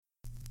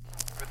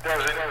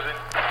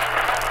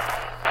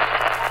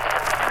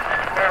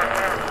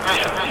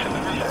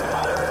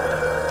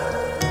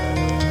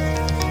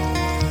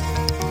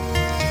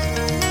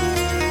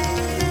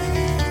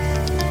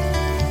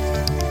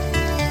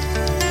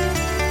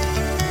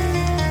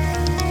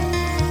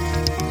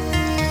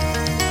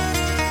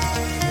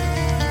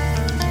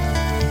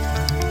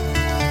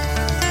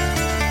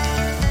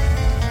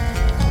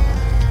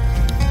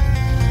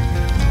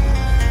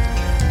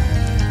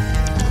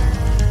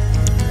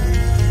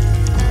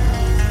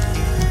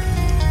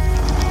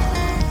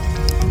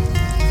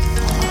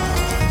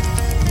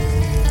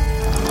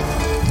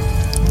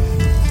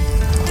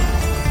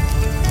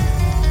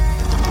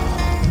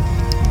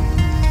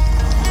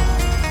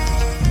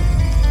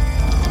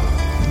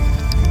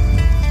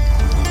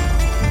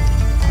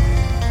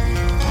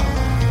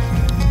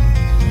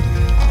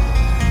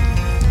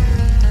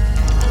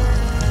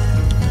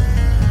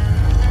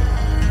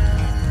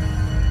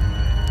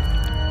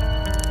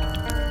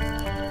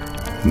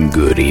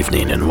Good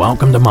evening and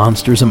welcome to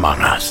Monsters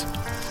Among Us.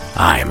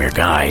 I am your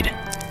guide,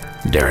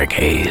 Derek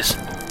Hayes.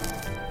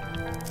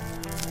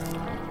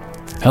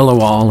 Hello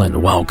all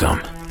and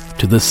welcome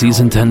to the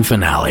Season 10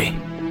 finale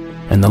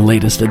and the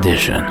latest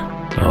edition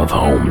of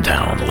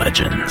Hometown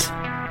Legends.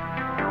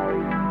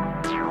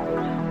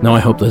 Now I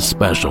hope this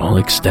special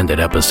extended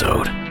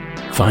episode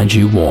finds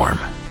you warm,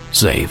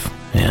 safe,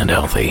 and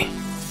healthy.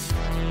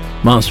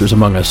 Monsters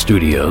Among Us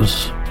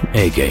Studios,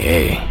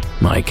 aka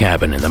my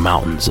cabin in the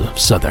mountains of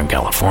Southern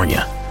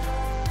California,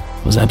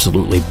 was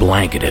absolutely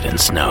blanketed in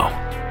snow,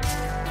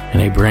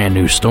 and a brand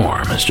new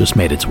storm has just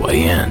made its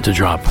way in to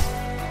drop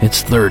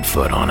its third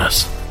foot on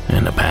us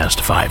in the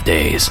past 5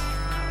 days.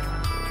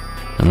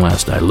 And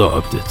last I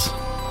looked, it's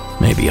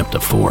maybe up to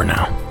 4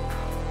 now.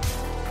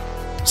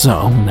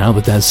 So, now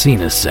that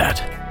scene is set,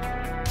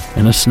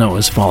 and the snow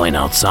is falling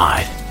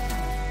outside,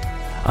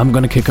 I'm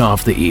gonna kick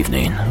off the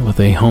evening with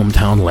a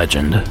hometown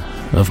legend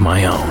of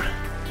my own.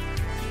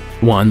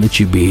 One that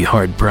you'd be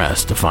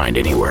hard-pressed to find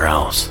anywhere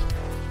else.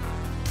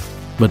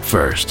 But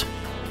first,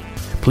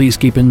 please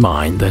keep in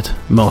mind that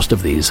most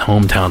of these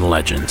hometown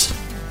legends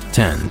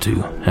tend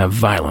to have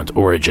violent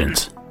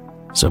origins,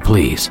 so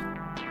please,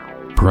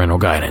 parental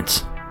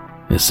guidance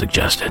is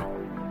suggested.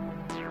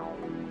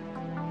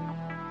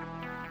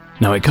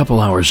 Now, a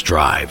couple hours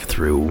drive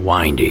through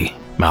windy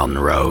mountain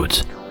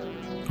roads,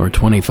 or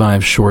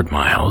 25 short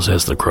miles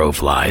as the crow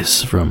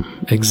flies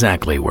from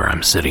exactly where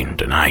I'm sitting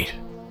tonight,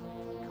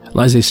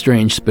 lies a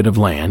strange spit of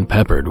land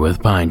peppered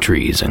with pine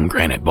trees and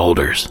granite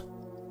boulders.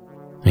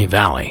 A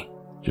valley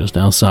just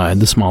outside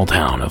the small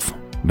town of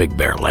Big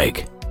Bear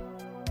Lake.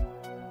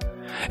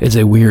 It's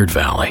a weird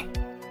valley,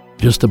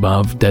 just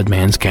above Dead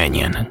Man's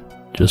Canyon and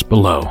just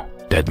below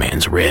Dead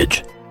Man's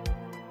Ridge.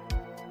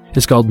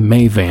 It's called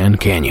Mayvan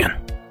Canyon,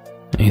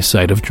 a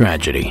site of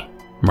tragedy,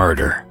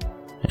 murder,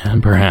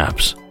 and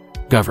perhaps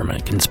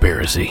government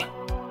conspiracy.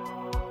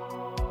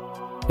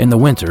 In the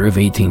winter of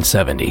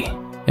 1870,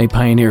 a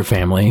pioneer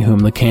family whom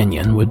the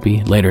canyon would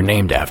be later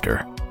named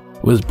after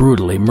was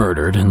brutally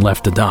murdered and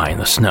left to die in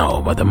the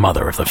snow by the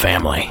mother of the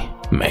family,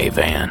 May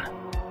Van.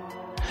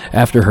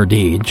 After her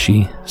deed,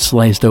 she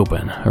sliced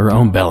open her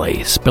own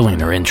belly, spilling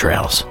her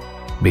entrails,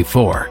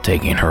 before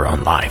taking her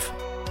own life.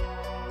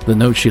 The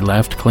note she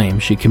left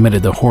claimed she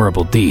committed the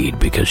horrible deed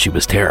because she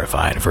was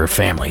terrified of her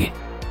family,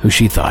 who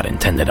she thought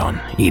intended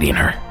on eating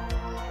her.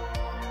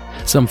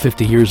 Some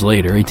 50 years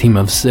later, a team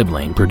of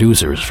sibling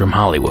producers from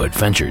Hollywood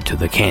ventured to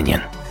the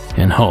canyon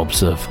in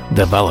hopes of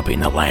developing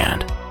the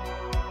land.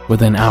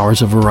 Within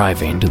hours of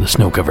arriving to the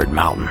snow-covered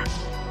mountain,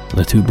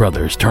 the two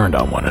brothers turned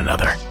on one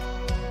another.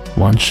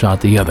 One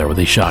shot the other with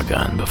a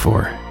shotgun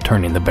before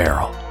turning the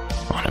barrel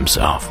on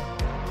himself.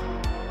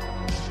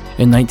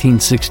 In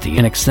 1960,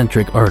 an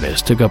eccentric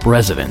artist took up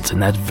residence in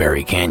that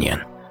very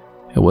canyon.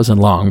 It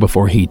wasn't long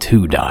before he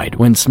too died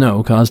when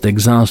snow caused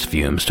exhaust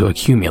fumes to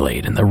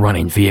accumulate in the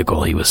running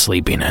vehicle he was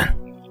sleeping in.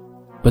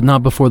 But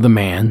not before the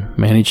man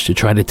managed to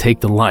try to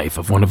take the life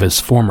of one of his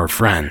former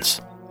friends,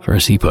 for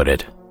as he put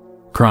it,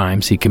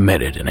 crimes he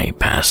committed in a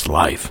past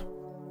life.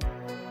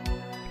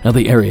 Now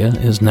the area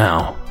is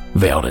now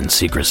veiled in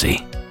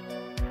secrecy.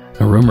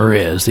 A rumor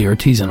is the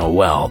artisanal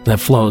well that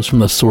flows from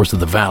the source of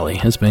the valley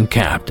has been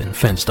capped and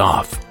fenced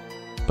off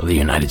by the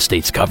United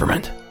States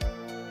government.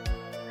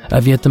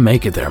 I've yet to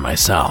make it there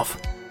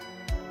myself,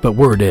 but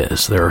word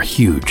is there are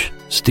huge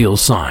steel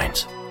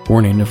signs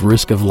warning of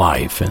risk of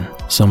life and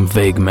some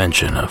vague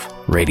mention of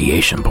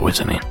radiation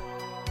poisoning.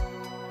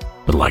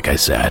 But like I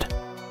said,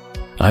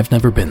 I've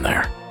never been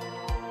there.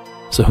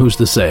 So who's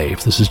to say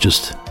if this is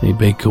just a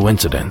big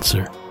coincidence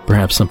or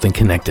perhaps something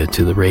connected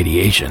to the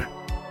radiation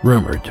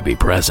rumored to be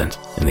present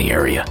in the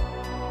area.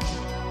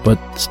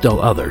 But still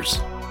others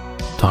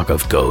talk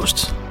of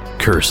ghosts,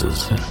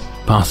 curses, and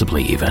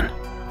possibly even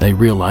a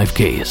real-life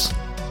case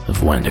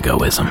of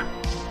Wendigoism.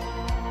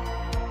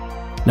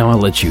 Now I'll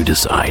let you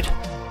decide,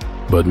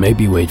 but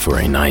maybe wait for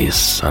a nice,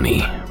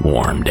 sunny,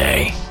 warm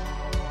day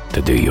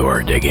to do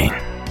your digging.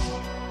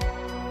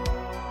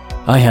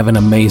 I have an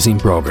amazing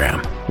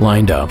program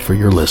lined up for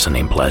your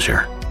listening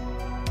pleasure.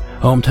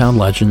 Hometown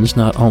legends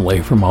not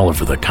only from all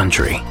over the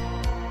country,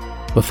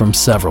 but from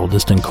several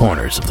distant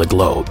corners of the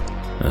globe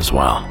as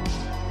well.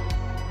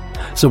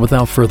 So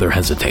without further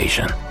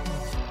hesitation,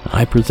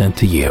 I present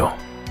to you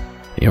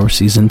your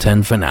Season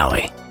 10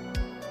 finale,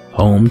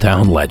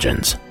 Hometown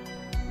Legends,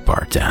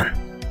 Part 10.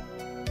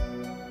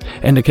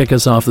 And to kick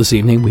us off this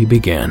evening, we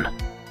begin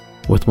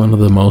with one of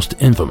the most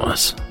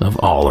infamous of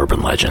all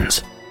urban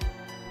legends.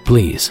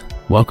 Please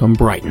welcome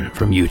Brighton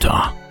from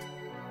Utah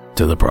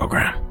to the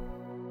program.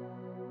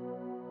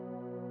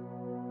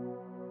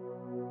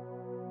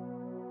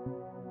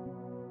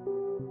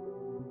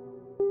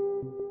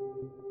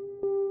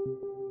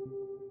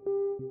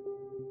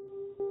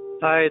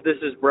 Hi, this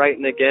is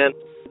Brighton again.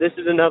 This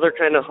is another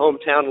kind of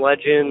hometown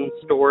legend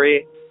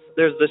story.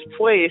 There's this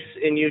place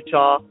in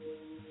Utah,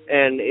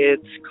 and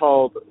it's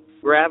called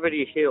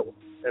Gravity Hill.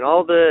 And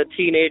all the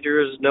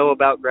teenagers know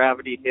about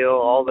Gravity Hill.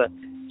 All the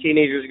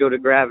teenagers go to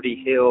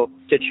Gravity Hill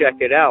to check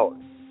it out.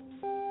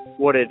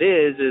 What it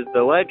is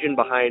the legend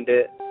behind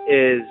it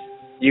is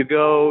you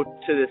go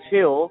to this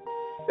hill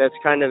that's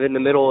kind of in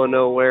the middle of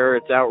nowhere.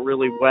 It's out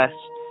really west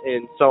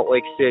in Salt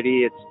Lake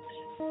City.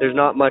 There's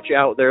not much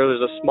out there.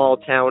 There's a small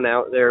town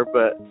out there,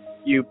 but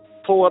you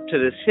pull up to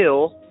this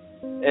hill,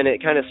 and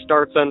it kind of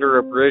starts under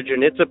a bridge,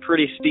 and it's a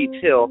pretty steep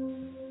hill.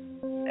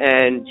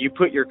 And you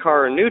put your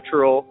car in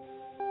neutral,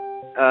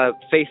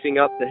 facing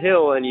up the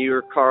hill, and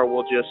your car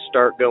will just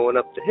start going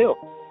up the hill.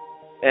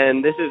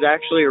 And this is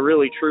actually a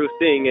really true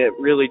thing. It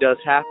really does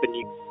happen.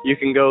 You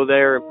can go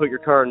there and put your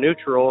car in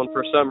neutral, and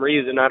for some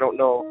reason, I don't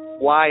know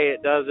why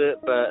it does it,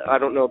 but I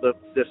don't know the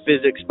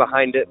physics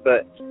behind it,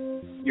 but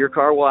your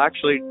car will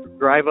actually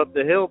drive up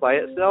the hill by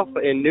itself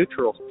in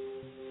neutral.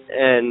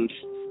 And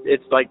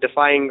it's like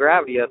defying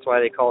gravity. That's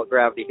why they call it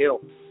Gravity Hill.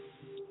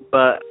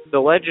 But the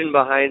legend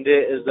behind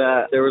it is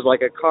that there was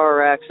like a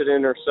car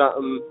accident or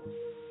something,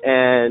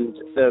 and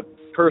the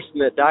person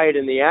that died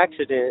in the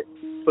accident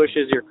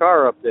pushes your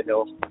car up the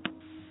hill.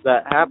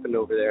 That happened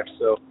over there.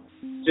 So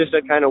just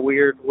a kind of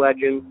weird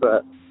legend,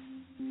 but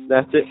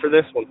that's it for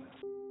this one.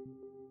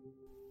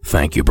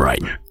 Thank you,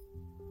 Brighton.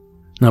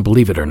 Now,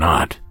 believe it or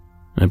not,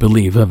 I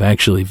believe I've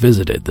actually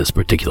visited this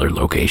particular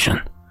location,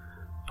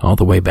 all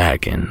the way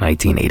back in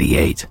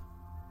 1988,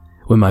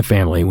 when my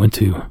family went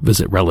to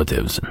visit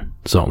relatives in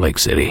Salt Lake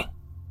City.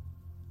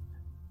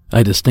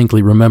 I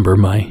distinctly remember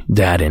my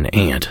dad and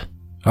aunt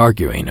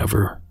arguing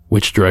over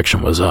which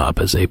direction was up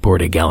as they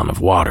poured a gallon of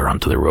water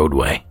onto the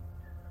roadway.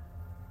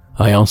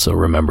 I also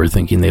remember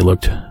thinking they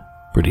looked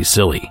pretty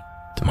silly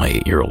to my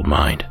 8-year-old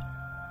mind.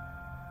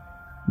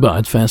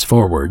 But fast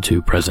forward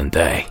to present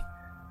day,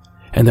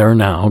 and there are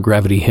now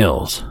Gravity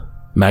Hills,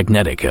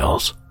 Magnetic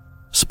Hills,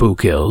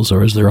 Spook Hills,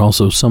 or as they're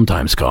also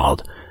sometimes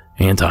called,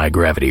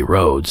 anti-gravity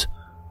roads,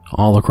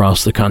 all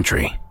across the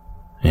country,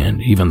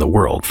 and even the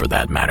world for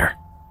that matter.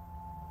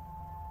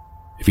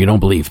 If you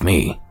don't believe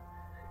me,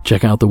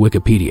 check out the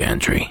Wikipedia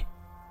entry.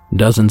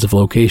 Dozens of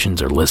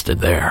locations are listed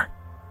there,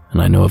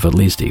 and I know of at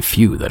least a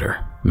few that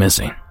are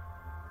missing.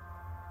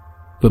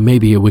 But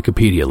maybe a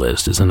Wikipedia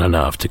list isn't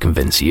enough to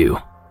convince you.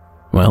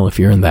 Well, if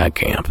you're in that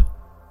camp,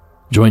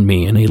 join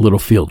me in a little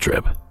field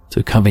trip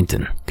to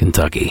Covington,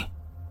 Kentucky,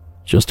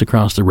 just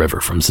across the river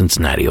from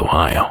Cincinnati,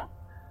 Ohio,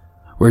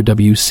 where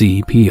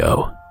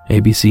WCPO,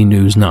 ABC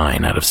News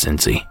 9 out of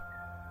Cincy,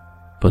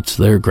 puts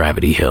their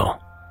Gravity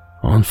Hill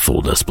on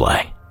full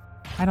display.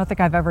 I don't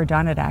think I've ever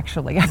done it,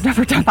 actually.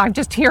 I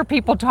just hear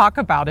people talk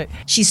about it.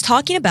 She's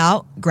talking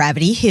about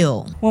Gravity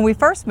Hill. When we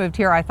first moved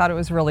here, I thought it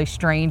was really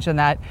strange in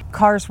that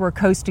cars were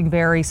coasting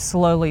very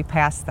slowly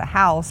past the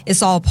house.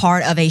 It's all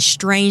part of a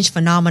strange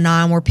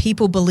phenomenon where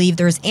people believe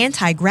there's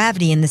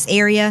anti-gravity in this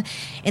area,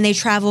 and they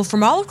travel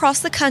from all across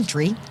the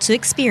country to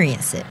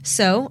experience it.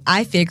 So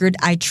I figured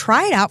I'd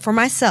try it out for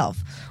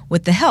myself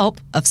with the help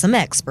of some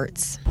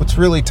experts. Let's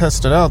really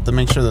test it out to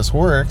make sure this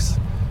works.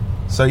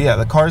 So yeah,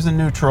 the car's in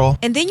neutral.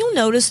 And then you'll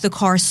notice the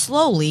car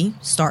slowly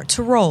start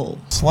to roll.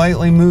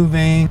 Slightly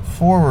moving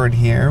forward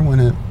here when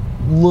it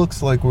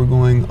looks like we're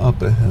going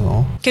up a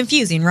hill.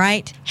 Confusing,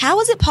 right? How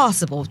is it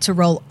possible to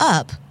roll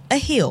up a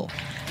hill?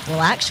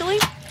 Well, actually,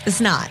 it's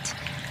not.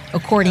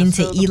 According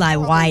to Eli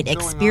White,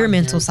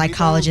 experimental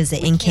psychologist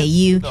at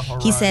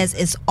NKU, he says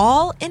it's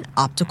all an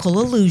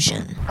optical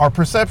illusion. Our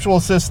perceptual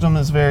system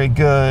is very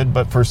good,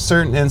 but for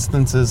certain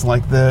instances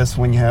like this,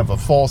 when you have a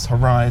false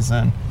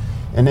horizon,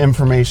 and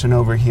information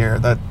over here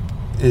that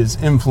is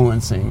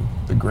influencing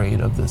the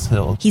grade of this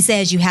hill. He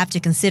says you have to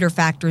consider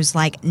factors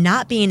like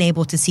not being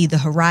able to see the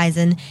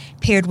horizon,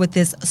 paired with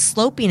this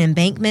sloping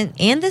embankment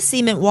and the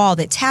cement wall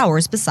that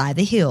towers beside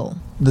the hill.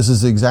 This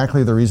is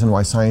exactly the reason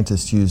why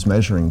scientists use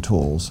measuring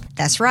tools.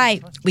 That's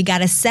right. We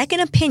got a second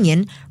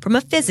opinion from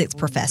a physics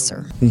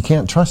professor. You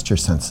can't trust your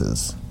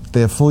senses.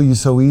 They fool you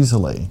so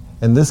easily.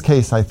 In this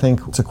case, I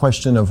think it's a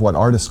question of what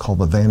artists call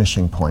the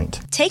vanishing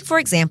point. Take, for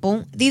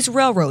example, these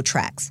railroad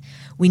tracks.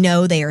 We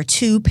know they are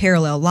two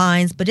parallel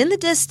lines, but in the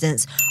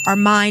distance, our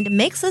mind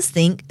makes us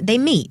think they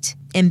meet.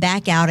 And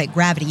back out at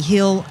Gravity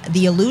Hill,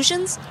 the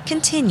illusions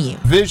continue.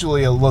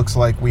 Visually, it looks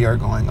like we are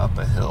going up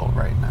a hill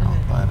right now,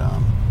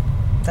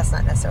 but that's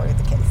not necessarily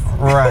the case.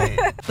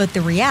 Right. But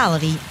the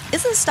reality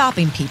isn't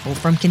stopping people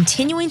from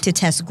continuing to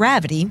test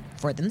gravity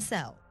for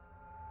themselves.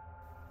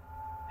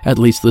 At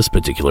least this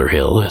particular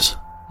hill is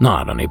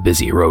not on a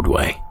busy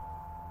roadway.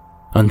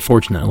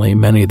 Unfortunately,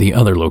 many of the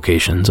other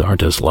locations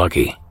aren't as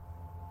lucky.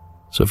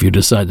 So if you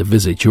decide to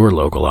visit your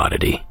local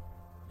oddity,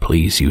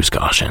 please use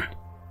caution.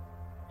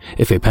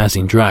 If a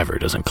passing driver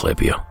doesn't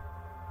clip you,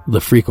 the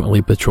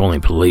frequently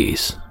patrolling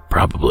police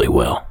probably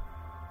will.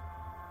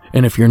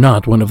 And if you're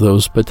not one of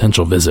those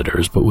potential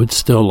visitors but would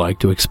still like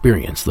to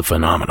experience the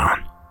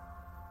phenomenon,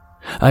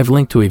 I've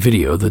linked to a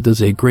video that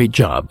does a great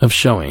job of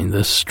showing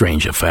this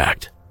strange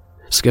effect.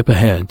 Skip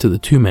ahead to the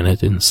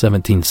 2-minute and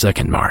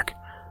 17-second mark.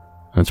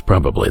 That's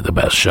probably the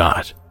best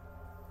shot.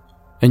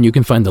 And you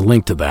can find the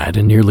link to that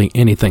and nearly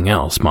anything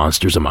else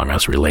Monsters Among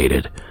Us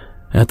related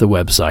at the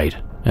website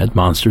at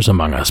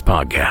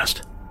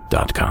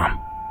monstersamonguspodcast.com.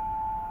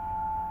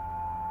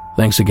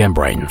 Thanks again,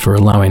 Brighton, for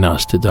allowing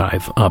us to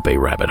dive up a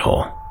rabbit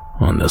hole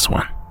on this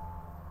one.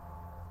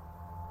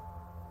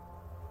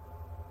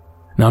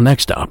 Now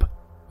next up,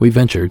 we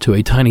venture to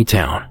a tiny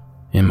town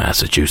in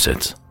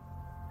Massachusetts.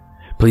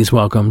 Please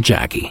welcome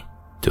Jackie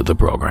to the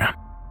program.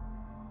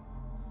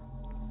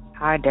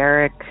 Hi,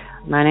 Derek.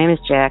 My name is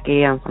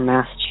Jackie. I'm from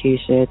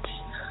Massachusetts.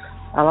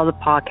 I love the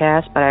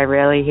podcast, but I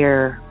rarely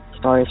hear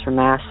stories from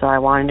Mass, so I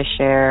wanted to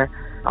share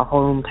a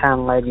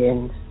hometown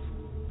legend.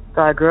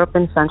 So I grew up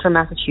in central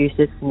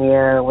Massachusetts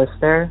near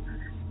Worcester.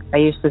 I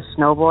used to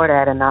snowboard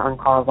at a mountain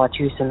called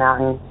Wachusett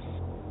Mountain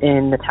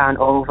in the town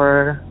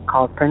over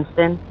called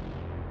Princeton.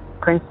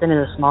 Princeton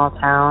is a small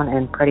town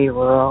and pretty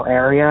rural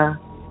area.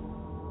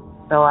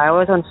 So I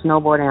was on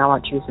snowboarding at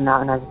Wachusett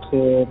Mountain as a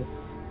kid,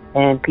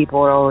 and people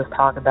would always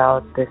talk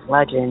about this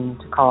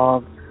legend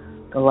called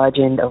the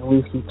Legend of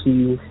Lucy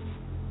Keys.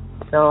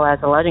 So as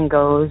the legend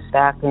goes,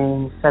 back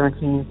in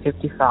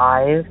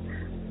 1755,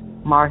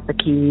 Martha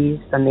Keys,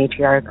 the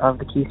matriarch of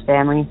the Keys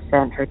family,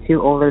 sent her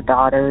 2 older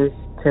daughters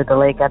to the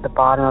lake at the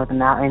bottom of the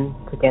mountain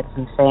to get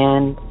some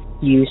sand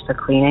used for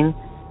cleaning.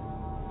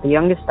 The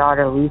youngest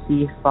daughter,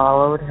 Lucy,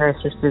 followed her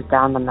sisters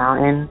down the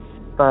mountain,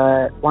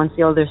 but once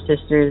the older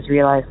sisters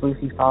realized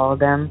Lucy followed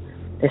them,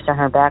 they sent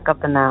her back up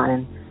the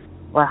mountain.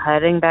 While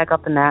heading back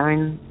up the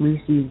mountain,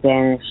 Lucy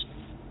vanished.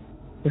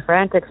 A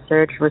frantic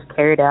search was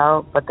carried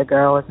out, but the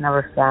girl was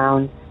never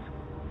found.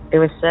 It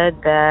was said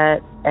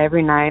that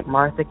every night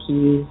Martha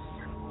Keys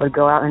would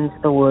go out into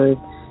the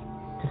woods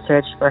to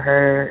search for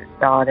her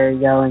daughter,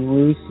 yelling,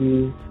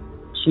 "Lucy."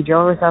 She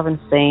drove herself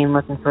insane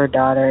looking for her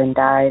daughter and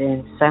died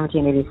in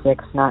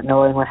 1786, not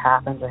knowing what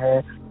happened to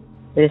her.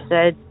 It is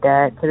said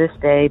that to this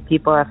day,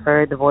 people have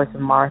heard the voice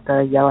of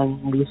Martha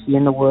yelling Lucy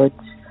in the woods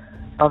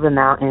of the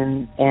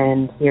mountain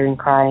and hearing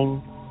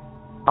crying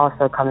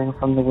also coming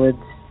from the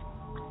woods.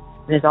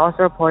 It is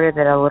also reported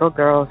that a little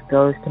girl's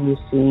ghost can be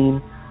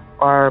seen,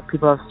 or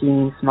people have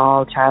seen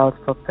small child's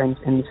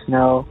footprints in the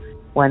snow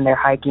when they're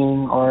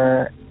hiking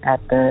or at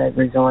the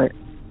resort.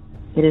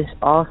 It is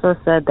also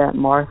said that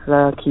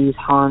Martha Keys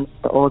haunts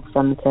the old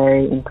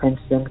cemetery in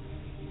Princeton,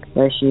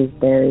 where she is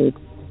buried.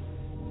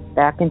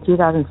 Back in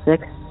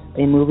 2006,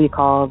 a movie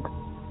called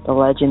The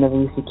Legend of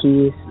Lucy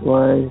Keys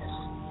was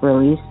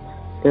released.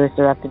 It was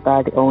directed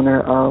by the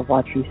owner of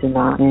Wachusett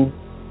Mountain.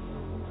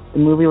 The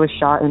movie was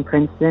shot in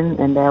Princeton,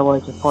 and there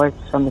was reports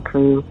from the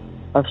crew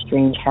of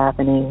strange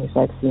happenings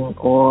like seeing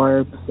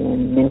orbs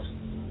and mist.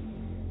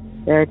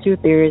 There are 2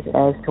 theories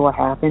as to what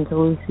happened to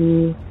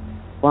Lucy.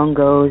 One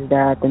goes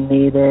that the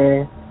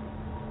neighbor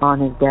on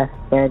his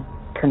deathbed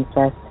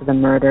confessed to the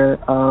murder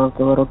of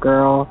the little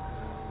girl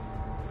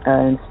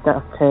and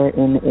stuffed her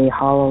in a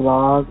hollow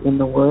log in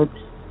the woods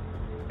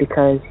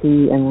because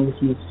he and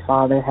Lucy's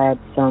father had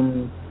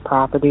some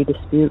property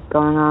dispute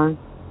going on.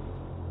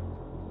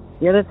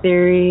 The other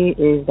theory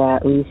is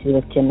that Lucy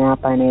was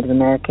kidnapped by Native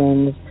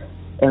Americans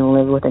and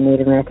lived with a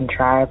Native American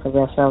tribe for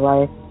the rest of her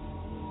life.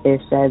 It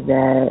is said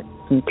that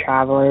some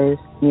travelers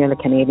near the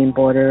Canadian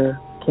border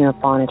came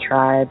upon a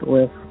tribe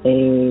with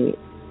a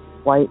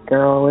white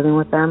girl living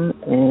with them,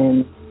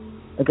 and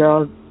the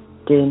girl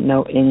didn't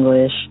know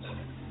English,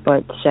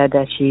 but said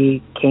that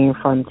she came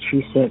from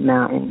Wachusett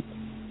Mountain.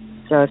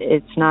 So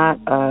it's not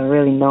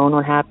really known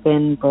what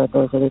happened, but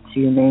those are the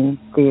 2 main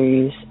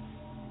theories.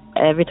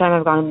 Every time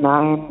I've gone to the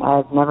mountain,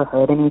 I've never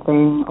heard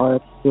anything or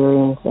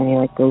experienced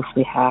any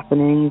ghostly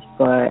happenings,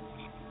 but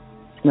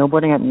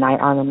snowboarding at night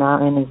on the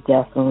mountain is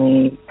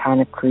definitely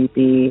kind of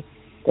creepy.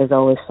 There's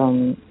always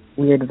some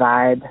weird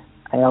vibe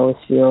I always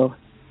feel,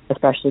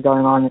 especially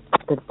going on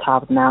to the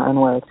top of the mountain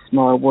where it's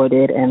more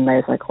wooded and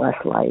there's less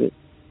light.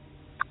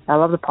 I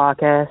love the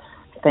podcast.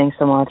 Thanks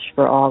so much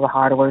for all the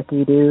hard work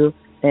you do,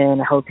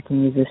 and I hope you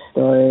can use this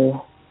story.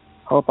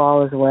 Hope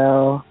all is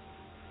well.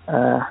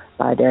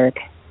 Bye, Derek.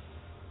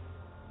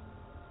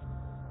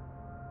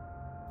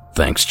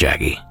 Thanks,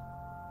 Jackie.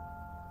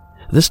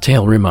 This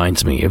tale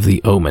reminds me of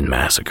the Oman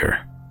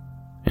Massacre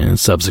and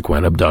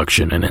subsequent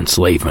abduction and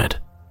enslavement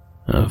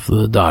of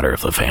the daughter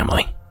of the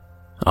family,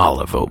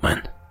 Olive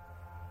Oatman.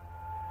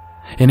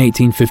 In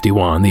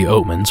 1851, the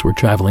Oatmans were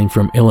traveling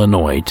from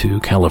Illinois to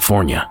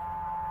California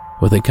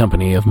with a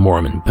company of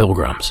Mormon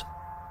pilgrims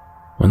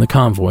when the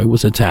convoy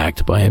was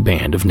attacked by a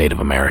band of Native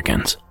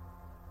Americans.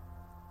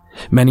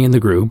 Many in the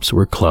groups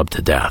were clubbed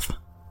to death,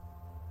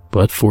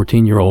 but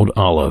 14-year-old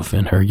Olive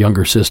and her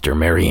younger sister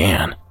Mary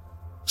Ann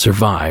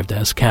survived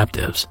as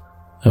captives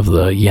of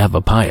the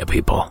Yavapai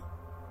people.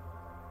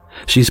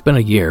 She spent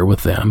a year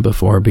with them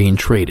before being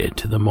traded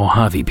to the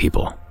Mojave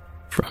people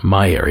from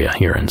my area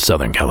here in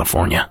Southern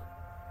California.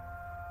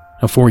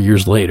 4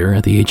 years later,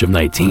 at the age of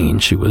 19,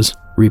 she was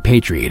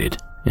repatriated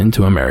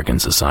into American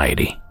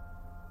society,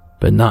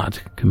 but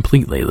not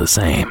completely the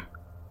same.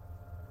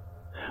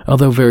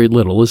 Although very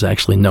little is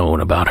actually known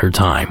about her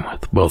time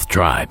with both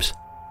tribes,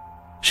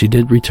 she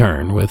did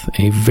return with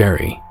a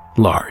very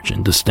large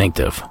and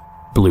distinctive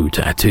blue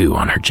tattoo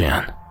on her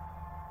chin.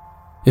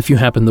 If you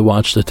happen to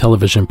watch the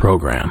television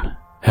program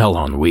Hell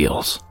on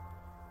Wheels,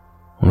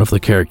 one of the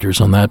characters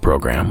on that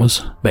program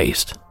was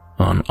based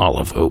on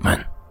Olive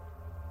Oatman.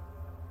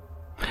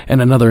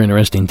 And another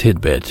interesting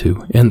tidbit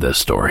to end this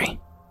story: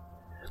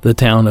 the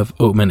town of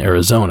Oatman,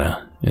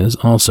 Arizona is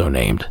also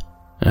named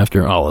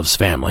after Olive's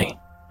family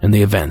and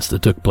the events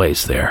that took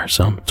place there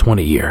some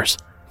 20 years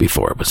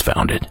before it was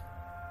founded.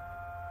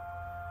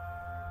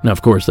 Now,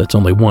 of course, that's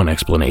only one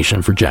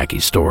explanation for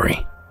Jackie's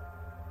story.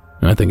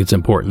 And I think it's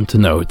important to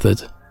note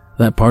that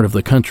that part of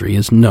the country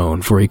is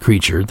known for a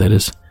creature that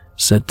is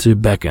said to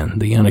beckon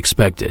the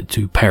unexpected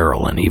to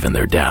peril and even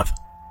their death.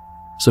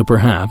 So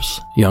perhaps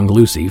young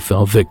Lucy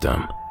fell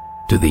victim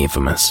to the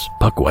infamous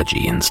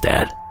Pukwudgie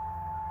instead.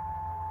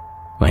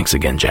 Thanks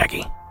again,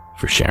 Jackie,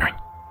 for sharing.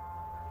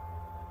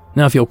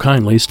 Now, if you'll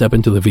kindly step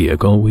into the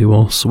vehicle, we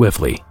will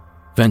swiftly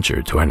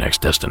venture to our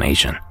next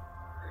destination,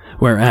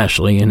 where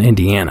Ashley in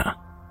Indiana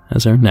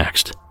has our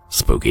next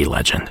spooky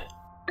legend.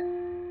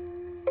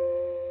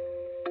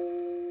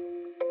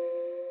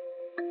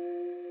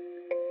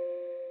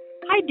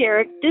 Hi,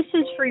 Derek. This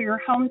is for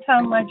your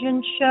Hometown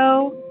Legend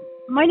show.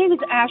 My name is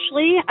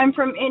Ashley. I'm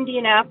from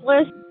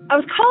Indianapolis. I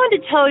was calling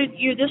to tell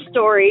you this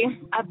story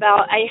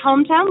about a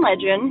hometown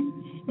legend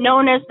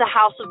known as the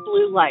House of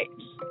Blue Lights.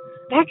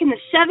 Back in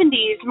the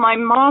 70s, my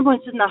mom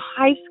was in the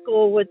high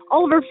school with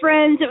all of her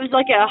friends. It was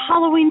like a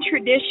Halloween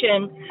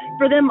tradition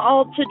for them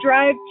all to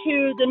drive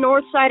to the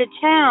north side of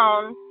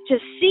town to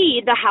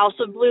see the House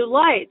of Blue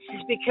Lights,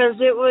 because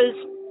it was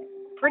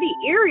pretty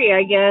eerie,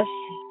 I guess,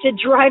 to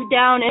drive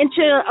down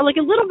into like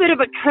a little bit of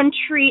a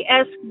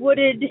country-esque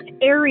wooded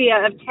area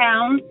of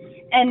town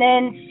and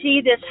then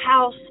see this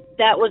house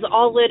that was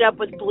all lit up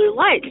with blue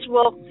lights.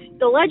 Well,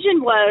 the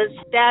legend was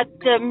that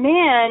the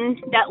man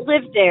that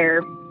lived there,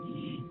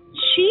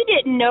 she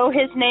didn't know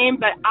his name,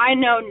 but I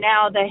know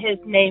now that his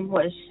name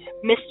was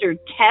Mr.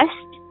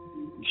 Test,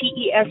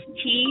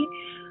 T-E-S-T.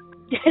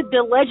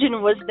 The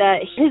legend was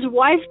that his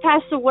wife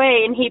passed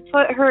away and he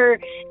put her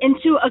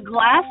into a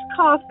glass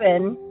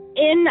coffin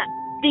in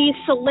the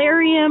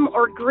solarium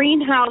or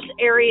greenhouse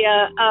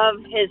area of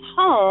his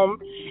home,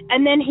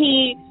 and then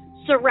he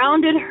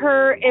surrounded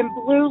her in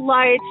blue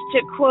lights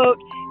to, quote,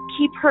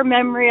 keep her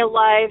memory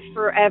alive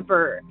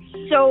forever.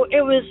 So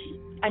it was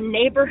a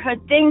neighborhood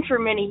thing for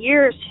many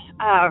years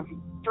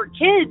for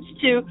kids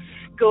to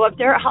go up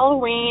there at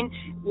Halloween,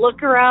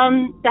 look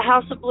around the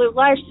House of Blue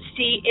Lights to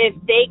see if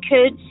they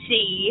could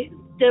see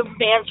the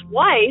man's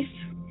wife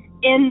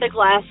in the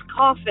glass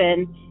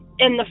coffin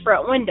in the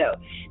front window.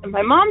 And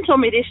my mom told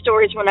me these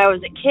stories when I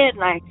was a kid,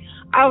 and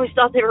I always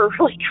thought they were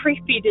really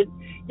creepy to,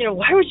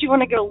 why would you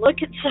want to go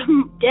look at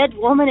some dead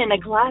woman in a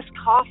glass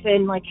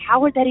coffin? Like, how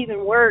would that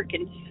even work?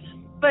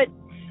 But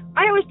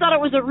I always thought it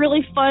was a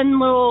really fun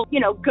little,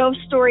 ghost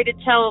story to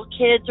tell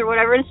kids or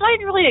whatever. And it's not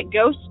even really a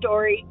ghost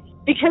story,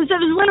 because it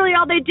was literally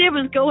all they did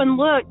was go and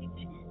look.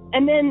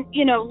 And then,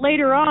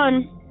 later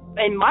on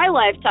in my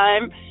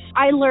lifetime,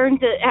 I learned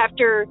that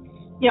after,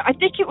 I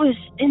think it was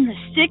in the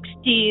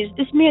 60s,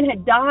 this man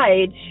had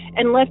died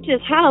and left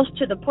his house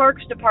to the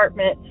Parks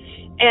Department,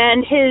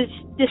 and his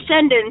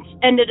descendants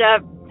ended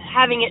up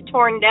having it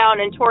torn down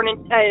and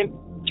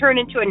turned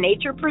into a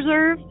nature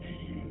preserve.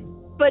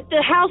 But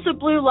the House of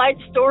Blue Lights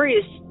story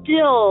is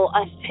still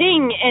a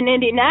thing in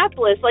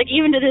Indianapolis. Like,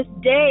 even to this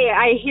day,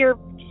 I hear,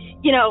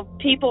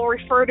 people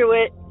refer to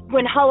it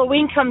when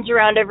Halloween comes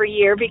around every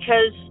year,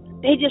 because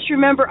they just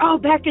remember,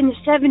 back in the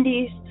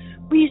 70s,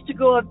 we used to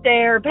go up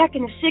there. Back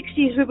in the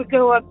 60s, we would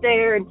go up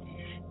there and,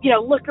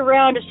 look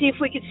around to see if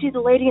we could see the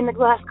lady in the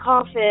glass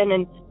coffin.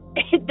 And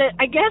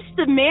I guess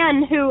the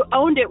man who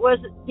owned it was,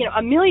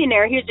 a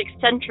millionaire. He was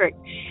eccentric.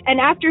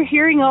 And after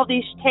hearing all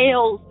these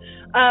tales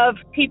of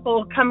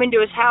people coming to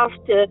his house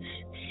to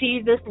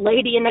see this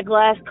lady in a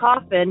glass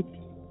coffin,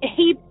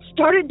 he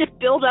started to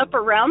build up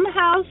around the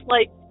house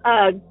like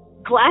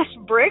glass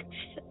bricks,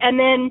 and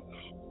then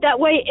that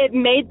way it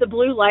made the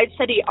blue lights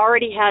that he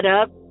already had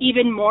up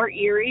even more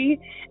eerie.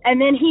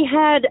 And then he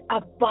had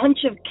a bunch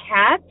of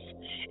cats,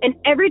 and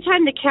every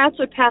time the cats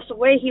would pass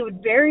away, he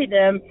would bury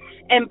them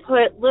and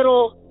put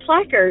little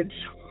placards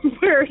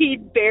where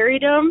he'd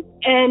buried them,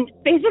 and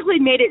basically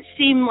made it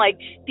seem like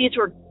these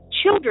were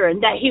children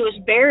that he was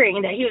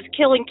burying, that he was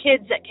killing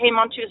kids that came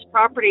onto his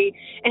property,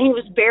 and he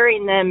was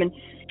burying them. And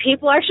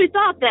people actually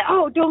thought that,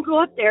 oh, don't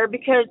go up there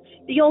because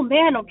the old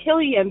man will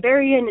kill you and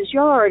bury you in his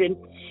yard. And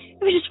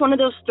it was just one of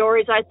those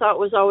stories I thought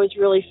was always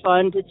really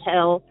fun to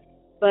tell.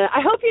 But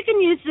I hope you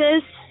can use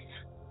this.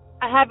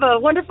 Have a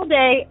wonderful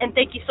day, and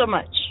thank you so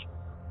much.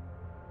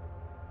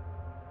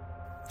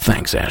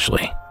 Thanks,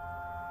 Ashley.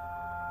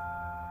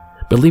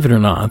 Believe it or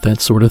not, that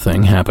sort of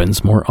thing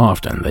happens more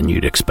often than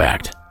you'd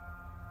expect.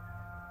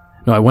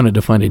 Now, I wanted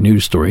to find a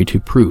news story to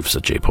prove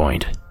such a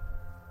point.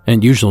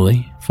 And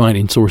usually,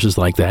 finding sources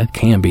like that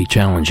can be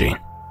challenging.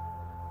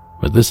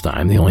 But this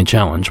time, the only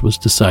challenge was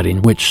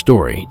deciding which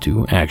story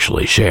to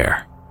actually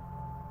share.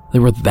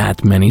 There were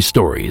that many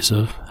stories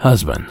of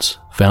husbands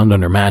found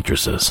under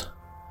mattresses,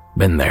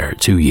 been there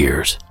 2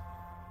 years,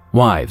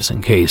 wives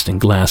encased in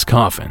glass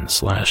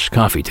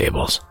coffins/coffee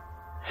tables,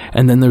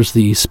 and then there's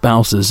the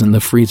spouses in the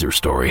freezer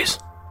stories.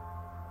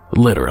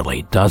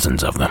 Literally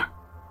dozens of them.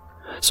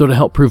 So to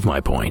help prove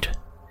my point,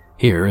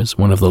 here is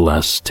one of the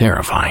less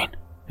terrifying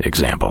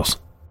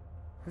examples.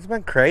 It's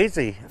been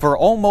crazy. For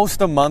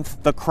almost a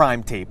month, the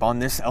crime tape on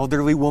this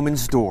elderly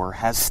woman's door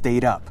has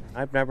stayed up.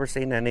 I've never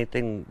seen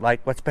anything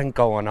like what's been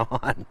going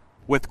on.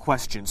 With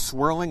questions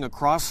swirling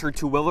across her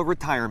Tooele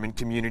retirement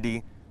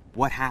community,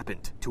 what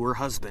happened to her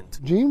husband?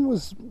 Jean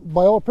was,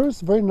 by all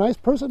appearance, a very nice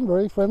person,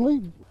 very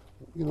friendly.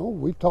 You know,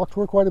 we talked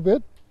to her quite a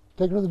bit,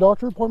 taken her to the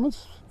doctor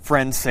appointments.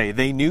 Friends say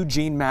they knew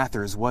Jean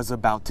Mathers was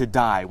about to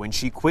die when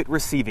she quit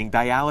receiving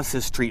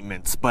dialysis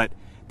treatments, but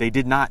they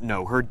did not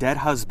know her dead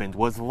husband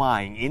was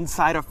lying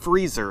inside a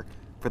freezer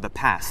for the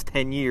past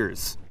 10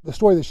 years. The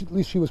story that at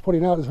least she was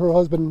putting out is her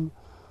husband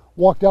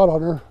walked out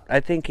on her. I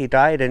think he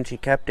died and she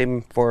kept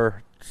him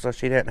so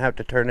she didn't have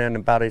to turn in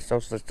about his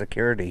Social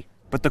Security.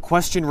 But the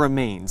question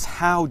remains,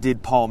 how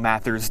did Paul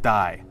Mathers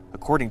die?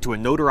 According to a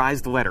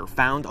notarized letter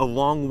found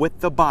along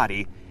with the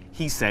body,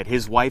 he said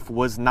his wife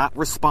was not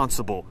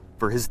responsible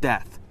for his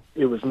death.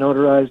 It was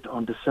notarized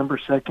on December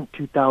 2nd,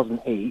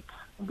 2008.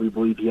 We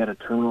believe he had a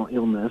terminal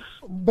illness.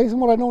 Based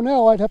on what I know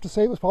now, I'd have to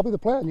say it was probably the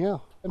plan, yeah.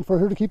 And for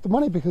her to keep the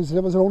money because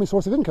it was her only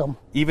source of income.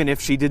 Even if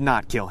she did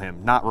not kill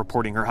him, not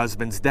reporting her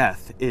husband's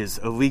death is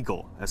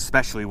illegal,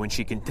 especially when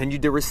she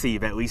continued to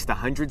receive at least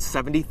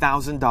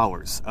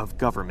 $170,000 of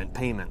government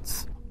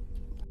payments.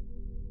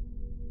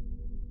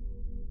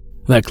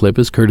 That clip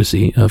is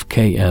courtesy of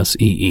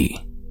KSEE,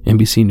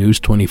 NBC News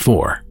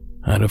 24,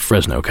 out of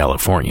Fresno,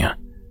 California,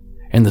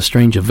 and the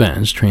strange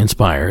events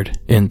transpired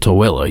in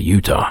Tooele,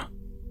 Utah.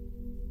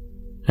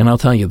 And I'll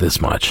tell you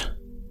this much.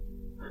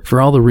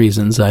 For all the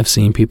reasons I've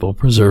seen people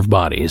preserve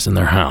bodies in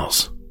their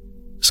house,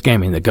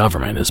 scamming the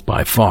government is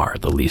by far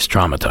the least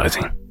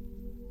traumatizing.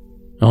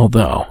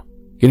 Although,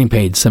 getting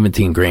paid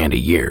 $17,000 a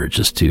year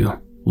just to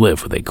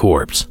live with a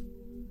corpse,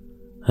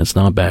 that's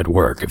not bad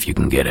work if you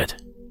can get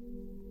it.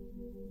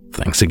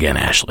 Thanks again,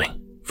 Ashley,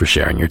 for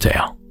sharing your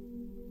tale.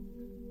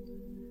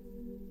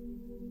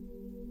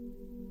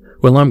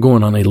 Well, I'm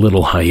going on a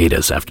little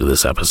hiatus after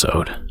this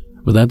episode,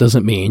 but that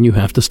doesn't mean you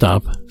have to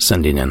stop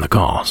sending in the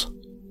calls.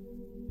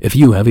 If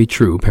you have a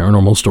true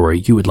paranormal story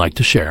you would like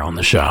to share on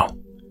the show,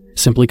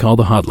 simply call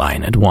the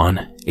hotline at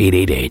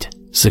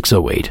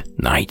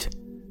 1-888-608-NIGHT.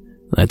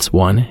 That's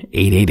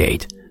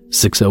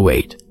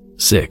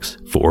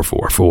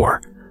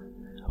 1-888-608-6444.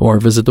 Or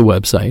visit the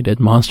website at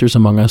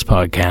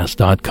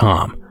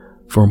monstersamonguspodcast.com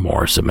for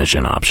more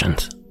submission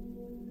options.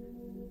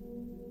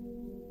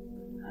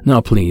 Now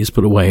please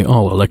put away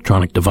all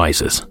electronic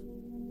devices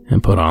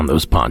and put on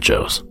those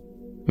ponchos,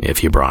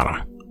 if you brought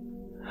them.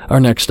 Our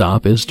next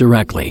stop is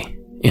directly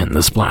in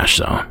the Splash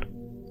Zone.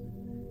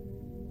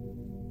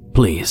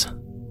 Please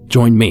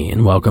join me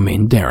in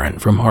welcoming Darren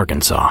from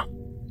Arkansas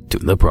to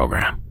the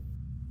program.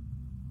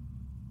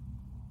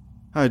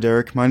 Hi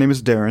Derek, my name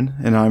is Darren,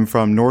 and I'm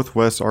from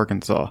Northwest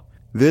Arkansas.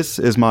 This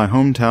is my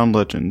hometown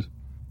legend.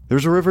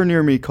 There's a river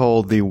near me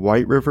called the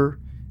White River.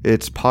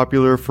 It's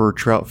popular for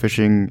trout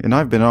fishing, and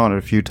I've been on it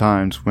a few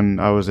times when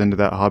I was into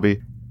that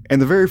hobby.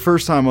 And the very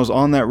first time I was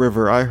on that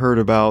river, I heard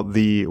about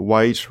the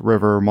White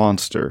River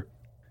Monster.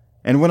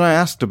 And when I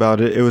asked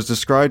about it, it was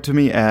described to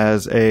me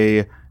as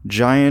a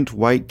giant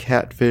white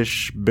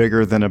catfish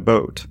bigger than a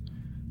boat.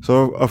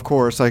 So, of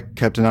course, I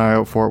kept an eye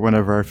out for it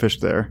whenever I fished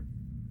there.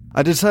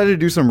 I decided to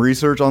do some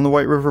research on the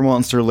White River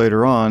Monster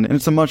later on, and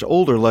it's a much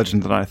older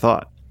legend than I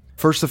thought.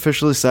 First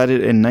officially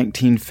cited in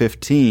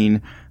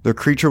 1915, the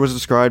creature was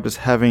described as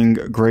having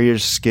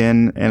grayish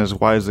skin and as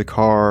wide as a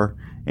car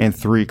and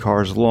 3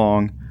 cars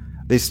long.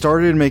 They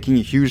started making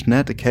a huge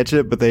net to catch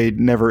it, but they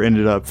never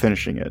ended up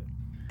finishing it.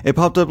 It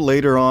popped up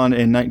later on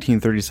in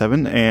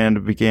 1937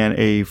 and began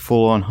a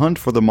full-on hunt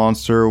for the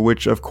monster,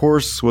 which of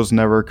course was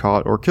never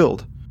caught or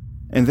killed.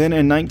 And then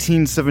in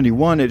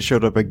 1971 it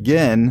showed up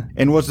again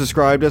and was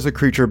described as a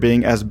creature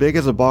being as big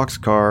as a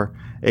boxcar,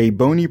 a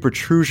bony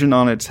protrusion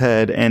on its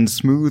head, and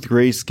smooth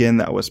gray skin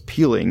that was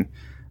peeling.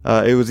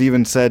 It was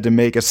even said to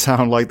make a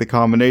sound like the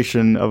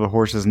combination of a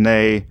horse's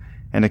neigh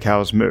and a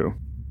cow's moo.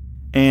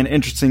 And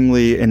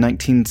interestingly, in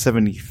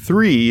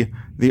 1973,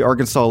 the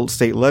Arkansas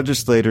state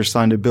legislature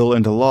signed a bill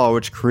into law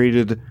which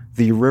created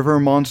the River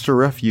Monster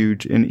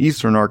Refuge in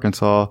eastern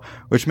Arkansas,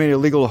 which made it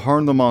illegal to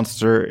harm the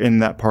monster in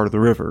that part of the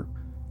river.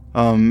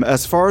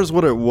 As far as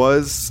what it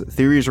was,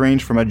 theories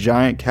range from a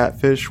giant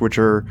catfish, which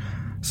are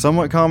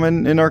somewhat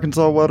common in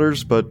Arkansas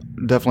waters, but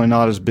definitely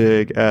not as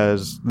big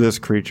as this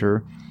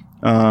creature,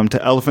 to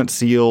elephant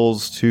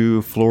seals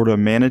to Florida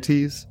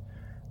manatees.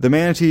 The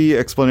manatee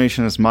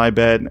explanation is my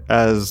bet,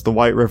 as the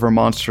White River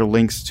Monster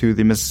links to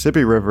the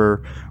Mississippi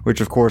River, which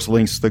of course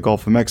links to the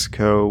Gulf of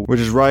Mexico, which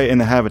is right in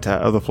the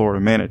habitat of the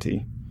Florida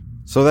manatee.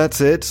 So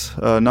that's it.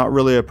 Not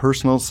really a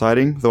personal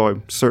sighting, though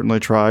I certainly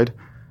tried.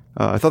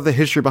 I thought the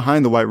history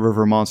behind the White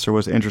River Monster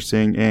was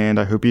interesting, and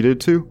I hope you did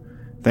too.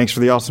 Thanks for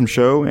the awesome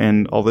show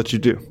and all that you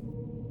do.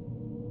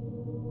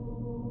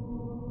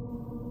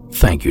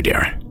 Thank you,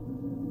 Darren.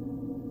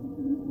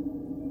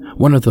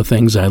 One of the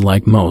things I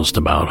like most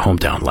about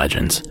Hometown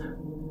Legends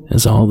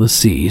is all the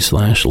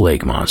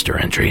sea/lake monster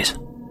entries.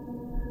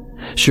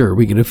 Sure,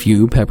 we get a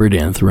few peppered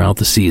in throughout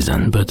the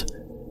season, but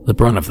the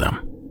brunt of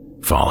them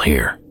fall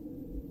here.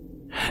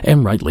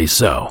 And rightly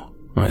so,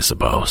 I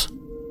suppose.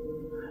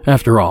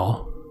 After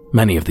all,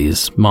 many of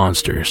these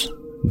monsters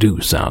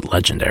do sound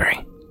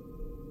legendary.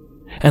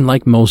 And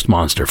like most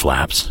monster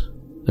flaps,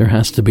 there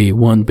has to be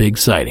one big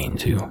sighting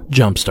to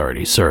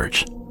jumpstart a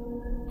search,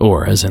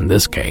 or as in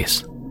this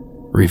case,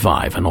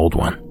 revive an old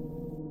one.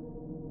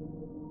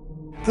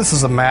 This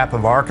is a map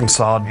of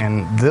Arkansas,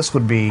 and this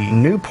would be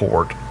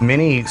Newport.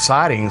 Many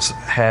sightings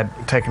had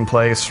taken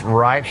place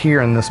right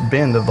here in this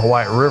bend of the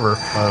White River,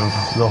 of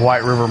the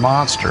White River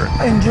Monster.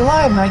 In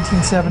July of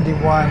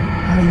 1971,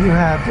 you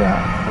have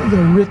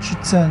the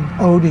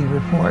Richardson-Odie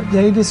report.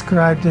 They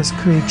described this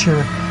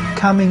creature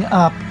coming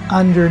up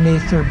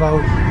underneath their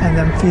boat and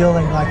then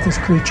feeling like this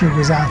creature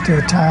was out to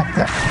attack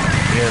them.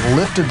 It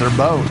lifted their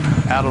boat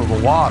out of the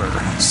water,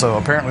 so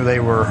apparently they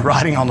were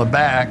riding on the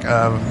back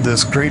of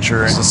this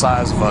creature. It's the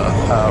size of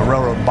a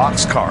railroad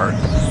boxcar.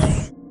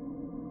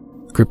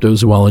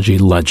 Cryptozoology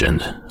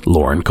legend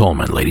Loren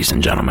Coleman, ladies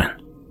and gentlemen.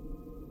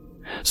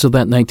 So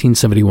that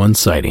 1971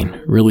 sighting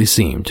really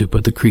seemed to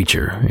put the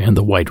creature and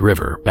the White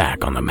River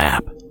back on the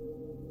map.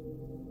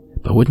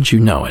 But wouldn't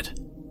you know it,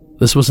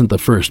 this wasn't the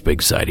first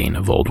big sighting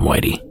of Old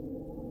Whitey.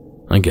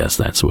 I guess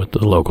that's what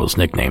the locals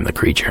nicknamed the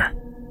creature.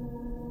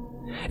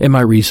 In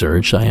my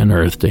research, I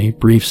unearthed a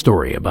brief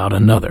story about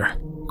another,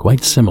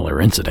 quite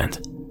similar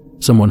incident,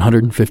 some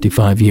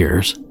 155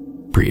 years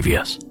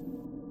previous.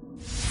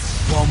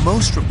 While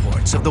most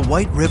reports of the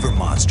White River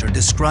Monster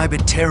describe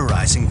it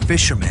terrorizing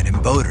fishermen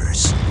and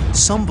boaters,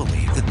 some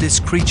believe that this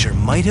creature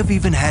might have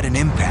even had an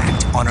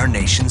impact on our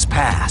nation's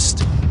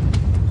past.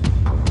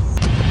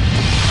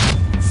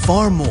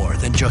 Far more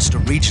than just a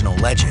regional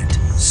legend,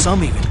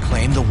 some even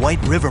claim the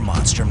White River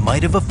Monster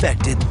might have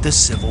affected the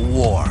Civil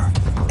War.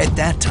 At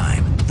that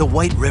time, the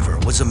White River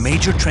was a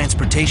major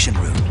transportation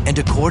route, and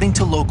according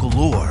to local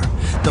lore,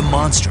 the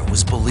monster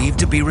was believed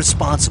to be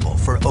responsible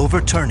for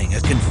overturning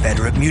a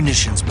Confederate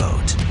munitions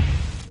boat.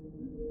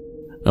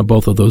 Now,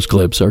 both of those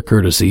clips are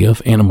courtesy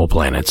of Animal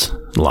Planet's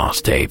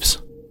Lost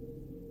Tapes.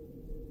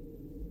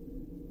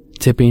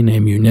 Tipping a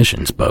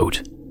munitions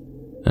boat.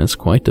 That's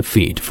quite the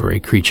feat for a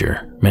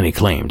creature many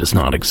claim does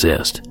not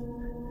exist.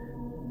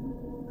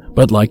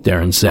 But like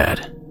Darren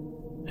said,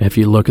 if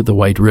you look at the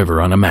White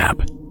River on a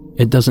map,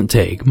 it doesn't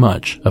take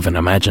much of an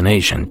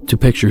imagination to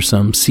picture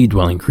some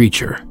sea-dwelling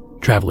creature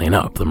traveling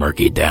up the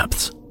murky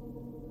depths.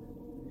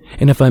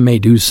 And if I may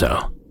do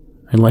so,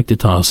 I'd like to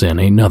toss in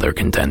another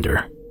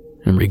contender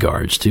in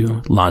regards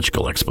to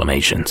logical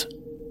explanations.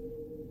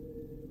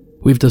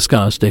 We've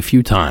discussed a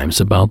few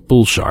times about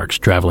bull sharks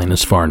traveling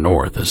as far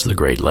north as the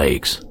Great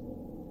Lakes.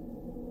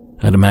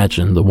 I'd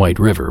imagine the White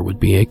River would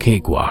be a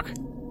cakewalk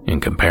in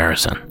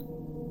comparison.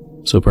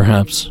 So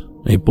perhaps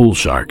a bull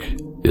shark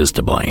is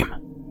to blame.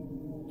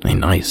 A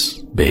nice,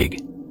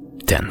 big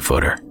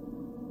 10-footer.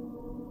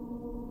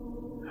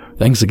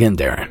 Thanks again,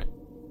 Darren.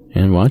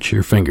 And watch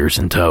your fingers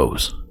and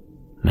toes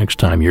next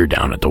time you're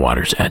down at the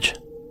water's edge.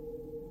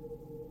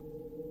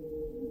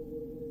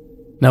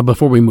 Now,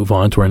 before we move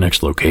on to our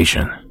next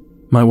location,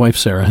 my wife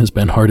Sarah has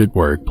been hard at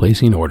work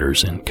placing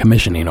orders and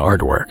commissioning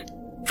artwork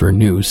for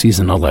new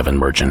Season 11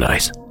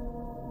 merchandise.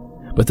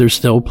 But there's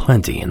still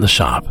plenty in the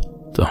shop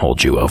to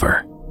hold you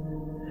over.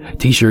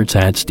 T-shirts,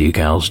 hats,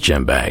 decals,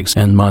 gym bags,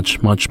 and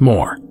much, much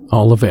more,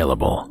 all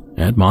available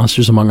at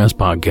Monsters Among Us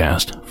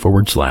Podcast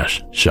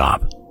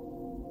 /shop.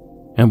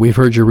 And we've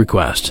heard your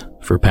request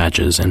for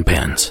patches and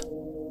pins.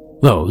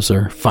 Those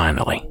are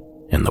finally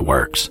in the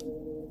works.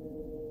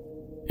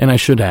 And I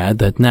should add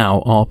that now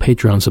all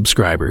Patreon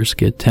subscribers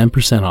get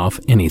 10% off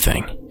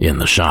anything in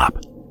the shop.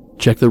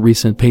 Check the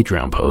recent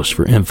Patreon post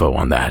for info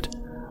on that,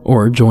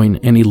 or join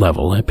any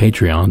level at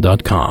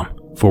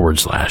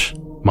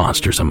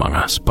patreon.com/Monsters Among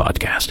Us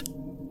Podcast.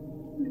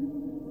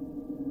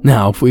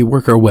 Now, if we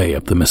work our way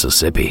up the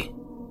Mississippi,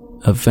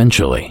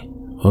 eventually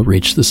we'll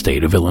reach the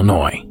state of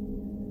Illinois,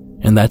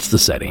 and that's the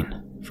setting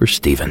for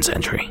Stephen's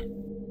entry.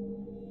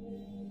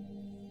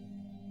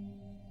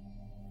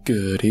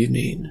 Good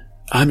evening.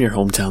 I'm your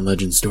hometown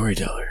legend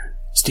storyteller,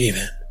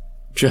 Stephen.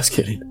 Just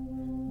kidding.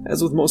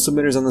 As with most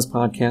submitters on this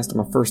podcast, I'm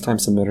a first-time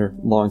submitter,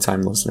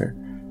 long-time listener.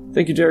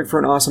 Thank you, Derek, for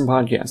an awesome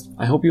podcast.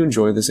 I hope you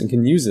enjoy this and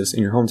can use this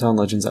in your Hometown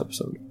Legends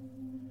episode.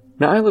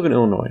 Now, I live in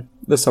Illinois,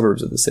 the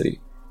suburbs of the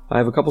city. I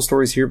have a couple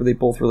stories here, but they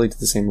both relate to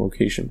the same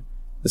location.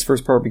 This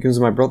first part begins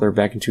with my brother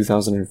back in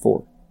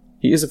 2004.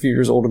 He is a few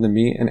years older than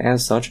me, and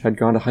as such, had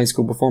gone to high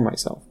school before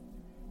myself.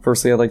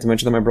 Firstly, I'd like to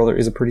mention that my brother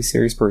is a pretty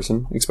serious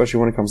person, especially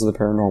when it comes to the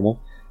paranormal.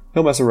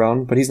 He'll mess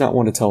around, but he's not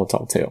one to tell a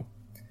tall tale.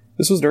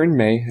 This was during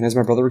May, and as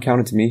my brother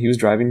recounted to me, he was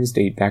driving his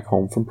date back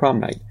home from prom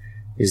night.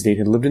 His date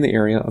had lived in the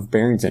area of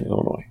Barrington,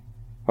 Illinois.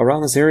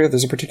 Around this area,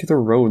 there's a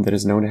particular road that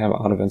is known to have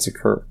odd events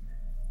occur.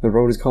 The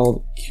road is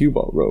called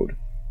Cuba Road.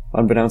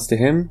 Unbeknownst to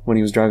him, when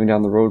he was driving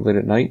down the road late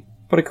at night,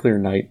 but a clear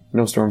night,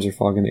 no storms or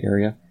fog in the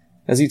area,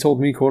 as he told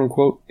me,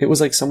 quote-unquote, it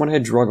was like someone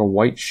had drug a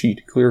white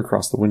sheet clear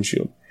across the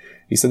windshield.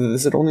 He said that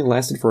this had only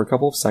lasted for a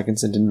couple of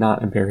seconds and did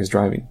not impair his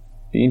driving.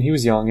 Being he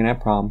was young and at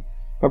prom,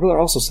 my brother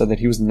also said that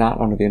he was not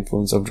under the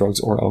influence of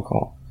drugs or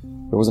alcohol.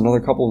 There was another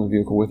couple in the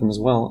vehicle with him as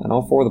well, and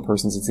all four of the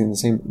persons had seen the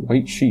same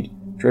white sheet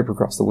drape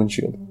across the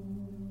windshield.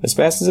 As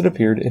fast as it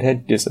appeared, it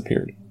had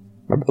disappeared.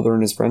 My brother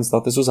and his friends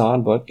thought this was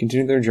odd, but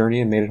continued their journey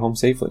and made it home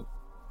safely.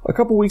 A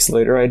couple weeks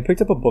later, I had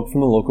picked up a book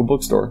from the local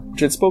bookstore,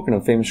 which had spoken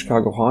of famous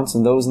Chicago haunts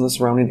and those in the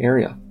surrounding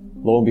area.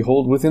 Lo and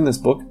behold, within this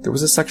book, there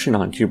was a section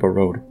on Cuba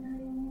Road.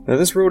 Now,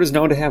 this road is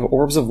known to have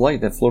orbs of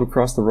light that float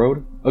across the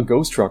road, a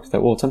ghost truck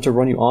that will attempt to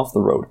run you off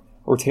the road,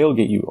 or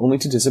tailgate you only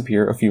to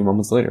disappear a few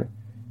moments later.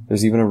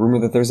 There's even a rumor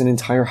that there's an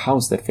entire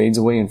house that fades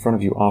away in front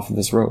of you off of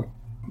this road.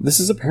 This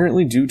is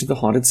apparently due to the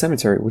haunted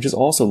cemetery, which is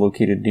also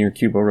located near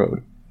Cuba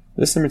Road.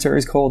 This cemetery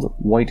is called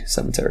White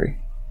Cemetery.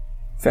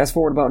 Fast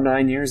forward about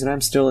 9 years, and I'm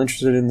still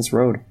interested in this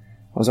road.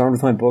 I was armed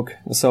with my book,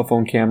 a cell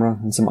phone camera,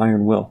 and some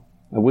iron will.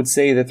 I would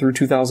say that through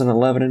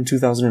 2011 and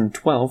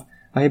 2012,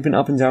 I had been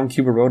up and down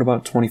Cuba Road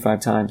about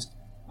 25 times.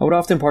 I would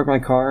often park my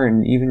car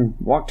and even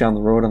walk down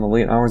the road on the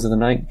late hours of the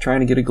night, trying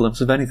to get a glimpse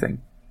of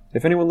anything.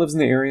 If anyone lives in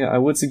the area, I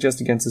would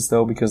suggest against this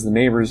though, because the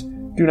neighbors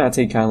do not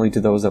take kindly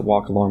to those that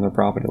walk along their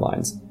property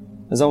lines.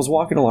 As I was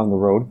walking along the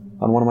road,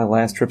 on one of my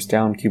last trips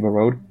down Cuba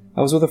Road,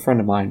 I was with a friend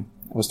of mine.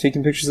 I was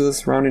taking pictures of the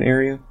surrounding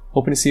area,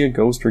 hoping to see a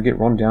ghost or get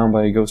run down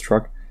by a ghost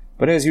truck,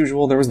 but as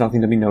usual, there was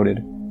nothing to be noted.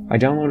 I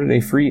downloaded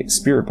a free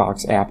Spirit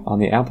Box app on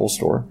the Apple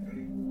Store,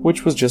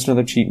 which was just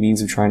another cheap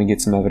means of trying to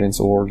get some evidence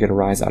or get a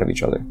rise out of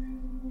each other.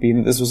 Being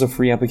that this was a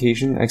free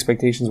application,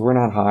 expectations were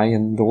not high,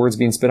 and the words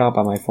being spit out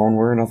by my phone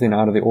were nothing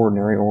out of the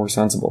ordinary or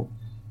sensible.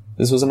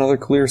 This was another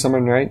clear summer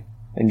night,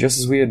 and just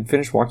as we had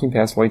finished walking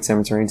past White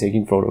Cemetery and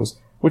taking photos,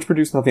 which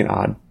produced nothing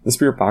odd, the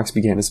Spirit Box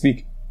began to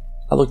speak.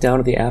 I looked down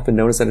at the app and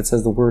noticed that it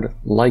says the word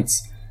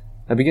lights.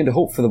 I began to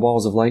hope for the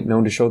balls of light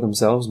known to show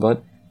themselves,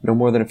 but no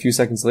more than a few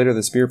seconds later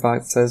the Spirit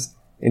Box says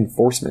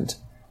enforcement.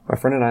 My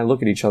friend and I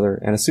look at each other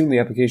and assume the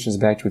application is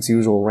back to its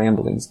usual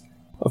ramblings.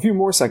 A few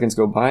more seconds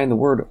go by and the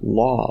word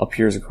law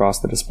appears across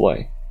the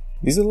display.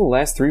 These are the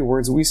last 3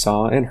 words we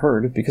saw and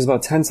heard because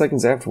about 10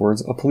 seconds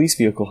afterwards a police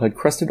vehicle had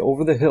crested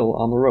over the hill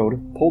on the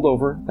road, pulled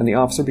over, and the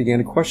officer began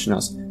to question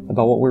us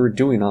about what we were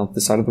doing on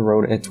the side of the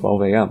road at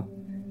 12 a.m.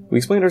 We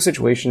explained our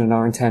situation and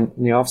our intent,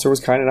 and the officer was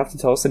kind enough to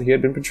tell us that he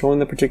had been patrolling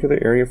the particular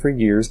area for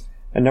years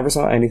and never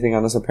saw anything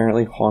on this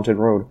apparently haunted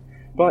road.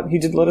 But he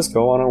did let us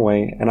go on our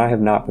way, and I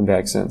have not been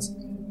back since.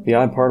 The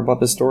odd part about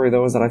this story,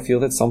 though, is that I feel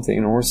that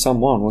something or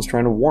someone was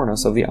trying to warn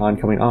us of the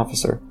oncoming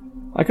officer.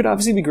 I could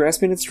obviously be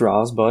grasping at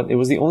straws, but it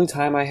was the only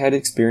time I had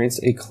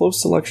experienced a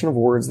close selection of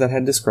words that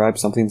had described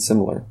something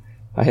similar.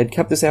 I had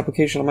kept this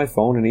application on my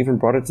phone and even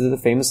brought it to the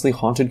famously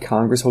haunted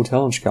Congress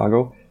Hotel in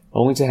Chicago,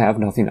 only to have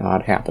nothing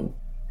odd happen.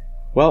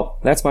 Well,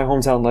 that's my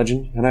hometown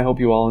legend, and I hope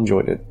you all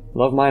enjoyed it.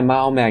 Love my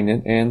Mile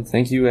Magnet, and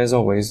thank you, as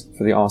always,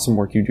 for the awesome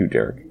work you do,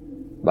 Derek.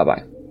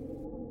 Bye-bye.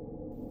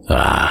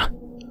 Ah,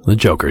 the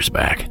Joker's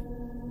back.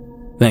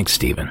 Thanks,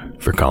 Stephen,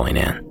 for calling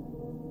in.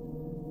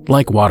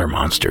 Like water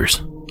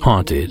monsters,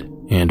 haunted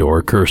and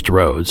or cursed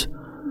roads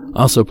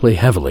also play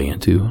heavily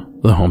into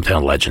the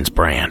Hometown Legends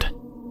brand.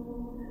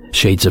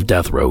 Shades of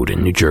Death Road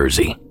in New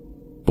Jersey,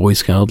 Boy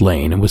Scout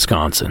Lane in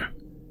Wisconsin,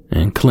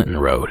 and Clinton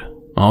Road,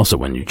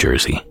 also in New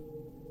Jersey.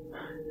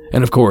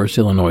 And of course,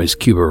 Illinois'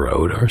 Cuba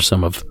Road are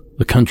some of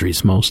the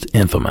country's most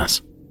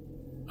infamous.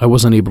 I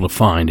wasn't able to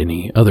find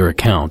any other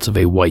accounts of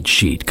a white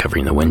sheet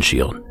covering the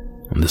windshield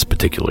on this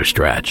particular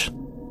stretch.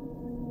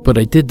 But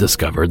I did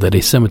discover that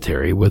a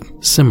cemetery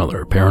with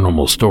similar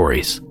paranormal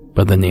stories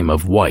by the name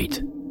of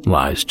White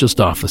lies just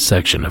off a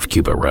section of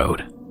Cuba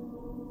Road.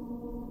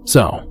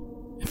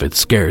 So, if it's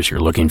scares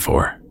you're looking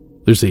for,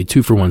 there's a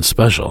 2-for-1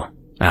 special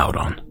out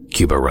on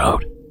Cuba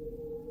Road.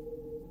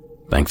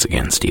 Thanks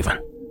again, Stephen.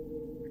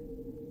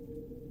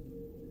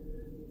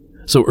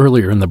 So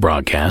earlier in the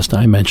broadcast,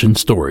 I mentioned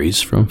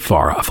stories from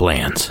far-off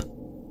lands,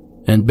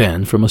 and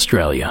Ben from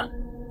Australia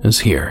is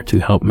here to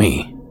help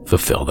me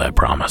fulfill that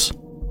promise.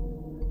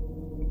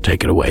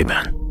 Take it away,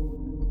 Ben.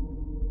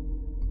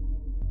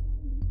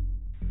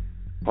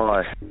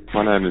 Hi,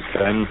 my name is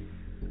Ben.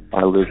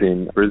 I live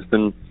in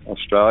Brisbane,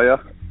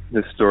 Australia.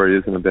 This story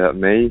isn't about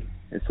me.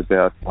 It's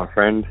about my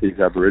friend. He's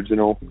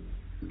Aboriginal.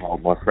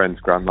 My friend's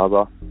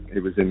grandmother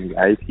It was in the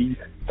 80s.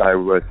 They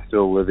were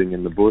still living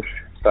in the bush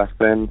back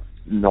then,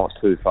 not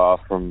too far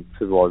from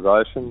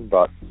civilization,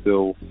 but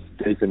still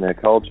deep in their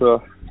culture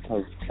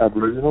of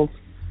Aboriginals.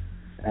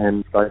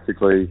 And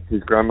basically,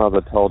 his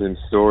grandmother told him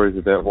stories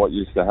about what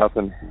used to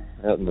happen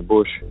out in the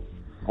bush,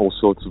 all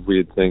sorts of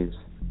weird things.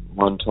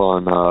 One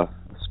time, a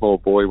small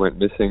boy went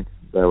missing.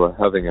 They were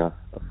having a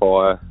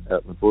fire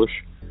out in the bush.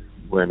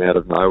 When out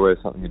of nowhere,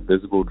 something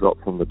invisible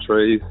dropped from the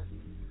trees,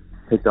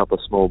 picked up a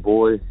small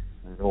boy,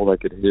 and all they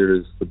could hear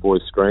is the boy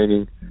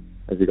screaming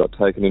as he got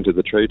taken into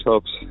the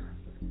treetops.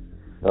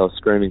 They were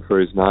screaming for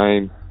his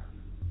name,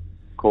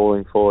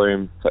 calling for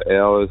him for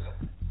hours,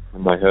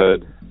 and they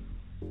heard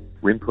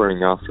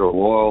whimpering after a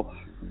while,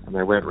 and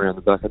they went around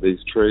the back of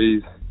these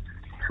trees,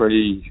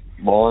 tree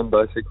line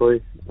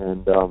basically,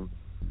 and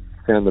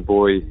found the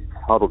boy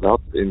huddled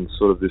up in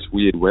sort of this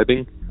weird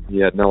webbing. He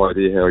had no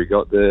idea how he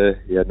got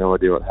there. He had no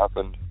idea what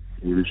happened.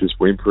 He was just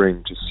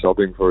whimpering, just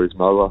sobbing for his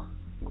mother,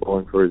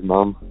 calling for his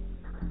mum.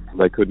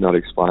 They could not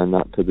explain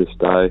that to this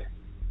day.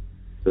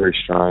 Very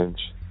strange.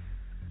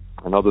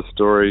 Another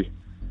story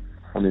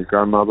from his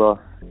grandmother.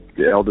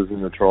 The elders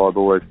in the tribe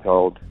always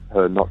told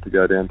her not to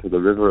go down to the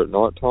river at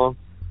night time.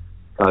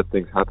 Bad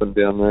things happen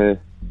down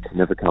there.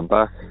 Never come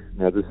back.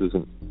 Now, this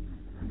isn't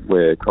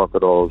where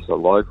crocodiles are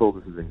local.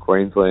 This is in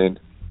Queensland,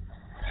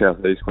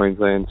 southeast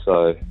Queensland,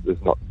 so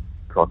there's not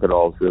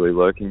crocodiles really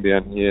lurking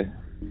down here.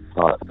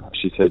 But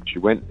she said she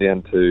went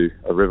down to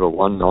a river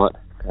one night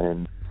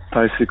and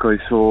basically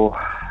saw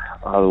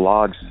a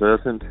large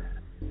serpent.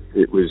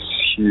 It was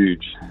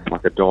huge,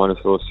 like a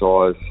dinosaur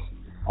size,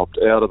 hopped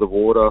out of the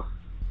water,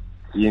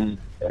 in,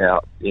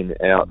 out,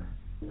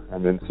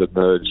 and then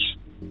submerged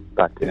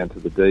back down to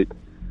the deep.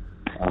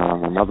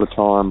 Another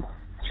time,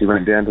 she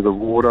went down to the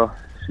water.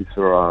 She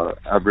saw an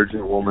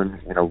Aboriginal woman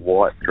in a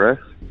white dress,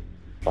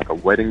 like a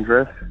wedding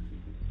dress.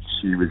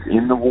 She was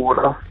in the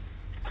water,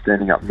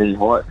 standing up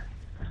knee-height.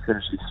 As soon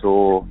as she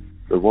saw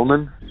the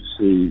woman,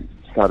 she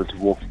started to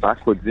walk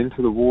backwards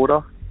into the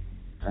water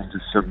and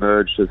just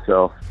submerged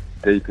herself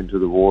deep into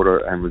the water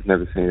and was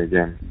never seen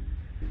again.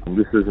 And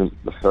this isn't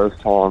the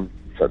first time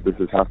that this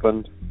has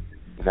happened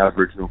in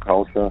Aboriginal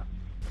culture.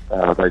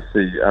 They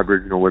see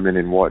Aboriginal women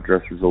in white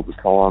dresses all the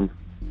time.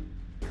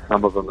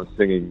 Some of them are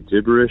singing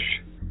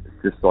gibberish.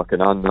 It's just like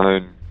an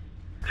unknown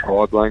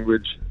tribe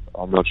language.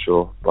 I'm not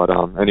sure. But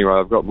anyway,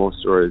 I've got more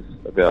stories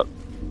about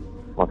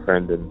my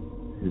friend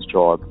and his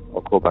tribe.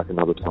 I'll call back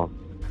another time.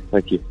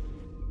 Thank you.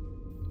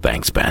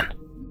 Thanks, Ben.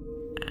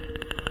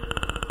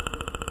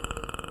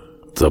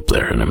 It's up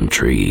there in them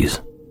trees.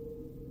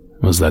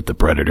 Was that the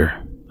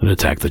predator that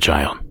attacked the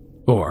child?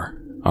 Or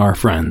our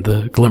friend,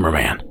 the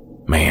Glimmerman?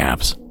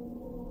 Mayhaps.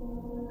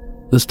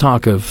 This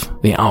talk of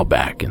the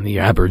outback and the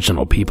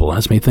Aboriginal people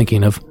has me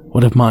thinking of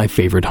one of my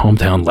favorite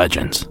hometown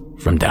legends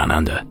from down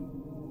under.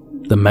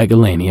 The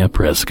Megalania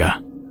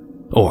prisca,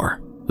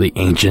 or the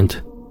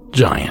ancient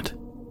giant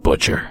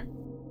butcher.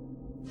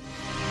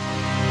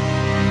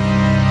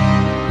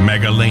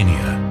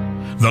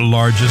 Megalania, the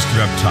largest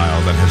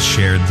reptile that has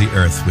shared the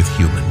earth with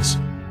humans.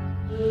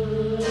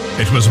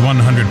 It was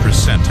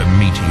 100% a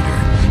meat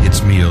eater,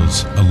 its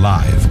meals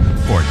alive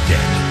or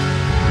dead.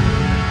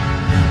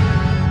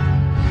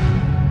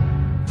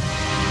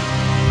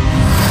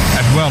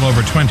 At well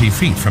over 20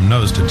 feet from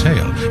nose to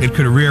tail, it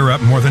could rear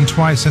up more than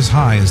twice as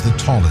high as the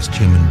tallest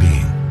human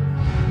being.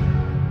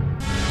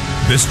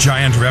 This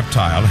giant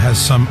reptile has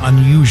some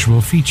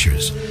unusual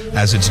features.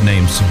 As its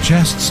name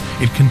suggests,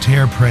 it can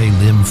tear prey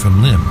limb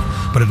from limb,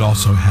 but it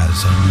also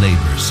has a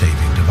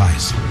labor-saving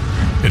device.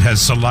 It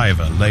has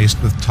saliva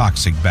laced with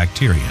toxic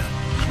bacteria.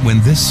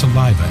 When this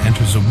saliva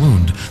enters a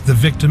wound, the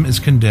victim is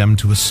condemned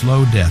to a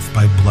slow death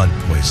by blood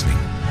poisoning.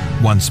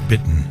 Once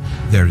bitten,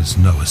 there is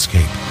no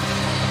escape.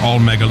 All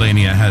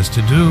Megalania has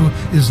to do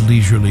is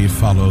leisurely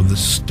follow the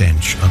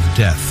stench of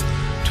death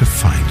to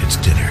find its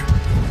dinner.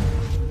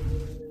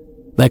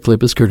 That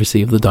clip is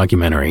courtesy of the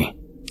documentary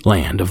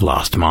Land of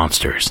Lost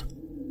Monsters.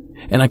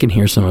 And I can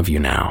hear some of you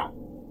now.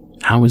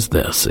 How is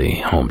this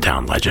a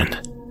hometown legend?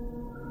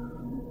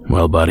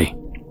 Well, buddy,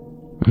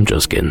 I'm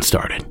just getting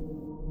started.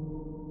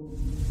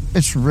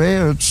 It's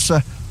rare, it's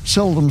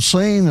seldom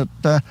seen,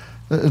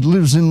 it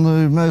lives in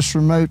the most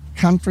remote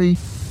country.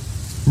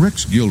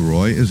 Rex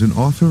Gilroy is an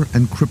author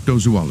and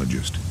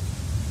cryptozoologist.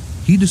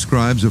 He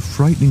describes a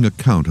frightening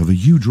account of a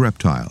huge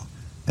reptile,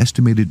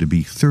 estimated to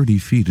be 30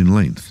 feet in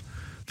length,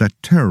 that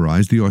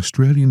terrorized the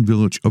Australian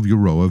village of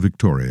Euroa,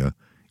 Victoria,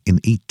 in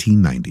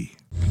 1890.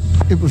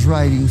 It was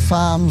raiding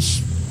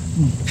farms,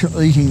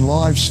 eating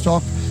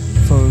livestock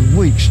for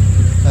weeks.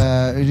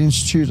 It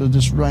instituted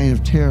this reign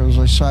of terror, as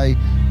I say,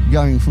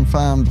 going from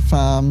farm to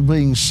farm,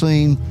 being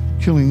seen,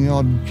 killing the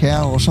odd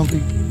cow or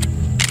something.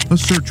 A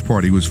search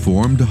party was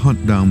formed to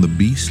hunt down the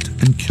beast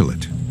and kill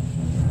it.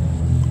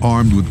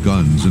 Armed with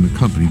guns and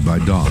accompanied by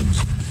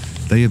dogs,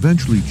 they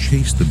eventually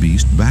chased the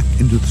beast back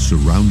into the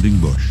surrounding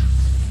bush.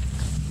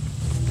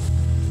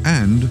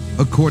 And,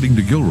 according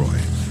to Gilroy,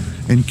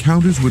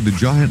 encounters with the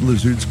giant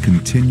lizards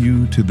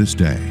continue to this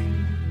day.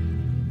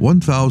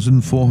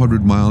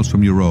 1,400 miles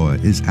from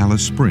Euroa is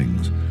Alice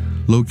Springs,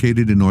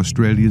 located in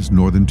Australia's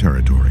Northern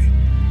Territory.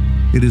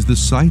 It is the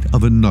site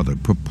of another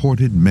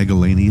purported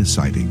Megalania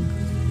sighting.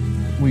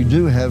 We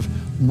do have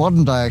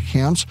modern-day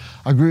accounts.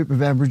 A group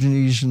of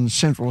Aborigines in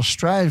Central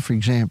Australia, for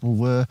example,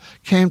 were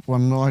camped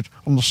one night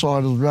on the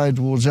side of the road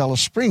towards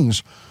Alice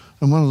Springs,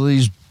 and one of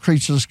these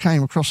creatures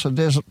came across the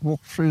desert,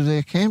 walked through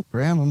their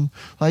campground, and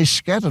they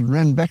scattered,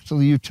 ran back to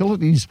the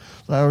utilities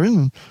they were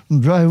in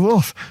and drove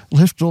off,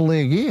 left all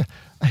their gear.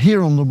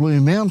 Here on the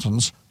Blue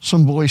Mountains,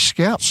 some Boy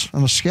Scouts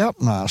and a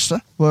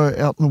Scoutmaster were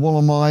out in the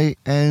Wollamai,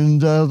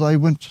 and they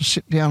went to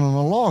sit down on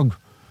a log.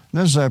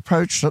 And as they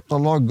approached it, the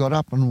log got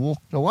up and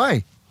walked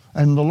away.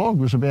 And the log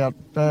was about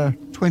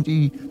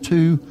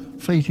 22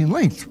 feet in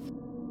length.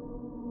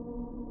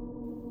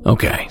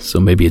 Okay, so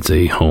maybe it's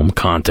a home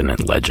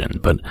continent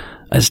legend, but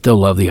I still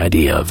love the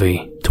idea of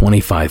a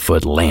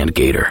 25-foot land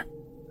gator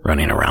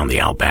running around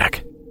the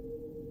outback.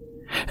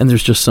 And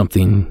there's just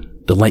something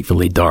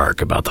delightfully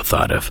dark about the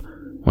thought of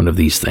one of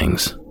these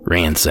things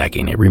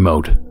ransacking a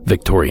remote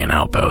Victorian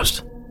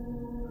outpost.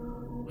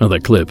 Now,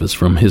 that clip is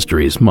from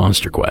History's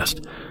Monster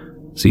Quest,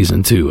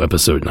 Season 2,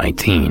 Episode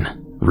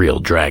 19, Real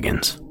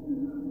Dragons.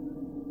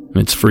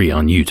 It's free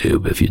on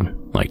YouTube if you'd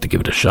like to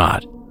give it a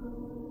shot.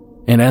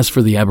 And as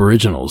for the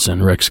Aboriginals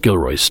and Rex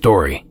Gilroy's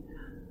story,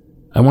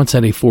 I once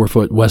had a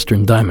 4-foot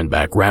western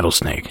diamondback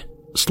rattlesnake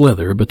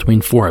slither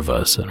between 4 of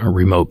us at a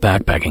remote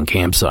backpacking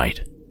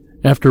campsite.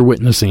 After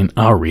witnessing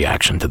our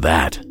reaction to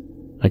that,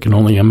 I can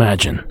only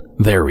imagine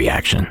their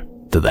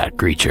reaction to that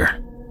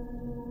creature.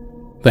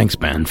 Thanks,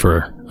 Ben,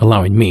 for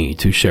allowing me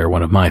to share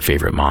one of my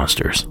favorite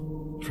monsters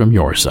from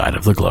your side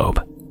of the globe.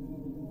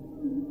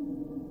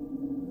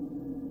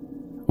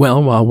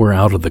 Well, while we're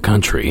out of the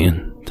country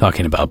and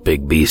talking about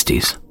big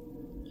beasties,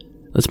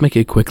 let's make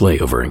a quick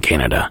layover in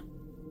Canada.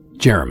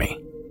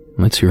 Jeremy,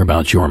 let's hear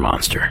about your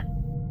monster.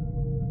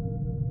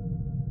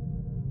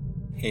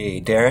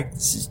 Hey Derek,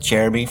 this is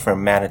Jeremy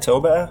from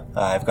Manitoba.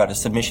 I've got a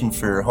submission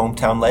for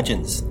Hometown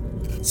Legends.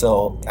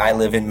 So I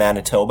live in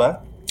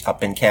Manitoba,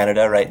 up in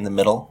Canada, right in the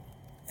middle,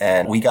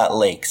 and we got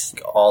lakes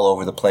all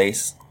over the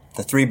place.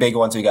 The 3 big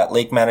ones, we got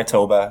Lake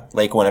Manitoba,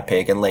 Lake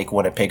Winnipeg, and Lake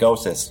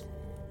Winnipegosis.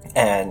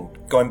 And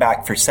going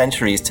back for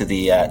centuries to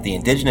the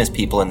indigenous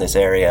people in this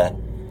area,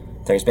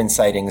 there's been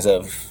sightings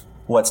of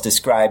what's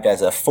described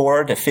as a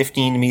 4 to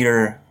 15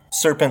 meter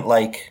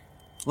serpent-like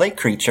lake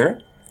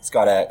creature. It's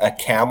got a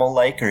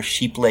camel-like or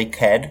sheep-like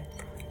head.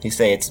 You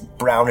say it's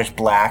brownish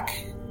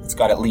black. It's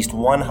got at least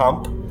 1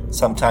 hump.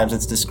 Sometimes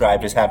it's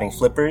described as having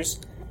flippers.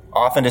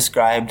 Often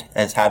described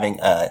as having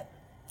a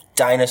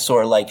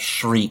dinosaur-like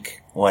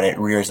shriek when it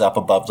rears up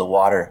above the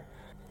water.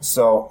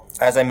 So,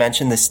 as I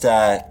mentioned, this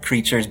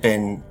creature's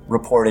been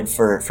reported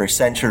for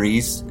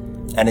centuries,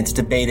 and it's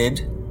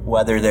debated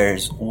whether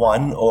there's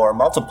one or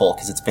multiple,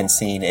 because it's been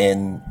seen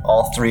in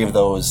all 3 of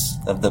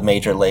the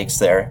major lakes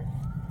there.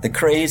 The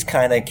craze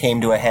kind of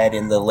came to a head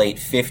in the late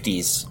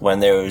 50s when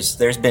there's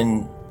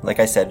been, like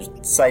I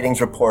said, sightings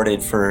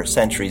reported for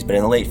centuries, but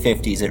in the late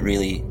 50s it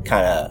really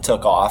kind of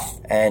took off.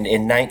 And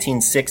in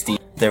 1960,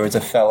 there was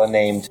a fella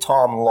named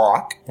Tom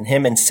Locke, and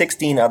him and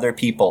 16 other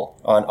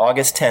people on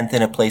August 10th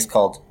in a place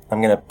called,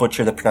 I'm going to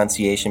butcher the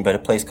pronunciation, but a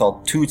place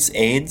called Toots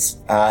Aids.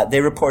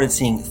 They reported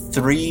seeing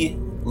 3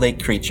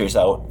 lake creatures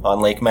out on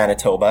Lake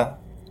Manitoba.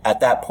 At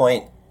that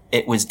point,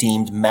 it was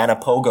deemed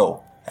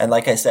Manipogo. And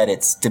like I said,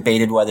 it's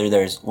debated whether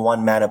there's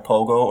one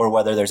Manipogo or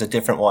whether there's a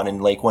different one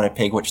in Lake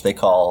Winnipeg, which they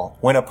call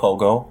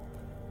Winnipogo.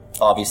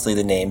 Obviously,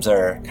 the names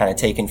are kind of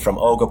taken from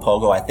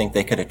Ogopogo. I think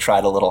they could have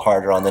tried a little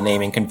harder on the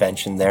naming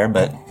convention there,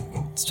 but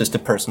it's just a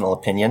personal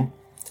opinion.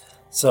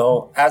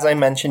 So, as I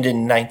mentioned,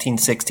 in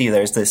 1960,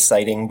 there's this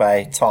sighting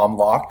by Tom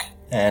Locke,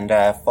 and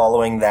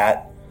following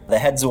that, the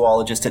head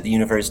zoologist at the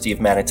University of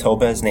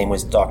Manitoba, his name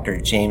was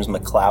Dr. James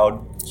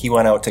McLeod, he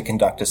went out to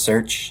conduct a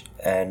search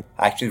and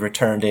actually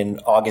returned in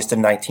August of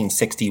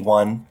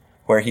 1961,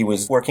 where he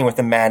was working with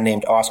a man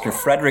named Oscar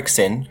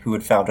Fredrickson, who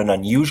had found an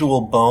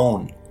unusual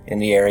bone in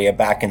the area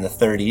back in the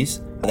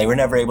 30s. They were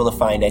never able to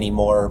find any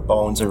more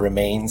bones or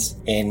remains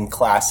in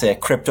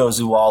classic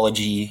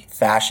cryptozoology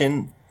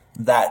fashion.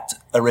 That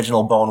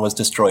original bone was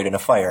destroyed in a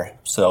fire,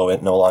 so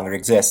it no longer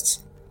exists.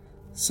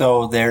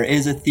 So there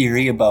is a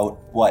theory about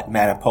what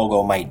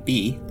Manipogo might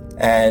be,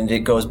 and it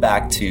goes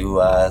back to,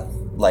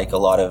 like a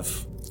lot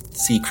of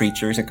sea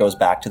creatures, it goes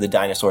back to the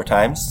dinosaur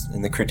times.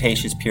 In the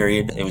Cretaceous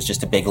period, it was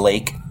just a big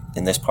lake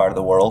in this part of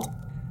the world.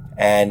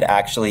 And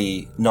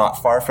actually,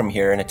 not far from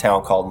here, in a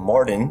town called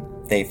Morden,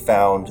 they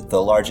found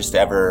the largest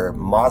ever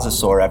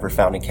mosasaur ever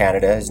found in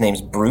Canada. His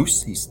name's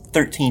Bruce. He's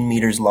 13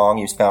 meters long.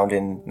 He was found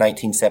in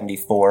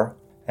 1974.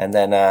 And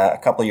then a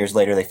couple of years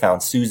later, they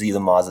found Susie the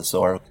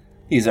mosasaur.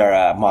 These are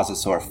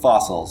mosasaur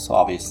fossils,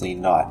 obviously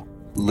not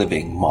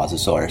living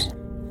mosasaurs.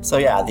 So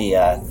yeah,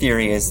 the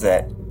theory is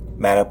that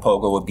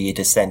Manipogo would be a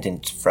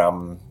descendant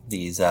from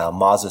these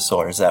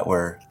mosasaurs that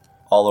were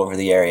all over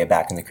the area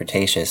back in the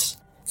Cretaceous.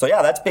 So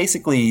yeah, that's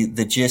basically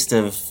the gist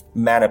of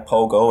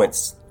Manipogo.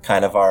 It's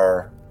kind of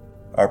our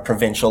our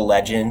provincial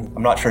legend.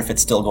 I'm not sure if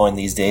it's still going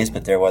these days,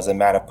 but there was a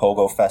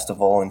Manapogo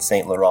festival in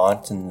St.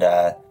 Laurent, and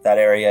that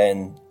area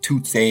in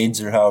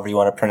Tootsades, or however you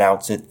want to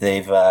pronounce it,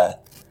 they've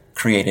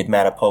created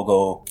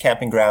Manapogo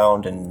camping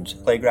ground and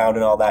playground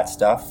and all that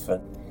stuff.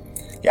 And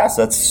yeah,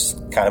 so that's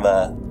kind of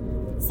a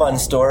fun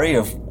story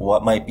of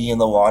what might be in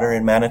the water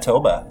in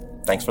Manitoba.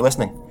 Thanks for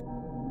listening.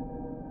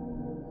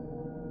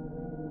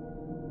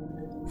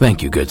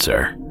 Thank you, good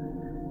sir.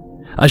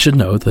 I should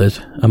note that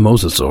a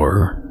mosasaur,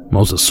 or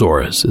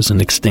Mosasaurus, is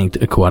an extinct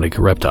aquatic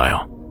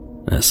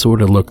reptile that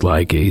sort of looked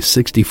like a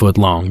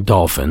 60-foot-long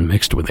dolphin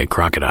mixed with a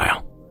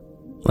crocodile.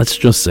 Let's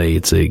just say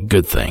it's a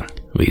good thing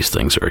these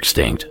things are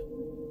extinct.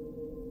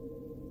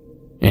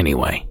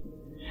 Anyway,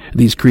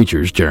 these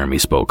creatures Jeremy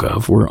spoke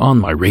of were on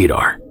my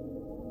radar,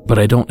 but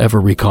I don't ever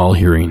recall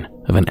hearing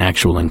of an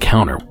actual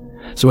encounter,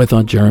 so I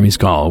thought Jeremy's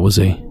call was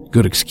a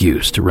good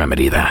excuse to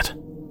remedy that.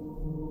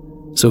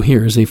 So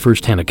here's a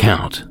first-hand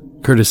account,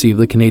 courtesy of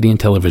the Canadian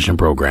television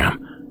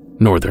program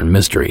Northern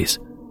Mysteries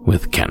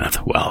with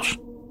Kenneth Welsh.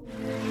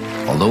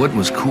 Although it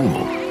was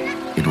cool,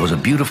 it was a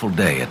beautiful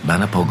day at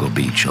Manapogo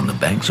Beach on the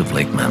banks of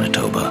Lake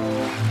Manitoba.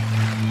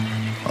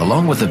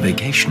 Along with the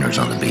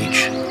vacationers on the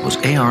beach was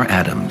A.R.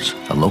 Adams,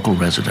 a local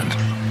resident.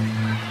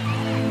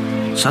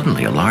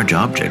 Suddenly, a large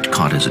object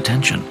caught his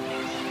attention.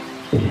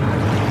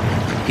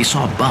 He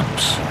saw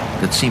bumps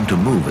that seemed to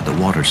move at the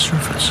water's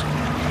surface.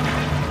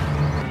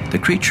 The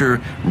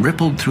creature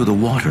rippled through the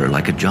water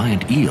like a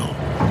giant eel.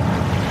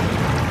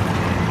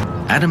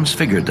 Adams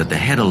figured that the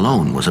head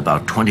alone was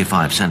about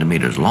 25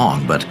 centimeters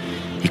long, but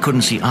he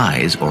couldn't see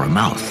eyes or a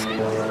mouth.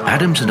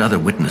 Adams and other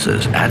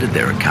witnesses added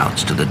their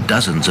accounts to the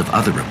dozens of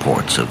other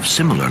reports of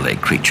similar lake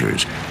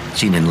creatures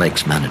seen in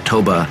lakes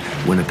Manitoba,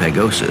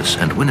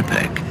 Winnipegosis, and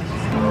Winnipeg.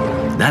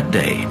 That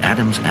day,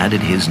 Adams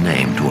added his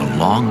name to a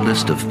long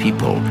list of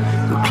people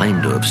who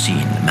claimed to have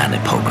seen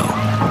Manapogo.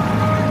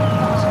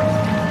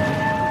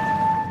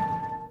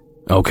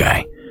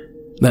 Okay,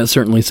 that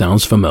certainly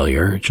sounds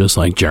familiar, just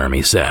like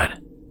Jeremy said.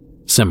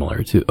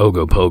 Similar to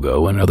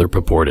Ogopogo and other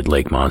purported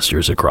lake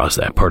monsters across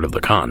that part of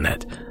the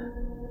continent.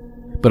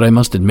 But I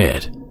must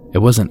admit, it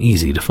wasn't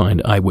easy to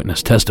find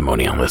eyewitness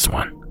testimony on this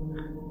one.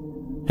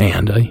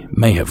 And I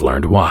may have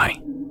learned why.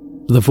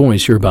 The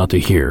voice you're about to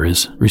hear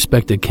is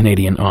respected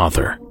Canadian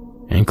author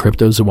and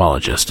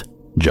cryptozoologist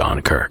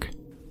John Kirk.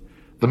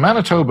 The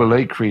Manitoba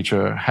lake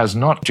creature has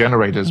not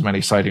generated as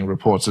many sighting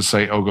reports as,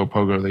 say,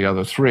 Ogopogo or the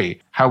other three.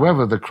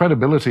 However, the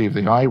credibility of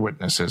the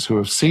eyewitnesses who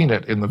have seen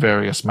it in the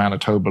various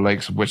Manitoba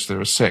lakes, of which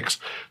there are 6.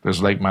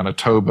 There's Lake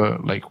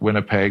Manitoba, Lake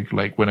Winnipeg,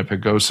 Lake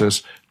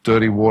Winnipegosis,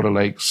 Dirty Water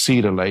Lake,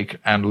 Cedar Lake,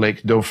 and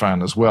Lake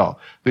Dauphin as well.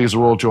 These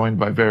are all joined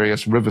by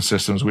various river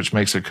systems, which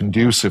makes it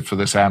conducive for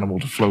this animal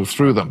to flow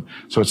through them.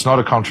 So it's not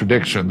a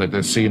contradiction that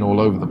they're seen all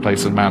over the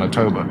place in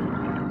Manitoba.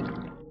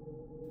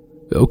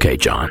 Okay,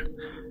 John.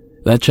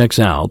 That checks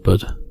out,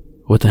 but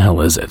what the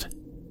hell is it?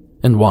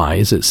 And why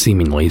is it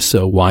seemingly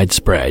so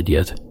widespread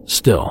yet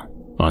still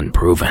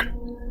unproven?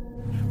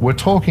 We're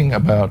talking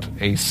about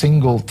a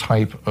single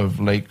type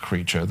of lake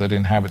creature that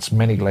inhabits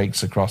many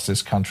lakes across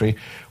this country,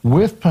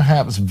 with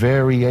perhaps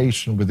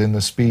variation within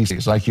the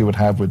species, like you would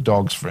have with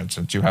dogs, for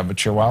instance. You have a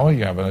Chihuahua,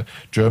 you have a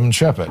German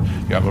Shepherd,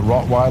 you have a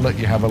Rottweiler,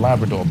 you have a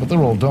Labrador, but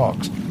they're all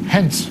dogs.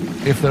 Hence,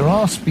 if there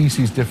are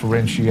species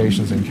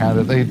differentiations in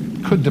Canada, they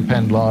could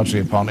depend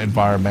largely upon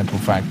environmental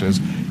factors,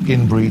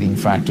 inbreeding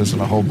factors,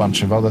 and a whole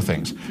bunch of other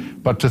things.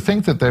 But to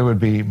think that there would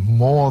be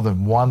more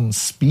than one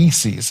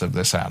species of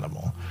this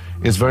animal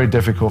is very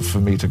difficult for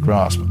me to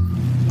grasp.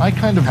 I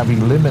kind of have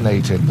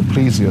eliminated the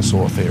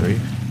plesiosaur theory.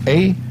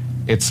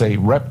 It's a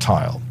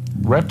reptile.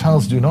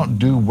 Reptiles do not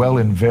do well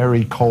in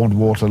very cold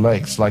water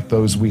lakes like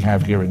those we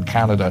have here in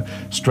Canada,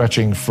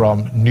 stretching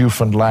from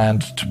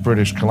Newfoundland to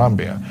British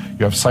Columbia.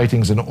 You have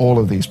sightings in all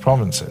of these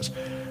provinces.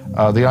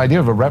 The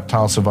idea of a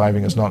reptile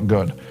surviving is not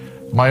good.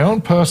 My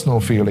own personal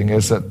feeling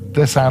is that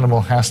this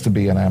animal has to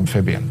be an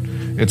amphibian.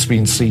 It's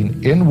been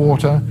seen in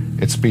water,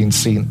 it's been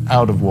seen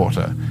out of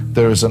water.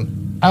 There is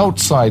an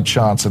outside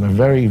chance and a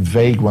very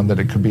vague one that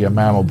it could be a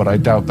mammal, but I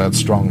doubt that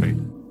strongly.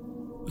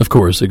 Of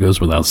course, it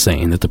goes without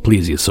saying that the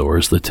plesiosaur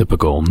is the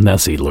typical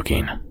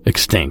Nessie-looking,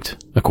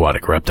 extinct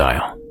aquatic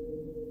reptile.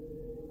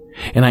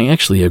 And I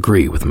actually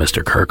agree with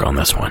Mr. Kirk on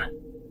this one.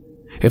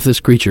 If this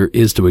creature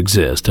is to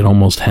exist, it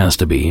almost has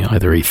to be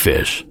either a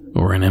fish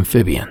or an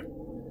amphibian.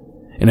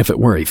 And if it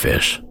were a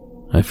fish,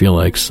 I feel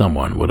like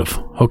someone would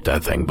have hooked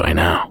that thing by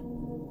now.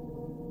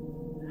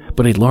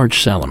 But a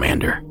large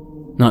salamander,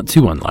 not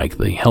too unlike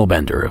the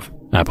hellbender of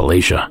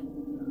Appalachia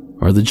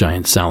or the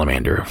giant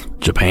salamander of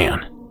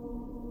Japan,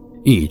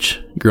 each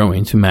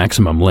growing to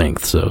maximum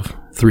lengths of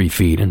 3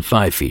 feet and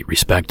 5 feet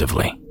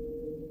respectively.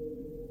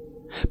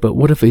 But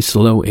what if a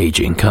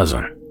slow-aging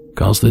cousin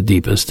calls the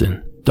deepest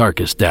and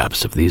darkest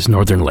depths of these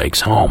northern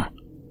lakes home,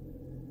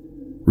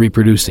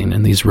 reproducing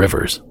in these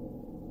rivers,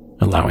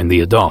 allowing the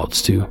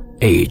adults to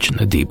age in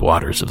the deep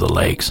waters of the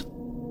lakes?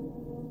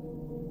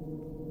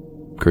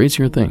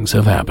 Crazier things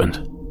have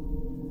happened.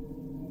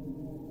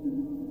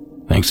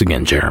 Thanks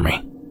again,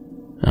 Jeremy.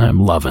 I'm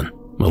loving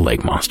the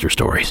lake monster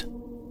stories.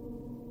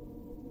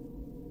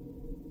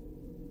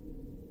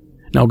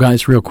 Now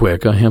guys, real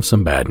quick, I have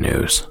some bad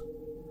news.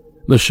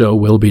 The show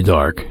will be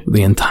dark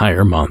the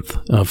entire month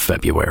of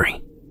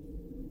February.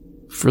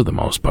 For the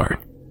most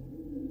part.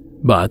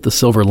 But the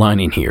silver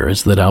lining here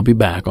is that I'll be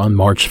back on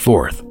March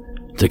 4th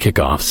to kick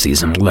off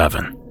Season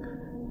 11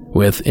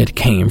 with It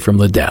Came From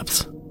the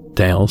Depths,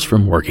 Tales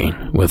from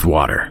Working with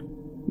Water,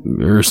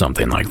 or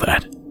something like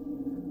that.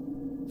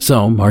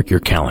 So mark your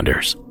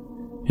calendars,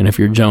 and if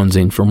you're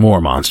jonesing for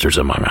more Monsters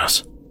Among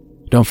Us,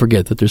 don't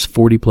forget that there's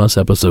 40 plus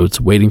episodes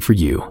waiting for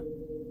you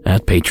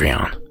at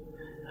Patreon,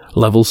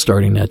 levels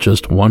starting at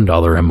just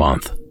 $1 a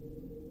month.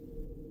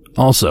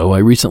 Also, I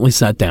recently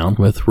sat down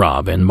with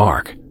Rob and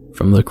Mark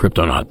from the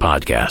Cryptonaut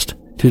podcast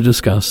to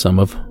discuss some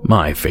of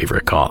my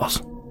favorite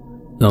calls.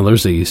 Now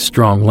there's a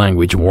strong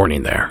language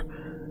warning there.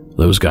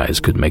 Those guys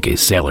could make a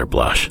sailor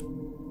blush.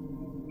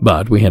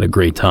 But we had a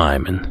great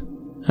time and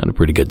had a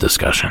pretty good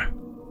discussion.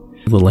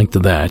 The link to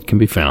that can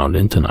be found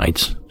in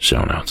tonight's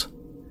show notes.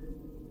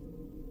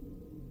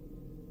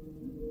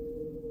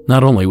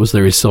 Not only was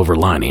there a silver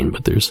lining,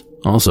 but there's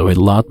also a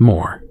lot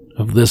more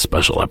of this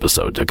special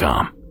episode to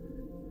come.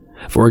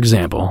 For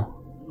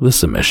example, the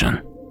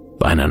submission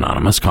by an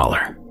anonymous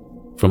caller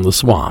from the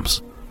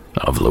swamps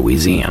of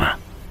Louisiana.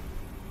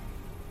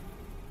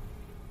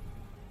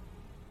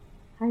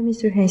 Hi,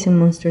 Mr. Hayes and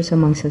Monsters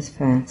Amongst Us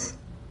fans.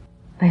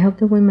 I hope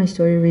that when my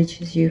story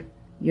reaches you,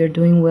 you're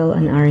doing well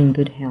and are in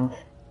good health.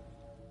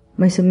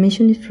 My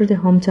submission is for the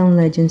Hometown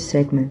Legends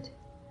segment.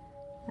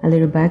 A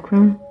little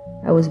background,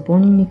 I was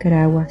born in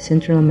Nicaragua,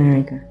 Central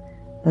America,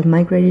 but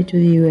migrated to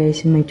the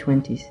US in my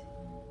 20s.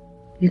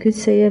 You could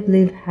say I've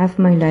lived half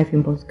my life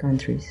in both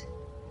countries.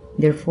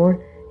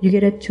 Therefore, you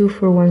get a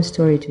 2-for-1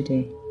 story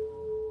today.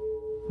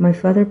 My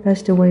father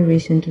passed away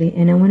recently,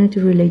 and I wanted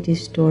to relate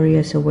this story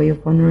as a way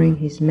of honoring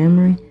his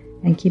memory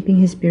and keeping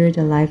his spirit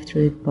alive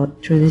through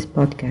this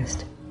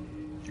podcast.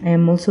 I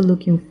am also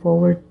looking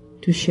forward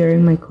to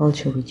sharing my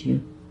culture with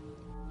you.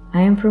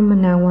 I am from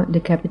Managua, the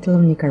capital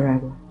of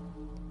Nicaragua.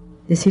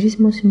 The city's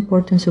most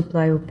important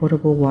supply of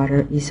potable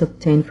water is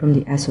obtained from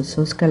the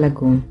Azozosca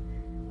Lagoon,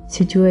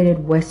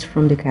 situated west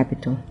from the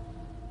capital.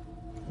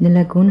 The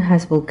lagoon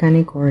has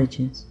volcanic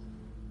origins.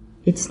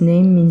 Its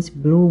name means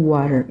blue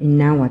water in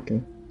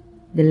Nahuatl,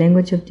 the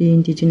language of the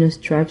indigenous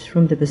tribes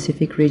from the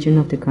Pacific region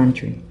of the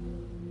country.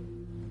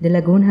 The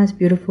lagoon has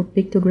beautiful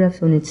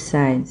pictographs on its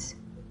sides.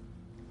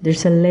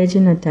 There's a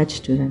legend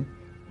attached to them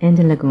and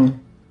the lagoon,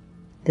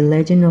 the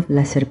legend of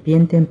La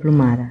Serpiente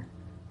Emplumada,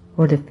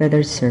 or the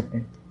feathered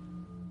serpent.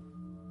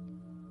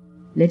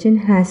 Legend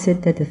has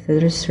it that the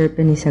feathered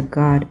serpent is a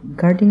god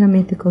guarding a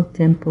mythical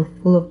temple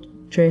full of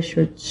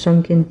treasure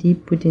sunken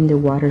deep within the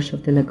waters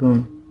of the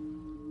lagoon.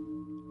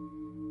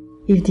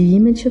 If the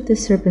image of the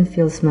serpent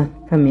feels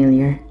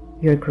familiar,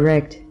 you're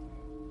correct.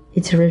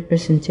 It's a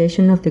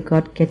representation of the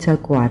god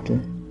Quetzalcoatl.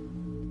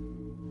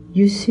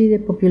 You see, the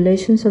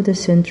populations of the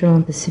Central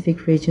and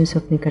Pacific regions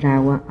of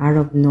Nicaragua are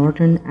of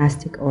northern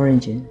Aztec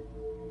origin.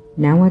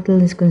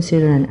 Nahuatl is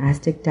considered an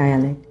Aztec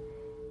dialect,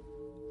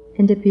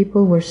 and the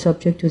people were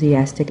subject to the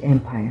Aztec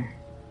Empire.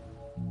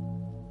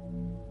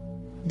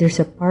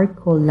 There's a park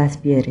called Las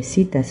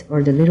Piedrecitas,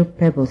 or the Little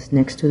Pebbles,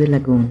 next to the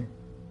lagoon.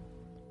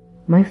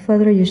 My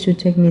father used to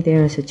take me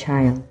there as a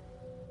child.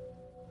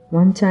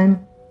 One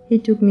time, he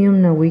took me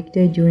on a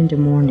weekday during the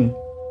morning.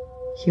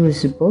 He was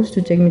supposed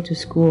to take me to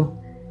school,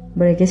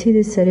 but I guess he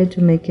decided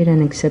to make it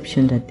an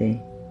exception that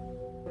day.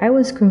 I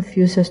was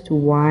confused as to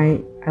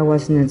why I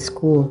wasn't at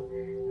school,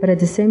 but at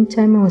the same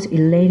time I was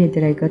elated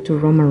that I got to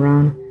roam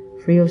around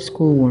free of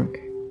schoolwork.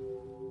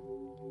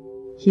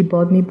 He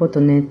bought me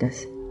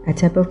botonetas, a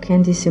type of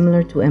candy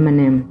similar to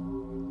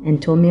M&M,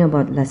 and told me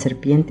about La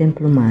Serpiente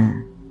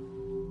Emplumada.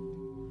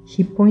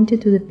 He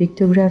pointed to the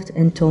pictographs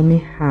and told me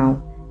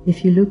how,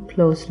 if you look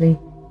closely,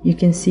 you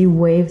can see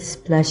waves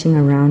splashing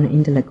around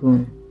in the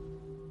lagoon.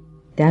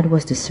 That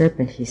was the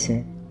serpent, he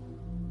said.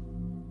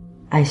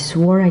 I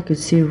swore I could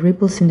see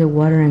ripples in the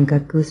water and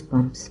got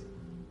goosebumps.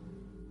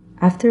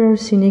 After our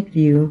scenic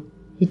view,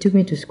 he took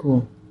me to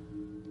school.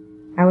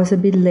 I was a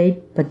bit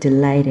late but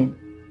delighted.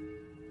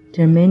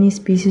 There are many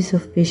species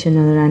of fish and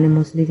other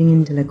animals living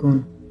in the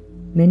lagoon,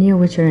 many of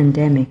which are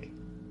endemic.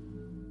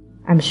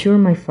 I'm sure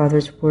my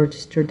father's words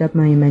stirred up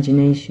my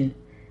imagination,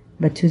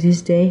 but to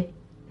this day,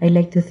 I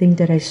like to think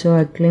that I saw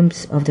a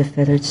glimpse of the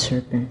feathered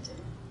serpent.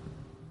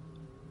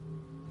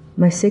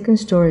 My second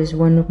story is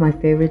one of my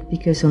favorites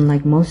because,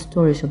 unlike most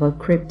stories about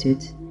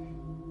cryptids,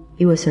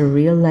 it was a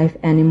real-life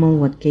animal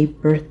what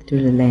gave birth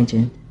to the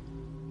legend.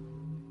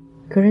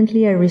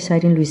 Currently, I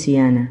reside in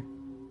Louisiana.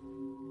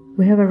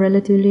 We have a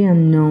relatively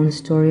unknown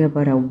story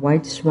about a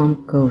white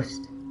swamp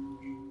ghost.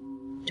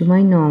 To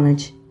my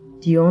knowledge,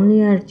 the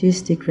only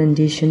artistic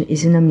rendition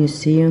is in a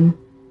museum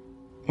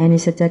and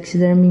is a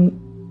taxidermy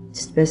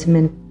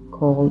specimen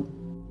called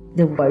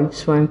the White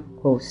Swamp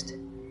Ghost.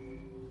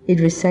 It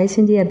resides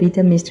in the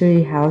Abita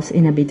Mystery House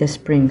in Abita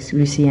Springs,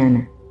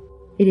 Louisiana.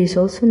 It is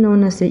also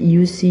known as the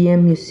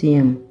UCM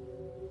Museum.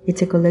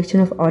 It's a collection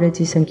of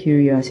oddities and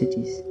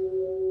curiosities.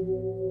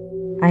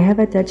 I have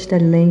attached a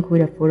link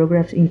with a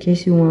photograph in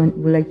case you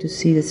would like to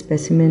see the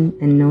specimen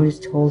and know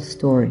its whole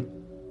story.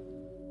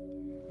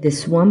 The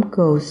swamp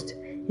ghost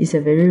is a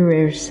very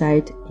rare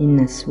sight in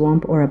a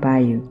swamp or a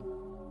bayou.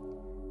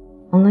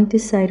 Unlike the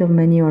sight of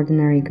many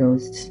ordinary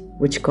ghosts,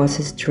 which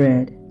causes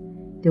dread,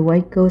 the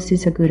white ghost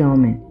is a good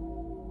omen.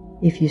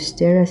 If you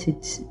stare at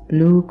its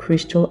blue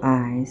crystal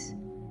eyes,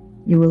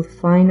 you will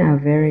find a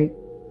very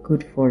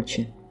good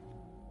fortune.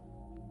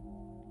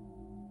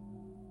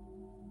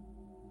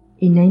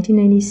 In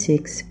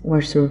 1996,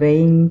 while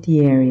surveying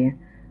the area,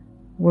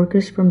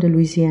 workers from the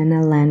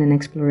Louisiana Land and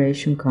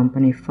Exploration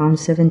Company found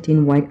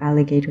 17 white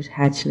alligators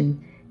hatchling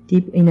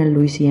deep in a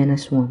Louisiana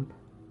swamp.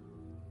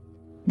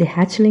 The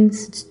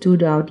hatchlings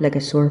stood out like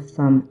a sore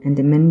thumb, and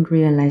the men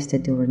realized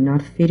that they were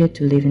not fitted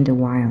to live in the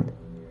wild.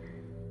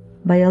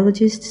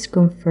 Biologists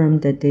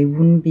confirmed that they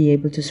wouldn't be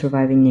able to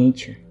survive in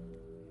nature.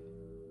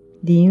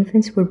 The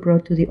infants were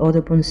brought to the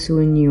Audubon Zoo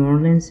in New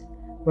Orleans,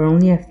 where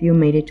only a few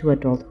made it to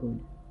adulthood.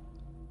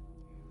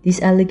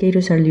 These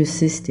alligators are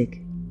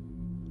leucistic.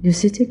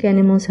 Leucistic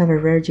animals have a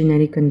rare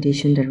genetic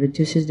condition that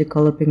reduces the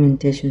color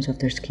pigmentations of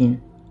their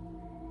skin.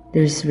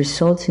 This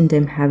results in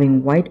them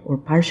having white or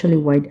partially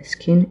white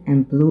skin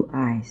and blue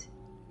eyes.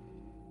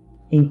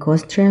 In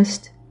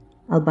contrast,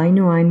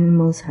 albino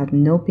animals have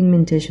no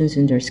pigmentations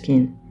in their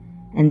skin,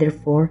 and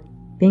therefore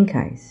pink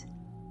eyes.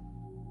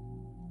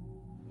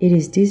 It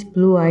is this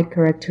blue-eyed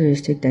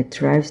characteristic that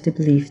drives the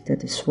belief that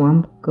the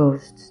swamp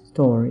ghost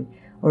story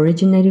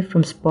originated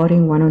from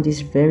spotting one of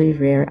these very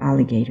rare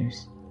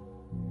alligators.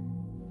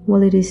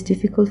 While it is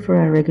difficult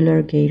for a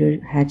regular gator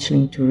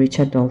hatchling to reach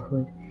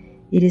adulthood,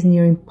 it is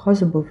near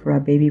impossible for a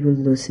baby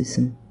with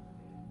leucism.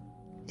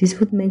 This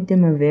would make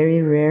them a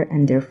very rare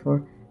and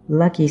therefore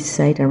lucky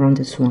sight around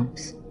the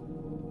swamps.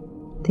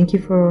 Thank you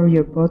for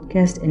your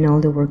podcast and all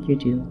the work you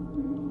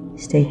do.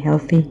 Stay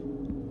healthy,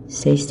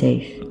 stay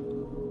safe.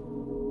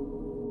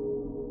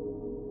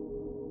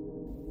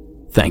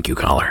 Thank you,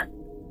 caller.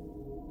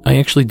 I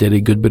actually did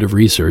a good bit of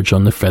research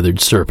on the feathered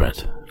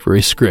serpent for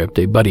a script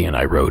a buddy and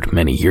I wrote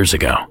many years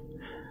ago.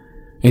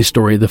 A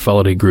story that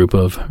followed a group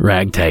of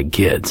ragtag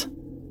kids,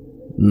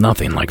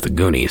 nothing like the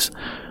Goonies,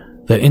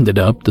 that ended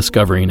up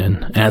discovering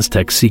an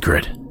Aztec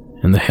secret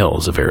in the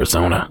hills of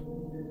Arizona.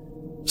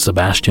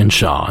 Sebastian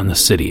Shaw and the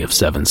City of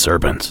Seven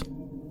Serpents.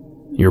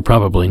 You're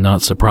probably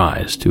not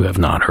surprised to have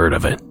not heard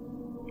of it.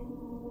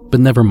 But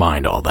never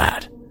mind all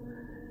that.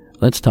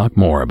 Let's talk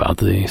more about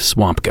the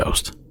swamp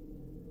ghost.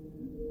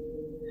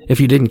 If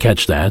you didn't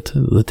catch that,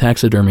 the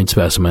taxidermied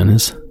specimen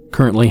is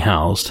currently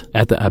housed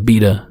at the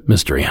Abita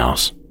Mystery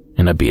House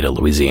in Abita,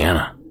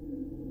 Louisiana.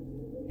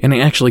 And I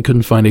actually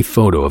couldn't find a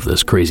photo of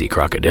this crazy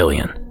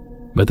crocodilian,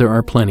 but there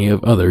are plenty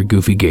of other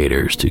goofy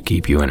gators to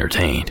keep you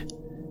entertained.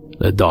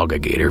 The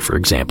dog-a-gator, for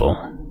example,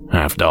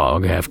 half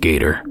dog, half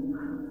gator,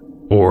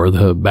 or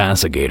the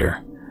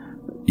bass-a-gator.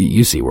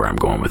 You see where I'm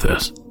going with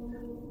this.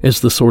 It's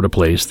the sort of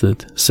place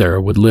that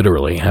Sarah would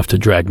literally have to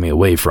drag me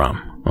away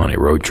from on a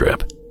road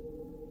trip.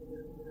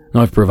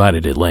 Now, I've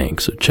provided a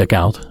link, so check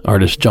out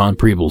artist John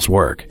Preble's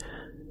work.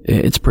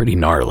 It's pretty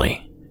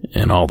gnarly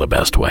in all the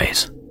best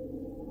ways.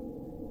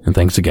 And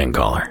thanks again,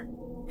 caller,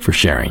 for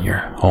sharing your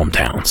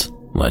hometown's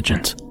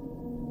legends.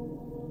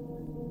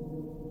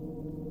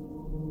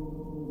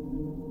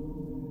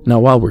 Now,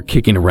 while we're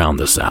kicking around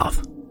the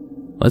South,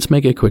 let's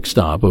make a quick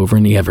stop over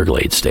in the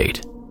Everglades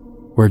state,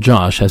 where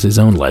Josh has his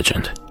own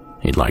legend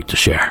he'd like to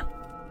share.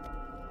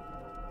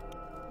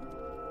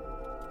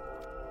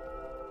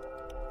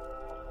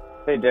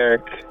 Hey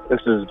Derek, this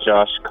is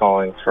Josh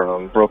calling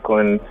from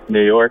Brooklyn,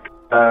 New York.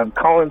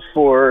 Calling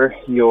for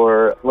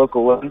your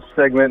local legends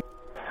segment.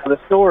 The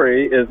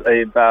story is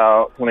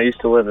about when I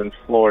used to live in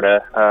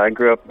Florida. I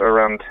grew up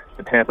around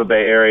the Tampa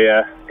Bay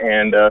area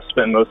and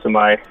spent most of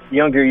my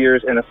younger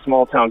years in a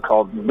small town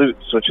called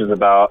Lutz, which is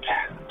about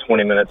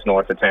 20 minutes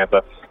north of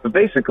Tampa. But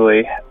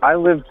basically, I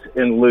lived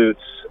in Lutz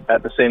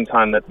at the same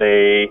time that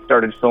they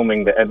started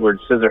filming the Edward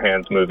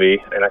Scissorhands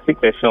movie, and I think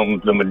they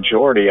filmed the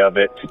majority of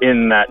it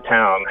in that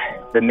town.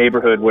 The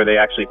neighborhood where they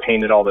actually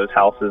painted all those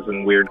houses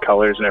in weird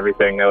colors and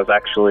everything, that was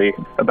actually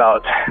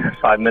about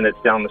 5 minutes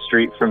down the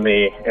street from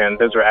me, and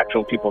those are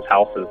actual people's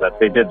houses that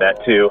they did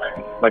that too.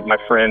 Like my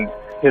friend,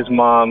 his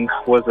mom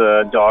was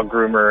a dog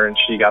groomer, and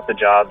she got the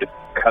job to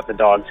cut the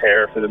dog's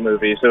hair for the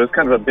movie, so it was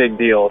kind of a big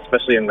deal,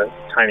 especially in the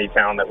tiny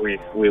town that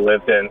we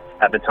lived in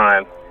at the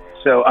time.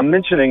 So I'm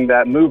mentioning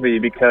that movie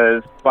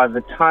because by the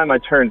time I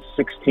turned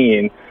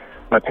 16,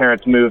 my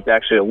parents moved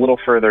actually a little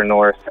further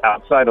north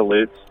outside of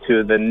Lutz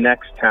to the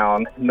next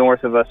town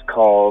north of us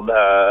called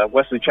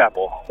Wesley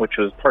Chapel, which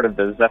was part of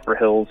the Zephyr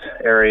Hills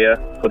area,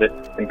 put it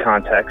in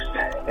context.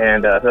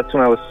 And that's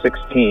when I was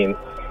 16.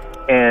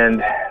 And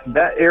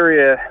that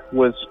area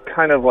was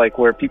kind of like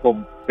where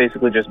people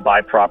basically just buy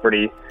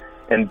property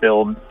and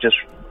build just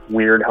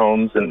weird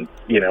homes. And,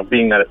 you know,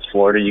 being that it's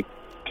Florida, you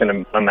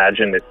can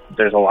imagine that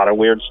there's a lot of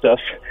weird stuff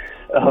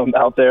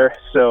out there.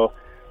 So,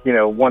 you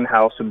know, one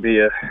house would be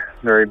a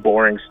very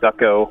boring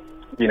stucco,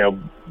 you know,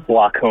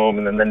 block home,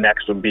 and then the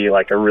next would be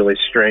like a really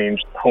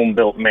strange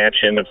home-built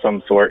mansion of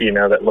some sort, you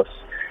know, that looks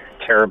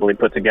terribly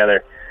put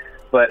together.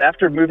 But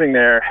after moving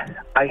there,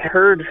 I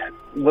heard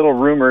little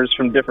rumors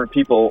from different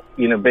people,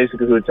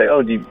 basically who would say,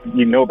 oh, do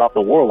you know about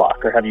the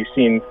Warlock, or have you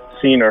seen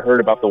or heard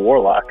about the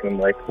Warlock? And I'm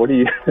like, what are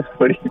you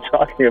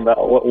talking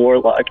about? What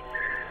Warlock?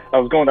 I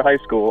was going to high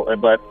school,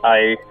 but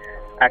I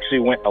actually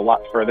went a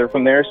lot further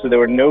from there, so there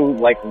were no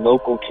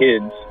local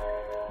kids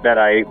that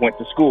I went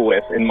to school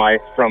with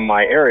from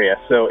my area.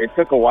 So it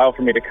took a while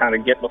for me to kind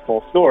of get the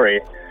full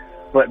story.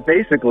 But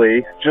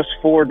basically, just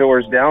 4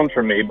 doors down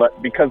from me,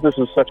 but because this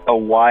was such a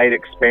wide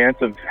expanse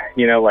of,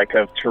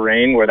 of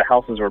terrain where the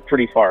houses were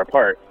pretty far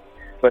apart.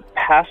 But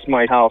past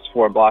my house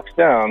 4 blocks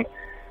down,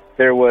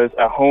 there was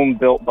a home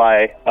built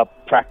by a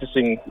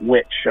practicing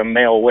witch, a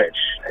male witch,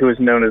 who was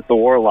known as the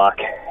Warlock.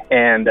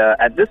 And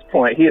at this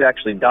point, he had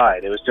actually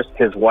died. It was just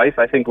his wife,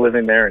 I think,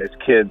 living there and his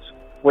kids.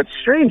 What's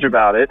strange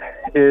about it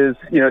is,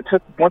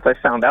 once I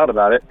found out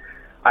about it,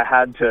 I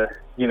had to,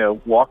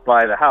 walk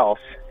by the house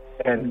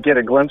and get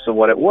a glimpse of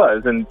what it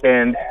was. And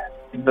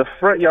the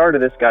front yard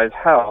of this guy's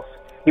house,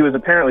 he was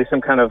apparently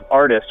some kind of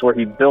artist where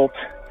he built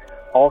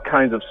all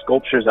kinds of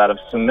sculptures out of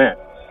cement.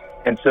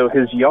 And so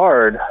his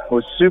yard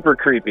was super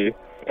creepy,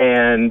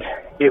 and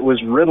it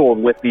was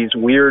riddled with these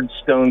weird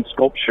stone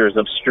sculptures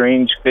of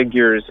strange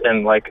figures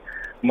and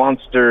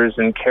monsters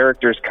and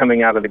characters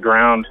coming out of the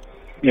ground.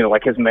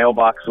 His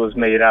mailbox was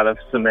made out of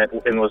cement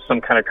and was some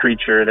kind of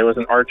creature. There was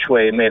an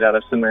archway made out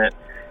of cement.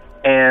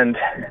 And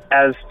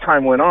as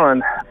time went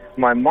on,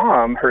 my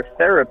mom, her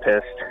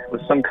therapist,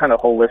 was some kind of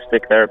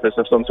holistic therapist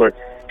of some sort.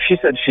 She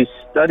said she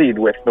studied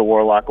with the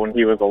Warlock when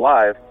he was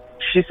alive.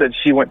 She said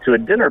she went to a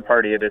dinner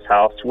party at his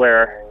house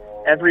where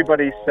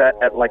everybody sat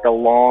at a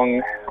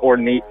long,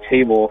 ornate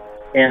table,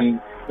 and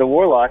the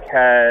Warlock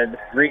had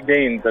Great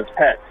Danes as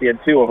pets. He had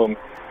 2 of them.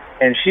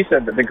 And she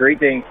said that the Great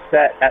Danes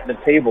sat at the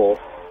table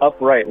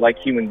upright like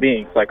human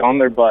beings, on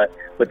their butt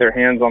with their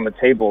hands on the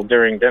table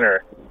during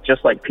dinner,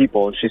 just like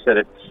people. And she said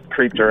it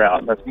creeped her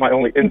out. That's my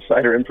only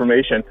insider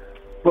information.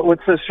 But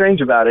what's so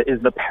strange about it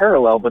is the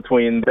parallel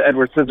between the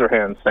Edward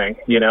Scissorhands thing,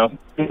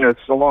 It's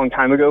a long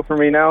time ago for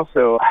me now,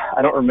 so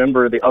I don't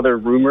remember the other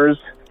rumors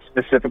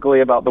specifically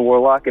about the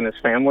Warlock and his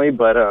family,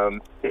 but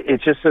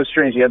it's just so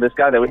strange. You had this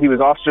guy that he was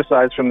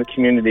ostracized from the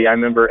community. I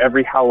remember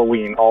every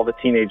Halloween, all the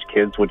teenage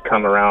kids would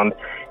come around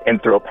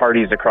and throw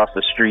parties across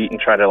the street and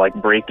try to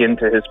break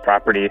into his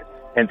property.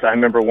 And so I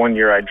remember one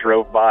year I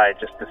drove by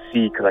just to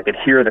see, because I could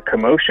hear the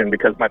commotion,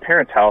 because my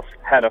parents' house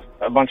had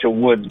a bunch of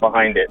woods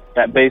behind it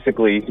that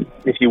basically,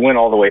 if you went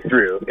all the way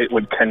through, it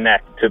would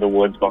connect to the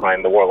woods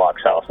behind the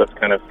Warlock's house. That's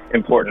kind of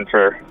important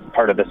for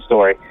part of this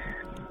story.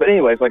 But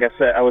anyways, like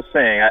I was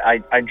saying,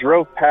 I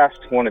drove past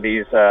one of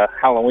these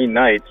Halloween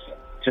nights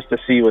just to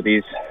see what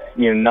these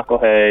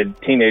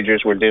knucklehead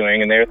teenagers were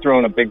doing, and they were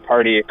throwing a big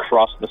party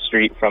across the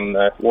street from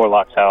the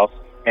Warlock's house.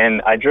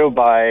 And I drove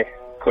by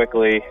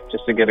quickly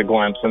just to get a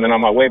glimpse, and then on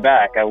my way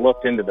back I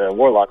looked into the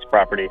Warlock's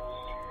property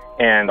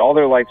and all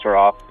their lights were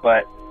off,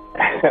 but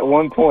at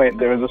one point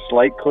there was a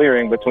slight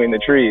clearing between the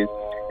trees,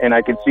 and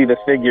I could see the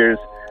figures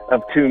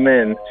of 2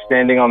 men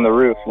standing on the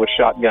roof with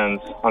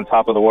shotguns on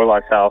top of the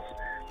Warlock's house,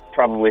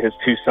 probably his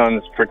 2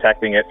 sons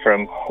protecting it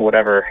from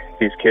whatever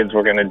these kids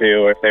were going to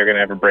do, or if they're going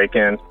to ever break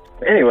in.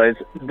 Anyways,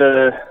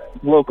 the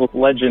local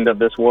legend of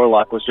this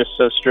Warlock was just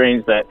so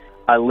strange that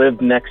I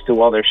lived next to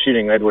while they're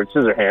shooting Edward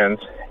Scissorhands,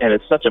 and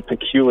it's such a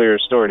peculiar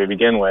story to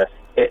begin with.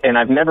 And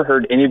I've never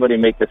heard anybody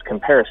make this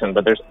comparison,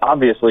 but there's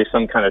obviously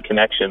some kind of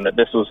connection that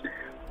this was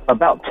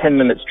about 10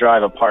 minutes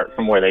drive apart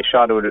from where they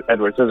shot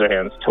Edward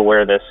Scissorhands to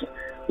where this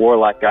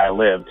Warlock guy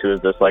lived, who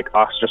is this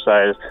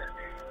ostracized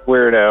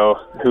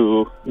weirdo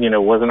who,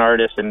 was an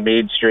artist and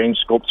made strange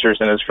sculptures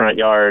in his front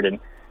yard. And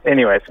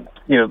anyways,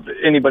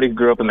 anybody who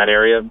grew up in that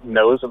area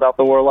knows about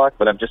the Warlock,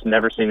 but I've just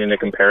never seen any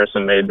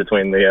comparison made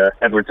between the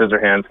Edward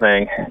Scissorhands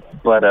thing.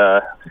 But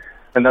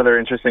another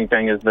interesting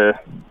thing is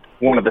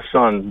one of the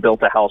sons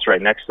built a house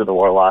right next to the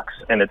Warlocks,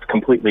 and it's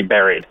completely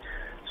buried.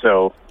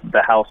 So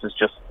the house is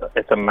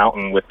it's a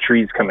mountain with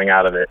trees coming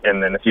out of it.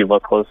 And then if you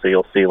look closely,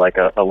 you'll see a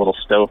little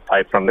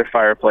stovepipe from their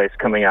fireplace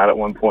coming out at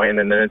one point,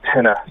 and an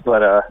antenna.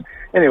 But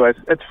anyways,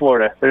 it's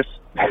Florida.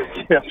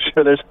 I'm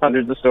sure there's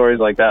hundreds of stories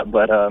like that,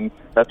 but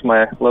that's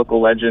my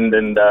local legend.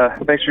 And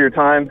thanks for your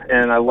time,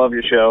 and I love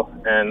your show,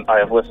 and I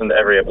have listened to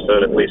every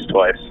episode at least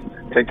twice.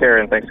 Take care,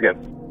 and thanks again.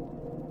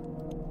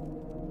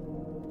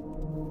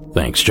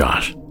 Thanks,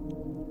 Josh.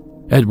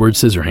 Edward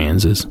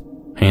Scissorhands is,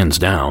 hands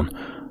down,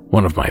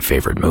 one of my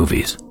favorite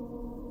movies.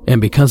 And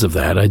because of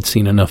that, I'd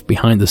seen enough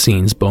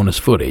behind-the-scenes bonus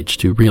footage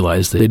to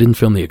realize that they didn't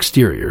film the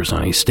exteriors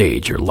on a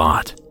stage or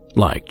lot,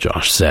 like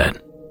Josh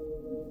said.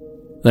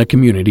 That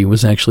community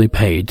was actually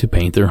paid to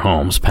paint their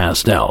homes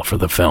pastel for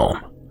the film,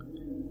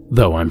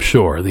 though I'm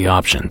sure the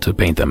option to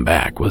paint them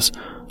back was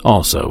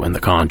also in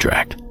the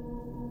contract.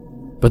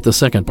 But the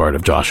second part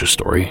of Josh's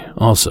story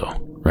also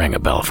rang a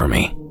bell for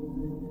me.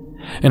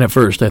 And at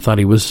first I thought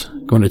he was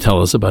going to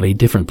tell us about a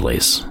different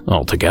place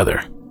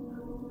altogether.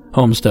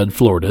 Homestead,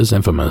 Florida's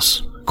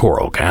infamous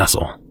Coral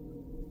Castle.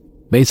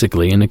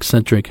 Basically, an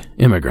eccentric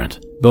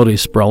immigrant built a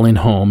sprawling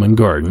home and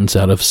gardens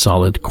out of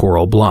solid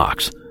coral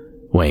blocks,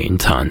 weighing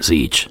tons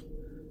each.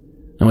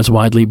 and was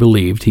widely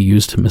believed he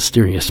used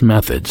mysterious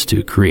methods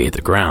to create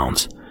the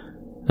grounds,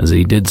 as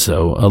he did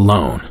so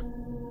alone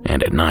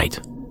and at night.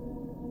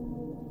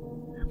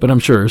 But I'm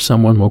sure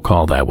someone will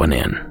call that one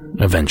in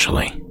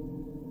eventually,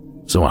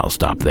 so I'll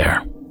stop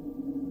there.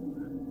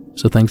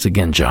 So thanks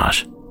again,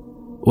 Josh.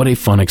 What a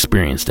fun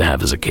experience to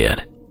have as a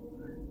kid.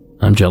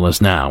 I'm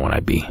jealous now, and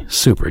I'd be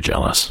super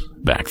jealous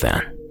back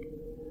then.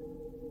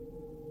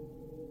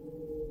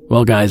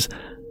 Well, guys,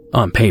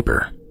 on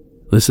paper,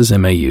 this is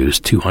MAU's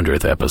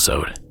 200th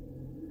episode.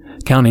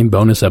 Counting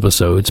bonus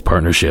episodes,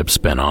 partnerships,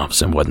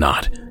 spin-offs, and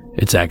whatnot,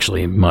 it's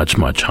actually much,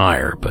 much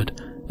higher, but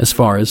as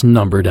far as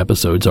numbered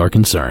episodes are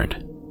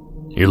concerned,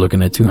 you're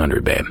looking at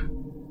 200, babe.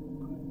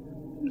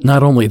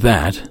 Not only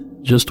that,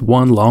 just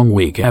one long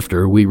week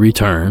after we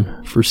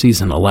return for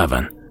season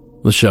 11,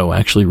 the show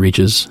actually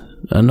reaches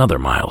another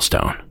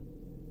milestone.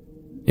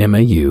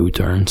 MAU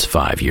turns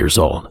 5 years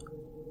old.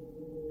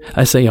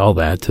 I say all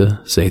that to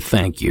say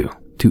thank you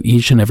to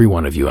each and every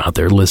one of you out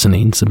there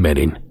listening,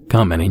 submitting,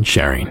 commenting,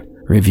 sharing,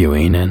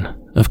 reviewing, and,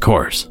 of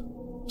course,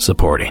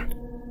 supporting.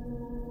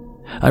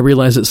 I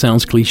realize it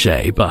sounds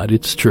cliche, but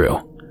it's true.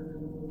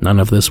 None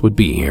of this would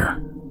be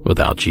here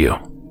without you.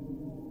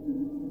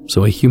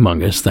 So a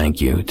humongous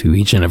thank you to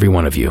each and every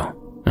one of you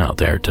out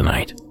there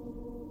tonight.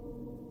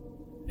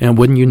 And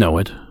wouldn't you know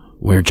it,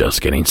 we're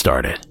just getting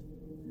started.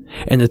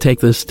 And to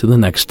take this to the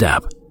next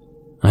step,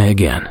 I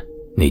again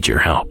need your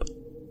help.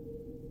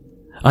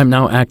 I'm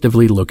now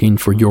actively looking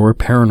for your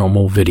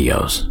paranormal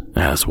videos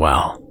as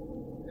well.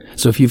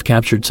 So if you've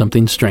captured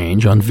something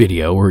strange on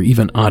video or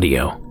even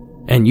audio,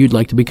 and you'd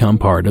like to become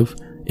part of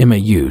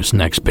MAU's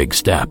next big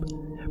step,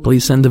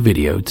 please send the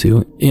video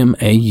to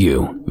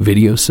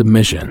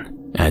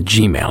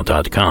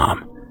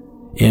mauvideosubmission@gmail.com.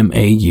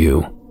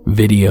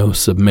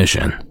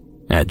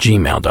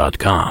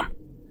 mauvideosubmission@gmail.com.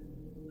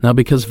 Now,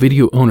 because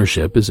video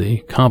ownership is a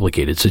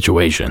complicated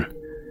situation,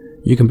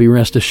 you can be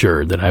rest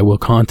assured that I will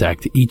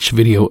contact each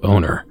video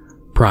owner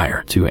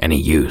prior to any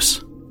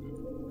use,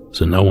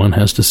 so no one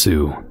has to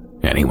sue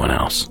anyone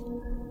else.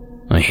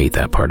 I hate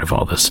that part of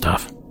all this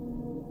stuff.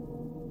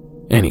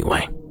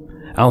 Anyway,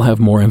 I'll have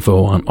more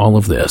info on all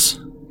of this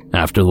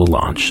after the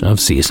launch of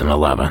Season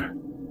 11.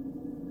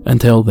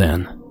 Until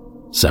then,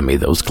 send me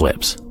those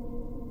clips.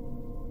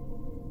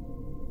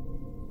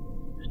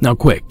 Now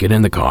quick, get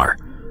in the car.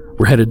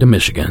 We're headed to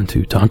Michigan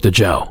to talk to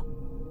Joe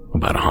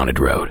about a haunted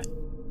road.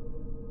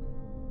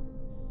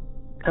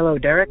 Hello,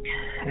 Derek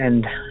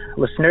and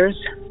listeners.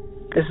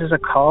 This is a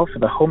call for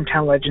the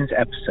Hometown Legends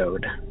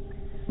episode.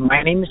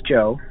 My name is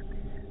Joe.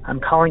 I'm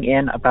calling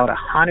in about a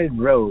haunted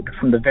road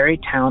from the very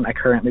town I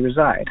currently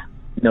reside,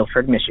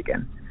 Milford,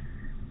 Michigan.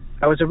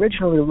 I was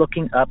originally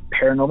looking up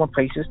paranormal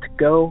places to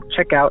go,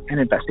 check out, and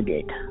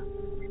investigate.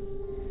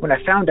 When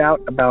I found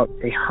out about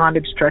a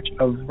haunted stretch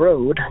of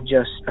road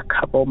just a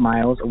couple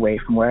miles away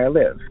from where I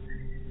live.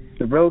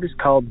 The road is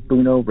called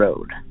Buno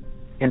Road.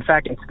 In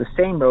fact, it's the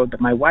same road that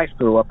my wife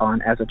grew up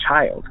on as a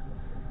child.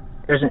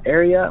 There's an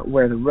area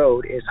where the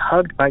road is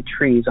hugged by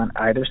trees on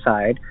either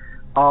side,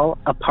 all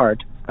a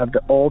part of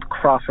the old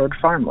Crawford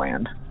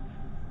farmland.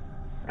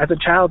 As a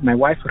child, my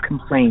wife would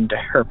complain to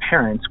her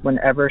parents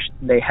whenever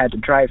they had to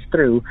drive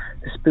through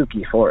the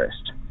spooky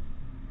forest.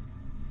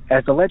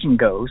 As the legend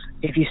goes,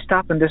 if you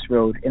stop on this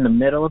road in the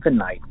middle of the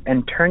night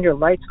and turn your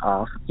lights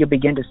off, you'll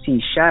begin to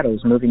see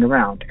shadows moving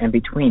around and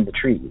between the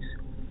trees.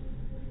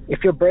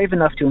 If you're brave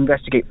enough to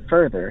investigate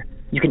further,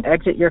 you can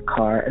exit your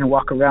car and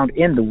walk around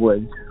in the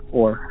woods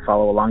or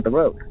follow along the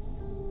road.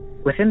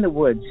 Within the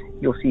woods,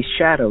 you'll see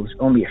shadows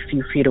only a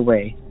few feet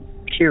away,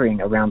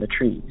 peering around the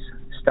trees,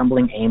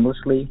 stumbling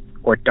aimlessly,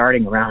 or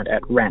darting around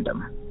at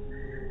random.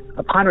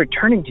 Upon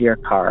returning to your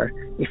car,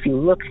 if you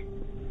look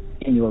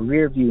in your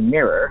rearview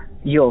mirror,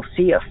 you'll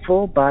see a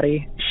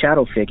full-body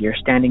shadow figure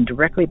standing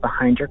directly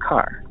behind your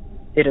car.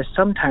 It is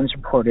sometimes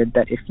reported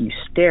that if you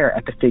stare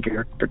at the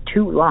figure for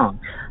too long,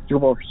 you'll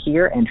both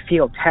hear and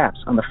feel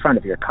taps on the front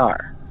of your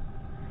car.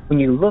 When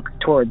you look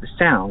toward the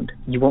sound,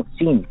 you won't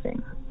see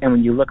anything, and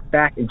when you look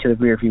back into the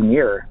rearview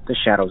mirror, the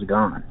shadow's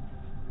gone.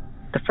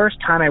 The first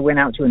time I went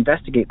out to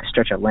investigate the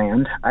stretch of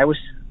land, I was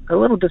a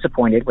little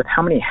disappointed with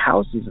how many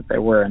houses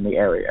there were in the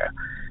area,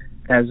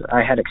 as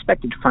I had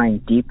expected to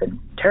find deep and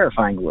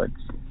terrifying woods.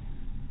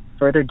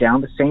 Further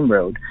down the same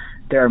road,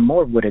 there are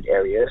more wooded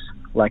areas,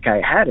 like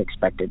I had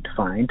expected to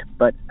find,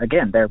 but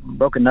again, they're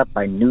broken up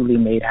by newly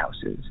made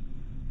houses.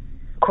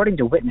 According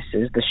to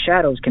witnesses, the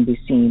shadows can be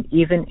seen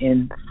even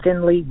in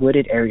thinly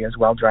wooded areas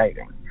while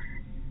driving.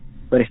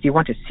 But if you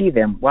want to see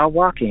them while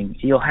walking,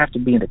 you'll have to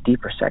be in the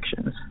deeper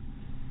sections.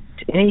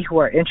 To any who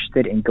are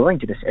interested in going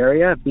to this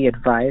area, be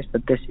advised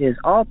that this is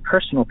all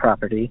personal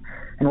property,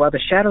 and while the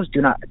shadows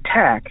do not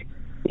attack,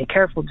 be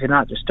careful to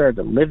not disturb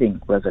the living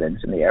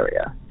residents in the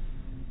area.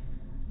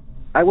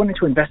 I wanted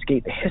to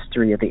investigate the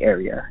history of the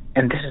area,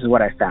 and this is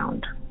what I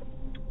found.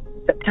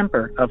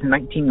 September of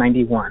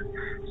 1991,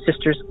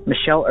 sisters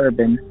Michelle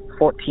Urban,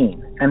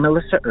 14, and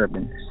Melissa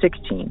Urban,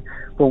 16,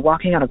 were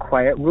walking on a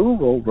quiet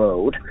rural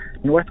road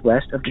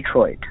northwest of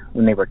Detroit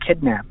when they were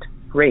kidnapped,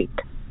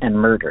 raped, and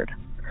murdered.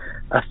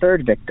 A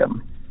third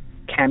victim,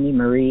 Tammy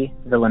Marie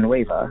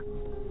Villanueva,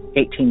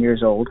 18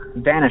 years old,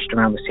 vanished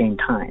around the same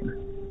time.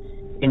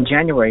 In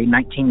January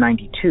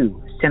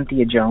 1992,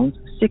 Cynthia Jones,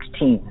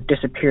 16,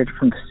 disappeared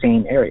from the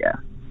same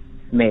area.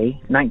 May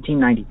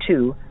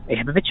 1992, a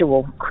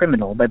habitual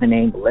criminal by the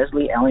name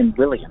Leslie Allen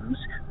Williams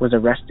was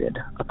arrested.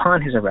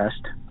 Upon his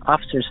arrest,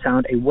 officers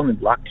found a woman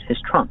locked in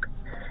his trunk.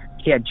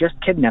 He had just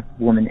kidnapped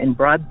the woman in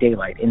broad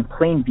daylight in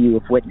plain view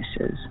of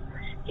witnesses.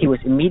 He was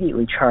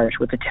immediately charged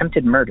with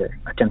attempted murder,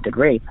 attempted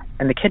rape,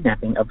 and the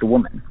kidnapping of the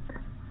woman.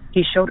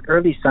 He showed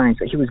early signs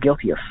that he was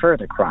guilty of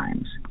further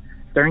crimes.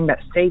 During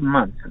that same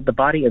month, the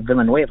body of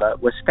Villanueva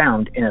was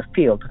found in a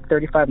field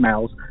 35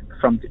 miles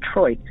from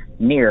Detroit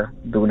near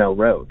Buno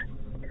Road.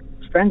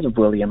 Friends of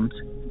Williams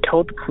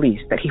told the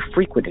police that he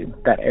frequented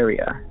that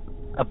area.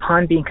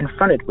 Upon being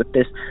confronted with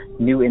this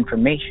new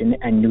information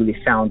and newly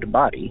found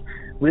body,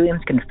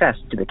 Williams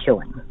confessed to the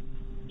killing.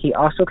 He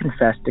also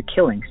confessed to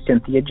killing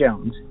Cynthia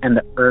Jones and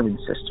the Urban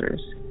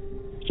Sisters.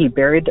 He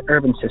buried the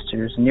Urban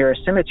Sisters near a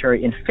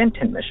cemetery in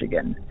Fenton,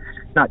 Michigan,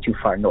 not too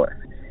far north,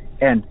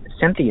 and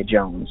Cynthia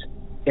Jones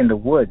in the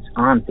woods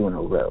on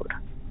Buno Road.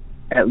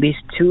 At least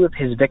 2 of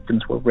his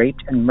victims were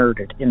raped and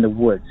murdered in the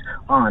woods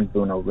on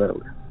Buno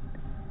Road.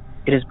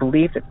 It is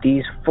believed that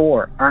these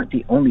 4 aren't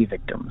the only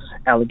victims,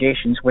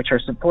 allegations which are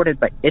supported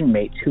by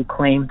inmates who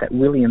claim that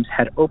Williams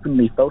had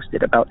openly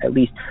boasted about at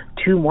least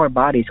 2 more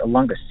bodies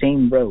along the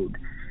same road,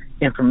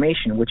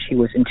 information which he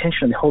was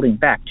intentionally holding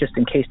back just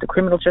in case the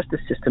criminal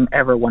justice system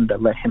ever wanted to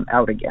let him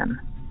out again.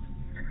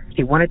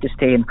 He wanted to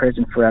stay in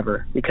prison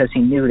forever because he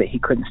knew that he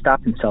couldn't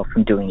stop himself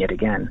from doing it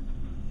again.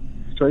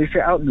 So if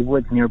you're out in the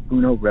woods near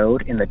Buno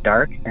Road in the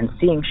dark and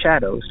seeing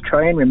shadows,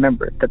 try and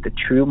remember that the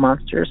true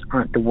monsters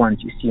aren't the ones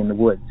you see in the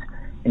woods.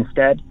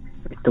 Instead,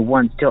 it's the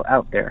ones still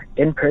out there,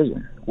 in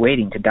prison,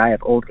 waiting to die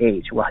of old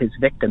age while his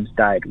victims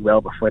died well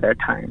before their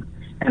time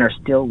and are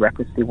still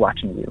recklessly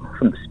watching you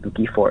from the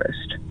spooky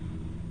forest.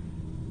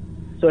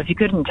 So if you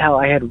couldn't tell,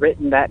 I had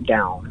written that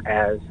down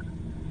as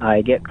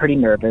I get pretty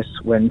nervous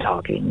when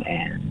talking,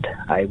 and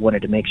I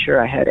wanted to make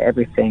sure I had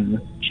everything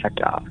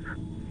checked off.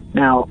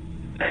 Now,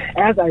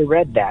 as I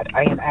read that,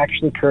 I am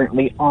actually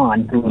currently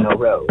on Buno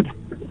Road.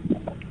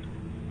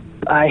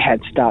 I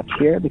had stopped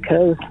here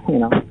because,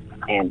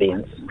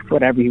 ambience,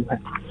 whatever you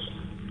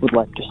would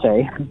like to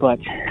say, but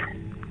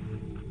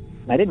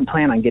I didn't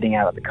plan on getting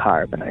out of the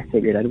car, but I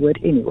figured I would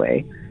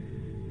anyway.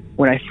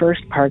 When I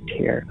first parked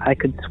here, I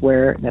could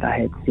swear that I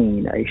had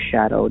seen a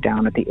shadow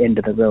down at the end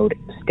of the road,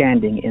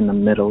 standing in the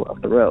middle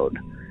of the road.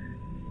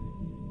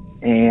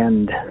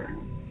 And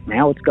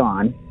now it's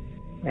gone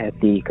at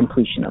the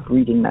completion of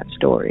reading that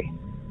story.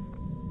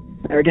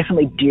 There are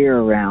definitely deer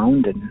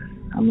around, and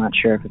I'm not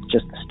sure if it's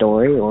just the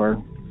story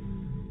or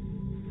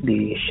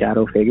the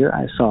shadow figure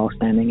I saw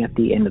standing at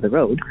the end of the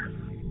road,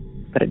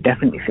 but it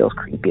definitely feels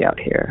creepy out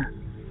here,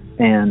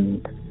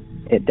 and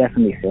it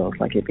definitely feels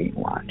like you're being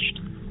watched.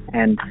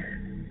 And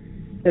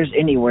if there's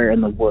anywhere in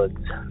the woods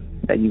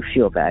that you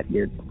feel that,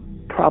 you're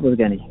probably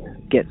going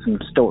to get some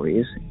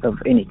stories of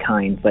any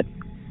kind, but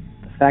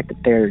the fact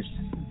that there's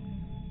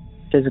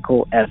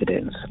physical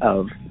evidence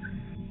of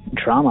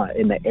drama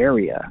in the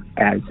area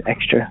adds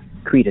extra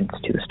credence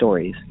to the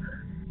stories.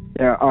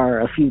 There are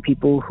a few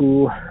people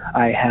who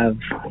I have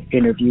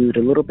interviewed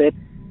a little bit.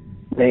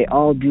 They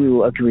all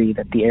do agree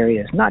that the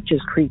area is not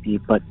just creepy,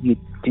 but you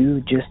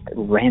do just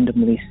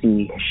randomly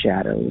see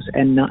shadows,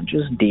 and not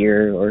just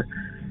deer or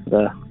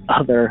the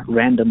other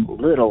random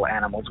little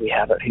animals we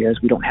have out here, as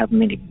we don't have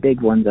many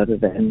big ones other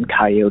than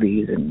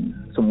coyotes and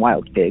some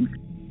wild pigs.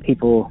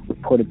 People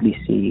reportedly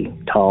see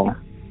tall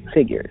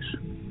figures,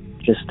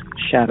 just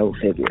shadow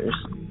figures,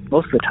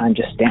 most of the time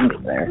just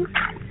standing there.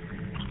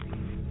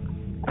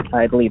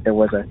 I believe there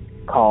was a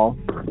call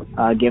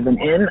given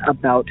in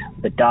about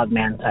the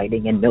Dogman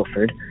sighting in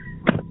Milford,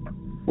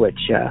 which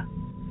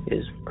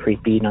is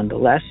creepy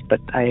nonetheless, but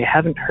I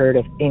haven't heard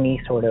of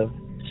any sort of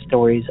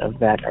stories of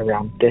that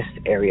around this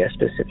area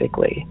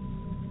specifically.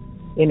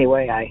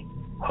 Anyway, I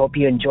hope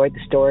you enjoyed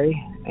the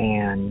story,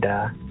 and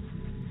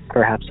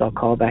perhaps I'll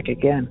call back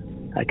again.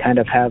 I kind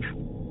of have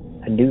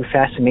a new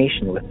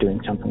fascination with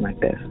doing something like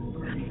this.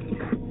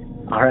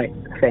 All right,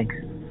 thanks.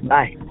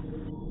 Bye.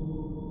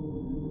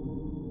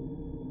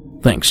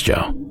 Thanks,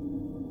 Joe.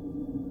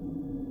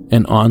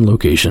 An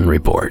on-location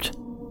report.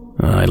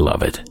 I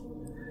love it.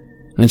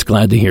 And it's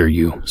glad to hear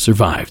you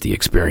survived the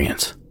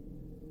experience.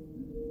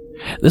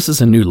 This is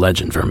a new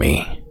legend for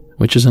me,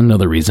 which is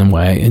another reason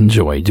why I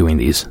enjoy doing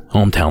these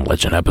Hometown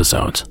Legend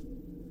episodes.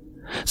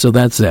 So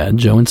that said,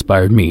 Joe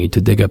inspired me to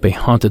dig up a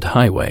haunted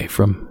highway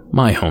from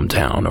my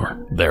hometown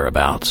or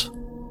thereabouts.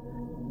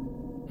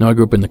 Now, I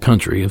grew up in the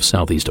country of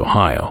southeast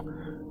Ohio,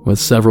 with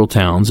several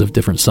towns of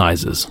different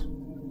sizes,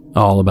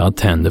 all about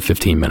 10 to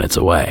 15 minutes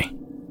away.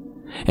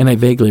 And I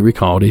vaguely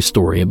recalled a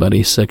story about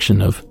a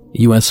section of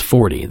US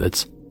 40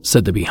 that's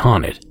said to be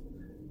haunted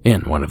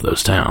in one of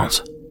those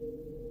towns.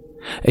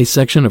 A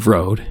section of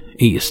road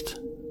east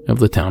of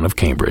the town of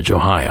Cambridge,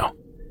 Ohio,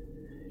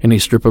 and a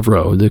strip of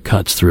road that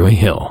cuts through a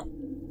hill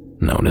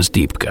known as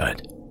Deep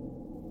Cut.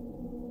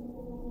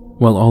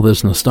 Well, all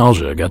this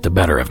nostalgia got the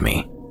better of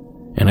me,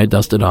 and I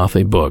dusted off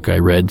a book I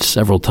read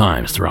several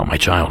times throughout my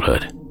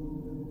childhood,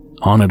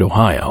 Haunted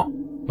Ohio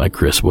by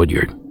Chris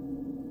Woodyard.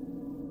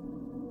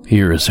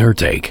 Here is her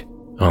take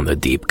on the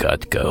Deep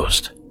Cut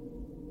Ghost.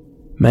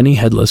 Many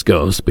headless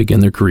ghosts begin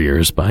their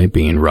careers by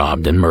being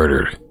robbed and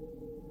murdered.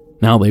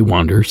 Now they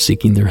wander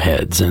seeking their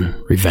heads and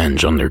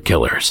revenge on their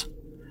killers.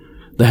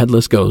 The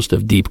headless ghost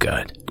of Deep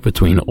Cut,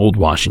 between Old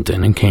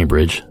Washington and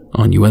Cambridge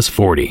on US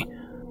 40,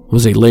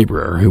 was a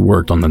laborer who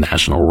worked on the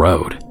National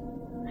Road.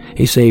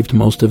 He saved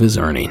most of his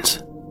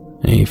earnings,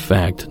 a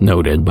fact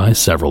noted by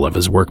several of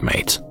his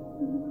workmates.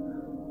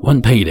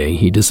 One payday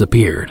he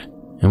disappeared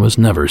and was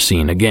never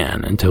seen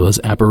again until his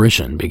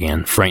apparition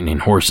began frightening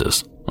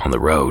horses on the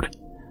road.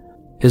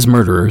 His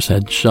murderers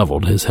had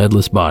shoveled his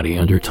headless body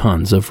under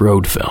tons of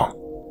road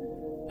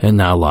fill, and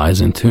now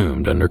lies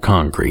entombed under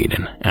concrete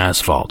and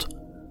asphalt.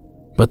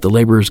 But the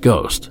laborer's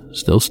ghost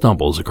still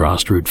stumbles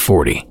across Route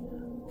 40,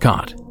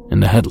 caught in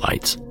the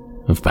headlights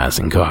of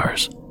passing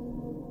cars.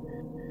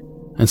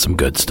 And some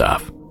good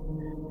stuff.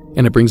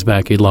 And it brings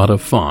back a lot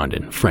of fond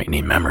and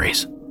frightening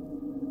memories.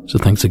 So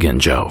thanks again,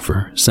 Joe,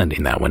 for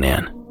sending that one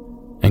in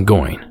and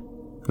going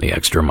the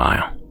extra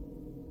mile.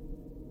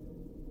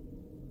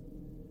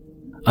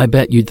 I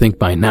bet you'd think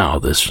by now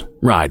this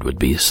ride would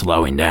be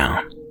slowing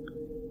down.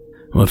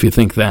 Well, if you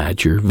think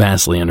that, you're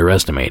vastly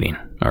underestimating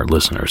our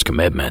listeners'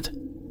 commitment.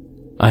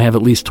 I have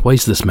at least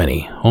twice this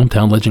many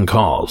Hometown Legend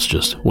calls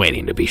just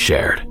waiting to be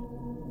shared.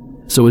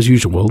 So as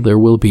usual, there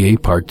will be a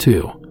part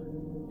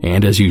 2.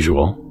 And as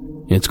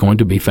usual, it's going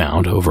to be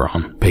found over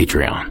on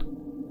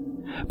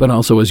Patreon. But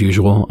also as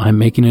usual, I'm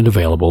making it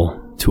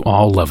available to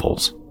all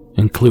levels,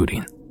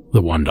 including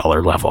the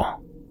 $1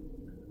 level.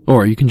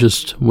 Or you can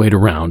just wait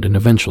around and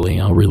eventually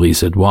I'll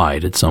release it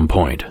wide at some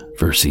point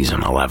for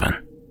Season 11.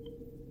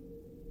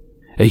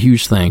 A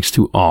huge thanks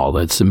to all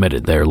that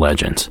submitted their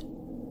legends.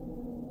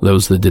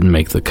 Those that didn't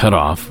make the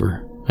cutoff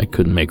or I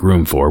couldn't make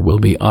room for will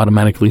be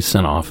automatically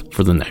sent off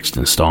for the next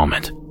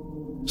installment.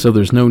 So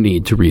there's no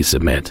need to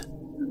resubmit.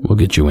 We'll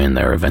get you in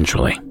there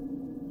eventually.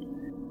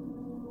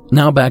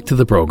 Now back to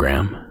the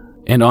program,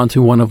 and on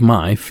to one of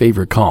my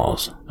favorite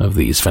calls of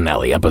these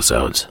finale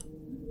episodes.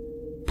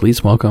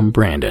 Please welcome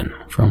Brandon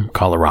from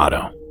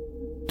Colorado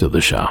to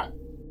the show.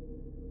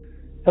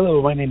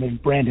 Hello, my name is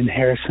Brandon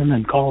Harrison.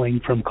 I'm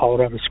calling from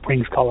Colorado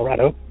Springs,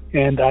 Colorado,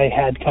 and I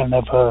had kind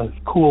of a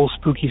cool,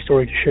 spooky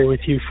story to share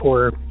with you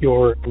for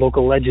your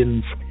Local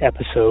Legends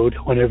episode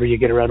whenever you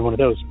get around one of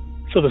those.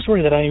 So the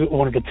story that I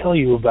wanted to tell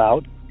you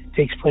about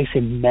takes place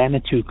in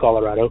Manitou,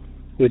 Colorado,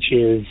 which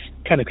is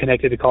kind of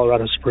connected to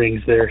Colorado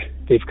Springs.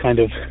 They've kind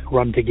of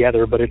run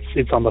together, but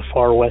it's on the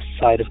far west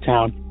side of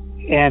town.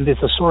 And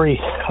it's a story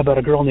about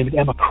a girl named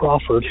Emma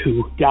Crawford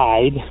who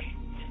died,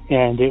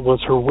 and it was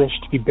her wish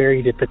to be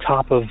buried at the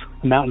top of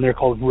a mountain there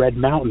called Red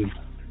Mountain.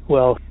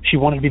 Well, she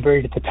wanted to be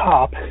buried at the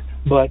top,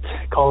 but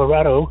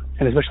Colorado,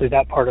 and especially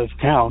that part of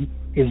town,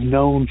 is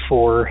known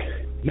for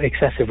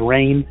excessive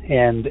rain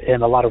and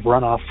a lot of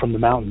runoff from the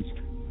mountains.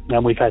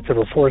 And we've had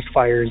several forest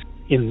fires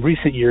in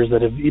recent years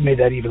that have made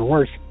that even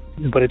worse,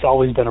 but it's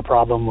always been a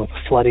problem with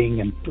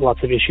flooding and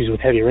lots of issues with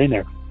heavy rain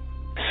there.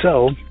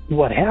 So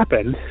what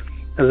happened,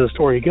 as the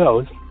story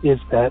goes, is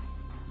that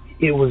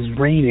it was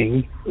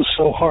raining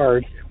so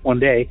hard one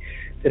day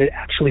that it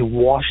actually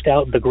washed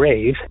out the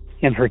grave,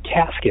 and her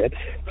casket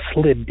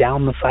slid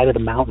down the side of the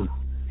mountain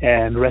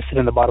and rested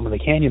in the bottom of the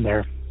canyon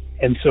there.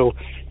 And so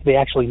they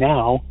actually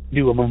now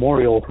do a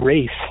memorial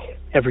race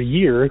every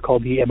year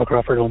called the Emma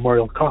Crawford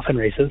Memorial Coffin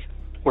Races,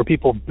 where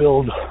people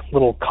build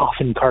little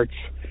coffin carts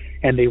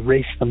and they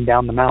race them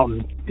down the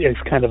mountain. It's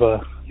kind of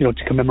a,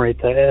 to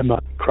commemorate the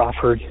Emma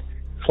Crawford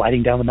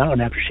sliding down the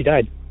mountain after she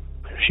died.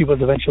 She was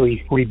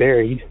eventually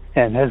reburied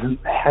and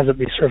hasn't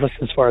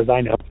resurfaced as far as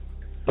I know.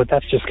 But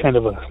that's just kind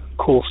of a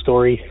cool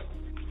story,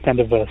 kind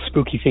of a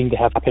spooky thing to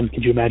happen.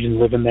 Could you imagine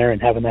living there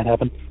and having that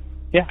happen?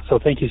 Yeah, so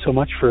thank you so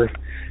much for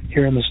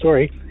hearing the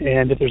story.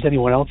 And if there's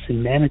anyone else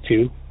in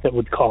Manitou that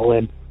would call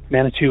in,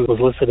 Manitou was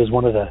listed as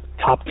one of the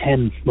top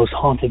 10 most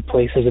haunted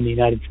places in the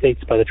United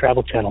States by the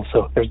Travel Channel.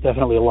 So there's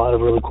definitely a lot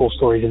of really cool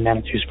stories in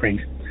Manitou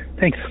Springs.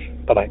 Thanks.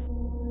 Bye-bye.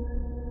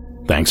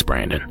 Thanks,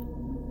 Brandon.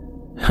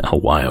 How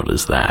wild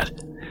is that?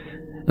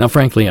 Now,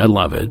 frankly, I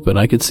love it, but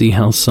I could see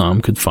how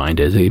some could find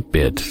it a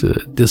bit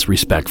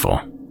disrespectful.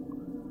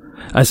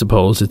 I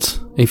suppose it's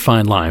a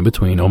fine line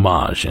between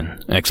homage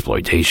and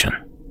exploitation.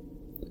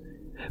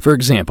 For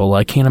example,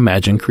 I can't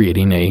imagine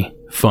creating a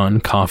fun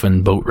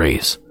coffin boat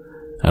race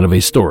out of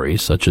a story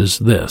such as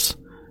this,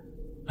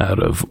 out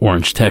of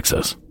Orange,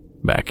 Texas,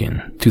 back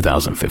in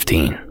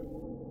 2015.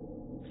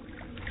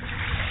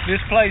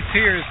 This place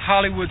here is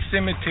Hollywood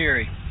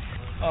Cemetery.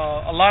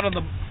 A lot of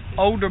the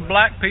older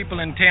black people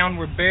in town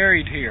were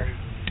buried here.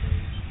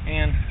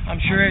 And I'm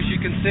sure, as you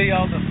can see,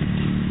 all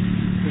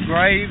the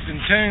graves and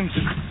tombs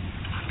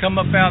have come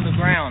up out of the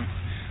ground.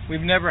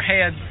 We've never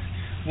had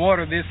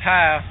water this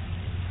high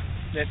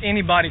that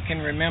anybody can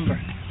remember.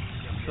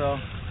 So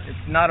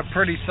it's not a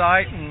pretty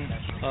sight,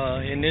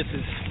 and this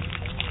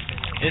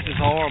is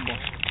horrible.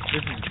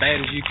 This is as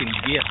bad as you can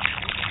get.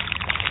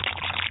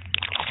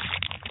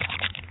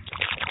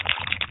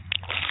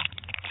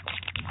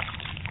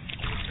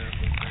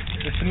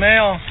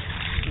 smell,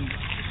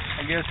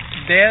 I guess,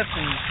 death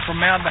and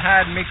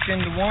formaldehyde mixed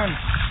into one.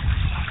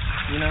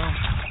 You know,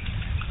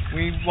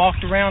 we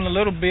walked around a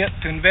little bit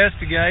to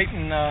investigate,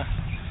 and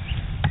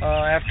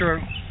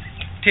after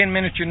 10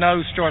 minutes, your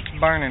nose starts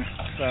burning.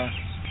 So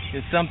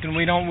it's something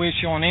we don't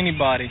wish on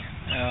anybody.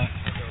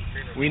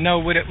 We know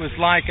what it was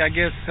like, I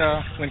guess,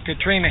 when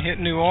Katrina hit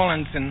New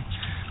Orleans and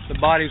the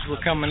bodies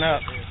were coming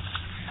up.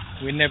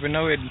 We never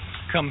know it'd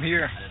come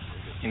here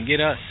and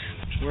get us.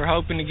 We're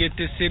hoping to get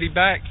this city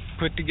back,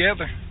 put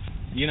together.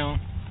 You know,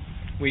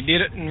 we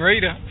did it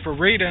for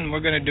Rita, and we're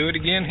going to do it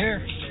again here.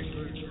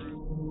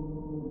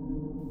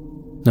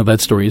 Now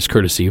that story is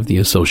courtesy of the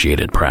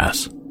Associated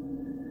Press.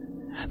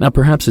 Now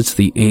perhaps it's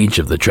the age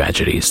of the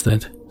tragedies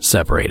that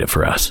separate it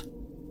for us.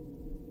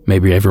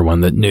 Maybe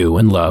everyone that knew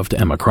and loved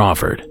Emma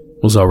Crawford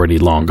was already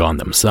long gone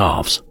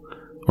themselves,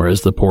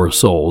 whereas the poor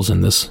souls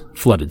in this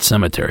flooded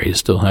cemetery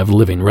still have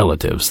living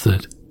relatives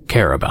that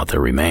care about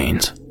their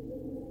remains.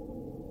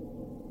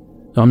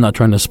 I'm not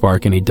trying to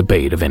spark any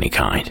debate of any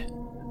kind,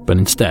 but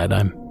instead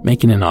I'm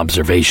making an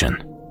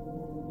observation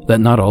that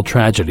not all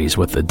tragedies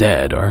with the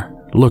dead are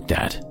looked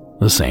at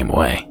the same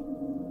way.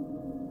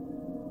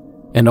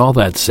 And all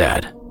that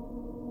said,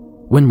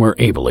 when we're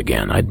able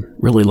again, I'd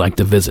really like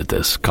to visit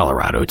this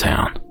Colorado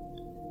town,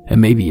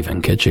 and maybe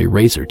even catch a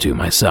race or two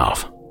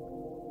myself.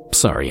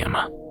 Sorry,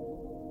 Emma.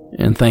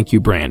 And thank you,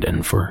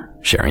 Brandon, for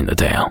sharing the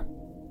tale.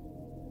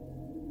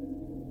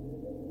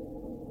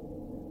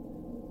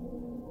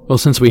 Well,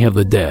 since we have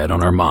the dead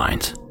on our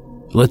minds,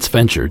 let's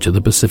venture to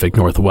the Pacific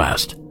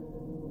Northwest.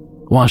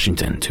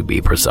 Washington, to be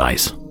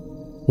precise,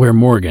 where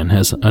Morgan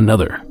has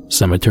another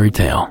cemetery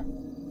tale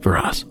for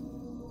us.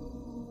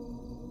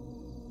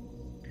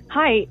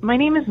 Hi, my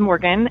name is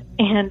Morgan,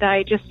 and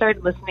I just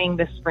started listening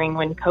this spring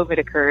when COVID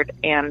occurred,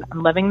 and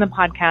I'm loving the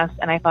podcast,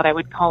 and I thought I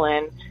would call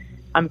in.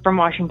 I'm from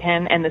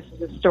Washington, and this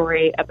is a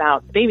story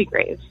about baby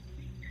graves.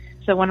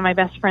 So one of my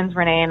best friends,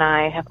 Renee, and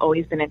I have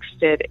always been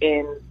interested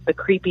in the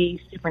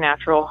creepy,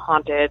 supernatural,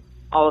 haunted,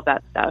 all of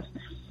that stuff.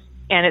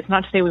 And it's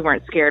not to say we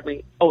weren't scared.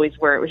 We always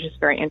were. It was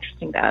just very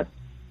interesting to us.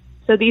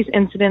 So these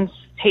incidents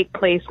take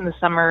place in the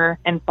summer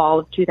and fall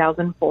of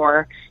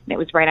 2004, and it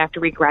was right after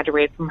we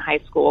graduated from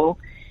high school.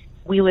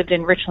 We lived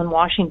in Richland,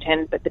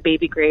 Washington, but the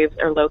baby graves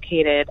are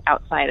located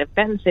outside of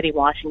Benton City,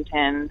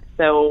 Washington,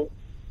 so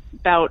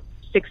about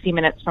 60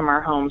 minutes from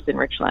our homes in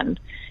Richland.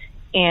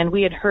 And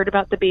we had heard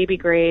about the baby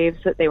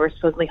graves, that they were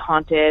supposedly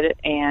haunted,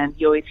 and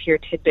you always hear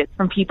tidbits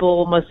from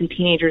people, mostly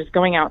teenagers,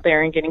 going out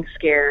there and getting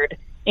scared.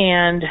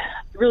 And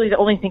really the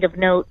only thing of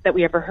note that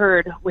we ever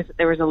heard was that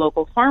there was a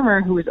local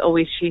farmer who was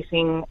always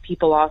chasing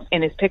people off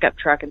in his pickup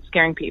truck and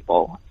scaring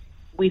people.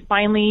 We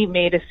finally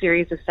made a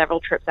series of several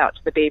trips out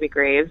to the baby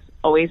graves,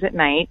 always at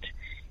night,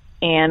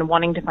 and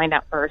wanting to find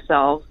out for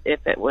ourselves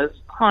if it was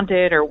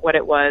haunted or what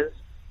it was.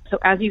 So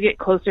as you get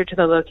closer to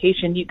the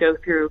location, you go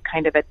through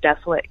kind of a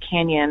desolate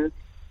canyon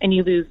and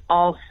you lose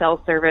all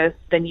cell service.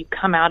 Then you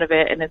come out of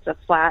it and it's a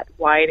flat,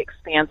 wide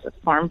expanse of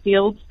farm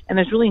fields. And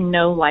there's really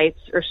no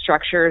lights or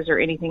structures or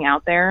anything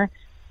out there.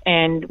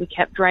 And we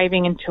kept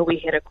driving until we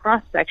hit a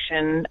cross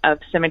section of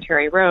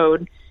Cemetery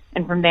Road.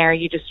 And from there,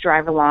 you just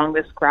drive along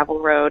this gravel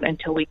road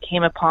until we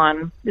came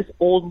upon this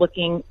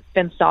old-looking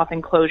fenced-off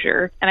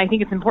enclosure. And I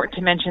think it's important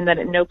to mention that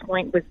at no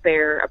point was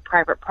there a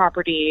private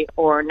property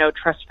or no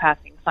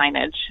trespassing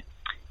signage.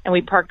 And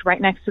we parked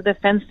right next to the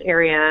fenced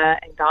area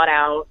and got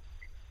out.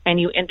 And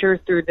you enter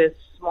through this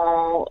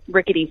small,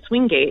 rickety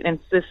swing gate. And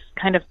it's this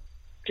kind of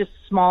just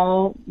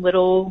small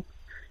little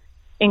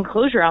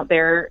enclosure out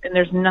there, and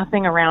there's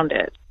nothing around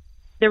it.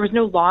 There was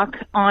no lock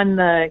on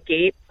the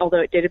gate, although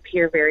it did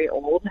appear very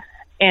old.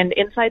 And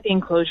inside the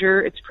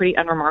enclosure, it's pretty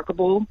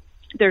unremarkable.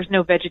 There's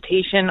no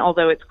vegetation,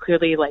 although it's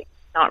clearly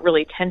not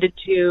really tended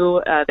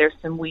to. There's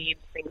some weeds,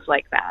 things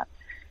like that.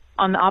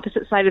 On the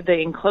opposite side of the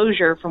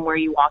enclosure from where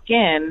you walk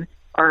in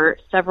are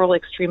several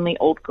extremely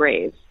old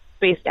graves,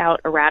 spaced out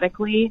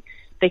erratically.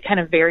 They kind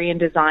of vary in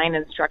design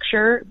and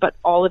structure, but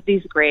all of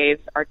these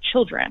graves are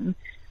children.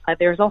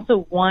 There's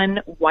also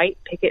one white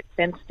picket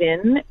fenced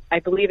in.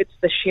 I believe it's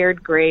the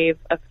shared grave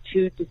of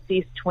two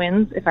deceased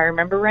twins, if I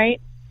remember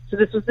right. So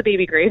this was the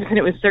baby grave, and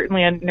it was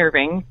certainly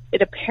unnerving.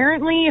 It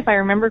apparently, if I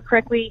remember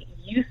correctly,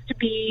 used to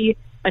be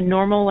a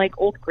normal,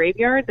 old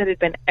graveyard that had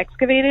been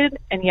excavated,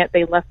 and yet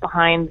they left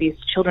behind these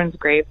children's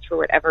graves for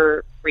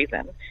whatever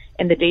reason.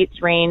 And the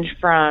dates range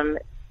from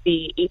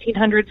the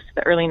 1800s to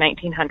the early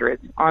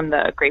 1900s on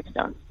the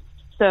gravestones.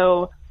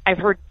 So I've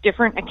heard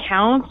different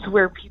accounts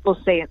where people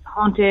say it's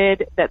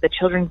haunted, that the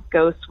children's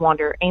ghosts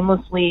wander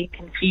aimlessly,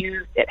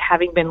 confused at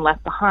having been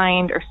left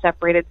behind or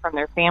separated from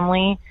their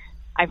family.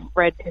 I've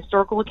read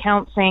historical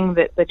accounts saying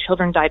that the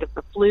children died of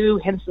the flu,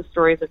 hence the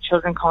stories of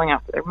children calling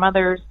out for their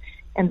mothers,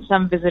 and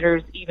some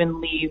visitors even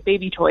leave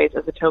baby toys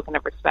as a token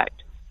of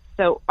respect.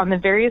 So on the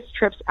various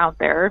trips out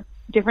there,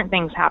 different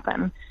things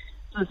happen.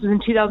 So this was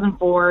in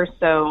 2004,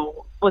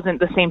 so wasn't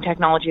the same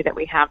technology that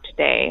we have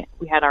today.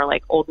 We had our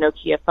old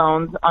Nokia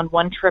phones. On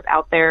one trip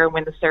out there,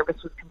 when the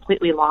service was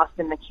completely lost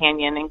in the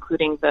canyon,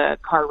 including the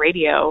car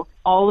radio,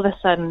 all of a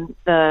sudden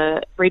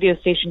the radio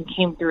station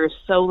came through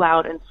so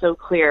loud and so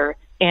clear,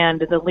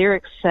 and the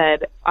lyrics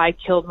said, "I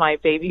killed my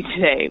baby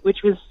today,"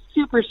 which was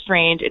super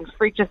strange and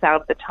freaked us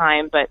out at the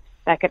time, but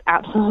that could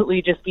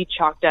absolutely just be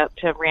chalked up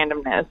to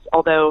randomness,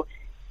 although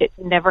it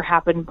never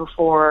happened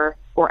before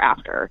or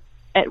after.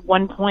 At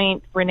one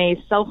point, Renee's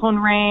cell phone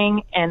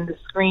rang, and the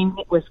screen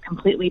was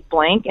completely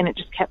blank, and it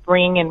just kept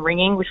ringing and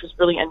ringing, which was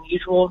really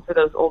unusual for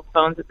those old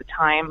phones at the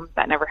time.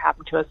 That never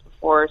happened to us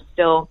before.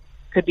 Still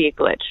could be a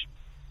glitch.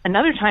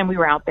 Another time we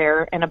were out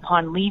there, and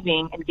upon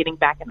leaving and getting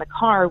back in the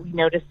car, we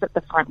noticed that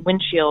the front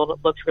windshield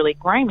looked really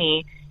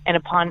grimy, and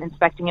upon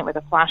inspecting it with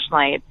a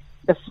flashlight,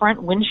 the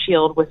front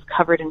windshield was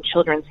covered in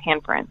children's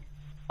handprints.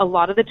 A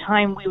lot of the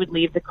time we would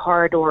leave the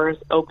car doors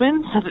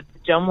open so that the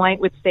dome light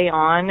would stay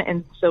on,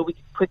 and so we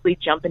could quickly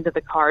jump into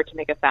the car to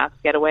make a fast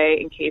getaway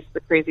in case the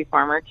crazy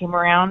farmer came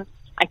around.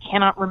 I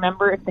cannot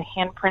remember if the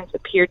handprints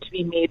appeared to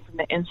be made from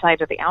the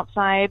inside or the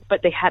outside,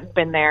 but they hadn't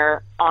been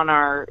there on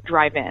our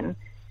drive-in.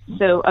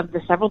 So of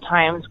the several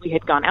times we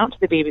had gone out to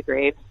the baby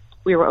graves,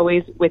 we were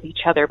always with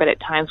each other, but at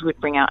times we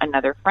would bring out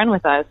another friend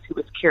with us who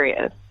was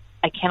curious.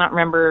 I cannot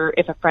remember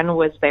if a friend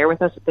was there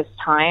with us at this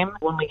time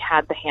when we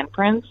had the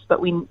handprints, but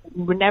we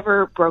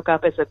never broke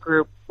up as a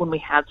group when we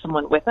had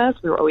someone with us.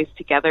 We were always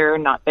together,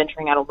 not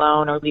venturing out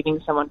alone or leaving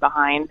someone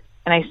behind.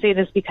 And I say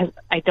this because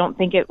I don't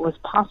think it was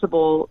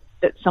possible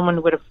that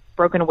someone would have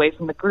broken away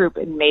from the group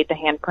and made the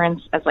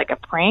handprints as a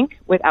prank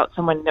without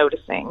someone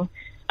noticing.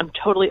 I'm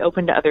totally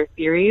open to other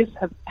theories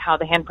of how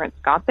the handprints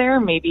got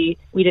there. Maybe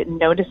we didn't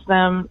notice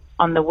them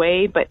on the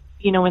way, but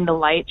when the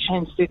light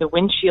shines through the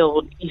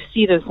windshield, you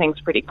see those things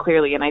pretty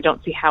clearly, and I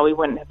don't see how we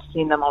wouldn't have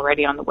seen them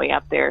already on the way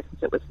up there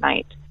since it was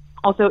night.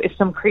 Also, if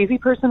some crazy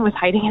person was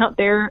hiding out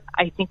there,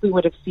 I think we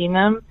would have seen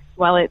them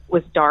while it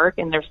was dark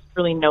and there's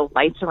really no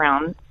lights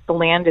around. The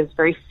land is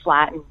very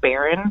flat and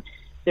barren.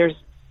 There's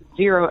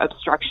zero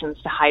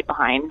obstructions to hide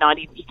behind.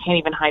 You can't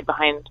even hide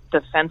behind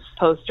the fence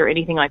post or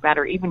anything like that,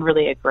 or even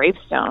really a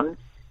gravestone.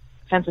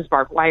 The fence is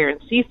barbed wire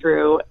and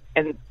see-through,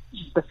 and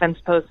just the fence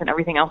posts and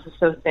everything else is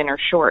so thin or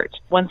short.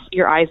 Once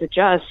your eyes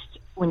adjust,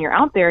 when you're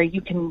out there,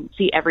 you can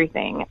see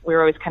everything. We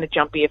were always kind of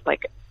jumpy if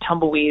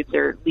tumbleweeds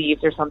or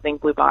leaves or something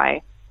blew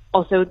by.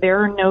 Also,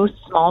 there are no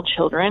small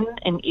children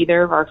in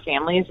either of our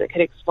families that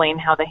could explain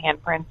how the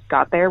handprints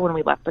got there when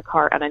we left the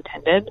car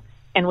unattended.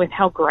 And with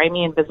how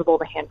grimy and visible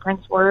the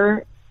handprints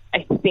were,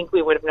 I think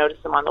we would have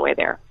noticed them on the way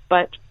there,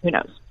 but who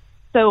knows?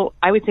 So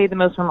I would say the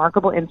most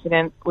remarkable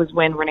incident was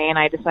when Renee and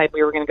I decided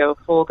we were going to go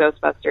full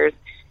Ghostbusters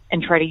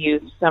and try to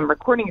use some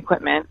recording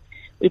equipment.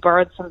 We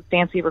borrowed some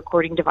fancy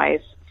recording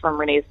device from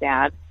Renee's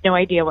dad. No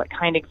idea what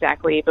kind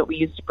exactly, but we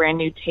used a brand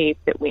new tape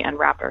that we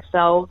unwrapped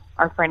ourselves.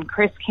 Our friend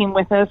Chris came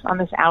with us on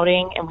this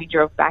outing, and we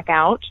drove back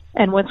out.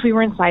 And once we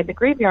were inside the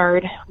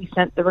graveyard, we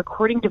sent the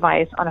recording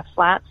device on a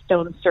flat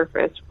stone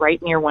surface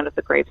right near one of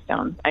the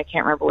gravestones. I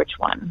can't remember which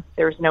one.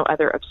 There was no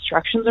other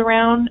obstructions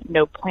around,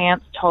 no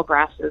plants, tall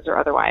grasses, or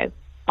otherwise.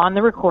 On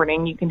the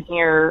recording, you can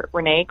hear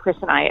Renee, Chris,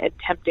 and I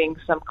attempting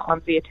some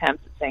clumsy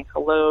attempts at saying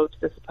hello to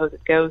the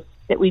supposed ghosts,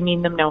 that we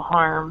mean them no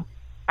harm,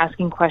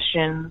 asking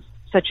questions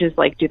such as,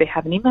 do they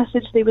have any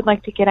message they would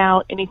like to get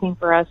out, anything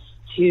for us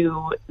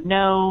to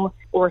know,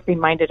 or if they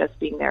minded us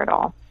being there at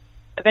all.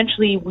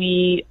 Eventually,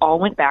 we all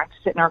went back to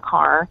sit in our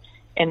car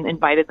and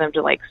invited them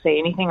to, say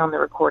anything on the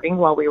recording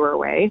while we were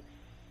away.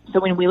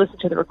 So when we listen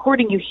to the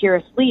recording, you hear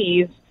us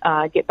leave,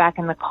 get back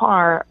in the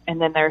car,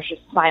 and then there's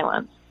just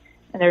silence.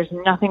 And there's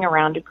nothing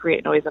around to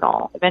create noise at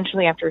all.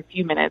 Eventually, after a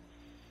few minutes,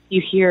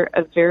 you hear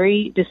a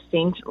very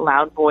distinct,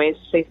 loud voice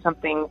say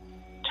something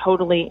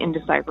totally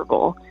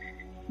indecipherable.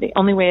 The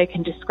only way I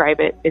can describe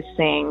it is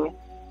saying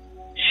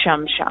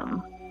shum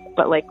shum,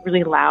 but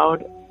really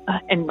loud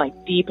and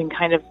deep and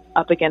kind of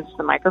up against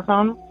the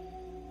microphone.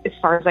 As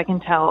far as I can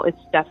tell, it's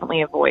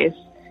definitely a voice.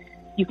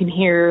 You can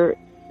hear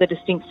the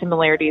distinct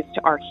similarities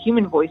to our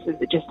human voices.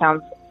 It just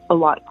sounds a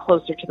lot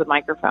closer to the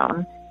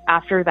microphone.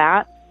 After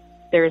that,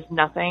 there is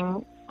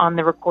nothing on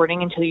the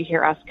recording until you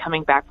hear us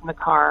coming back from the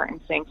car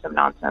and saying some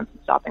nonsense and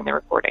stopping the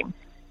recording.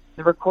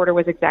 The recorder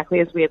was exactly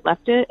as we had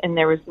left it, and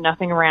there was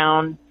nothing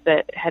around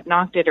that had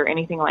knocked it or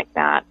anything like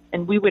that.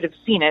 And we would have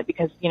seen it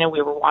because, we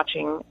were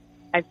watching.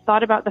 I've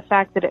thought about the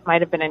fact that it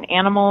might have been an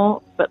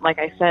animal, but like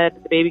I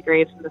said, the baby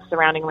graves and the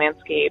surrounding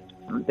landscape,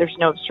 there's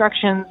no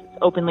obstructions, it's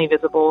openly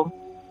visible.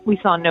 We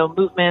saw no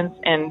movements,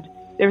 and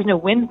there was no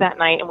wind that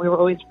night, and we were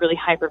always really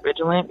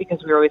hyper-vigilant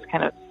because we were always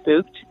kind of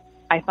spooked.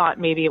 I thought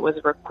maybe it was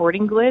a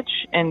recording glitch,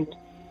 and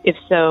if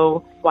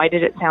so, why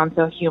did it sound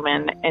so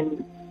human,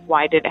 and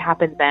why did it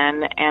happen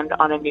then and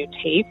on a new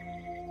tape?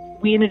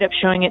 We ended up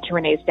showing it to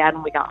Renee's dad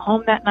when we got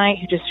home that night,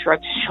 who just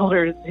shrugged his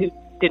shoulders, who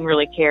didn't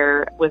really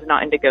care, was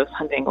not into ghost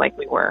hunting like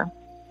we were.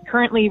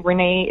 Currently,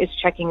 Renee is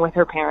checking with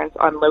her parents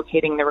on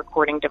locating the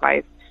recording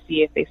device to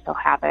see if they still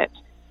have it.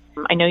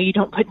 I know you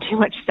don't put too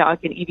much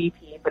stock in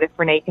EVP, but if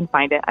Renee can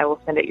find it, I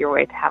will send it your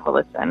way to have a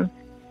listen.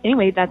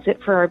 Anyway, that's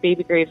it for our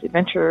Baby Graves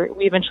adventure.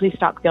 We eventually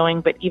stopped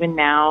going, but even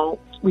now,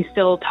 we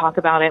still talk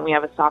about it, and we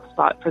have a soft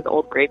spot for the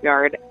old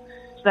graveyard.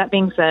 So that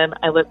being said,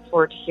 I look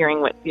forward to hearing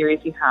what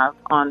theories you have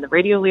on the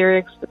radio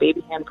lyrics, the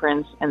baby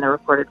handprints, and the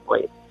recorded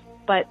voice.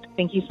 But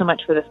thank you so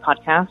much for this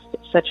podcast.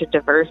 It's such a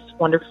diverse,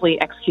 wonderfully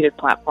executed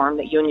platform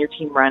that you and your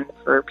team run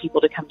for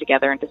people to come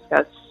together and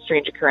discuss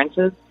strange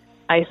occurrences.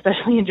 I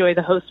especially enjoy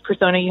the host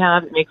persona you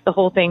have. It makes the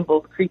whole thing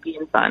both creepy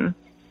and fun.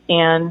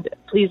 And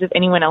please, if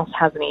anyone else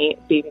has any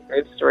Baby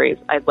Graves stories,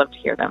 I'd love to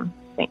hear them.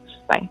 Thanks.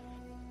 Bye.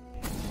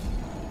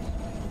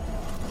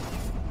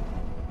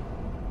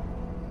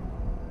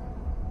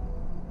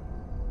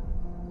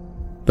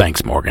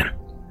 Thanks, Morgan.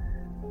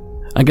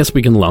 I guess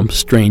we can lump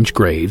strange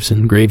graves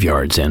and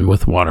graveyards in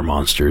with water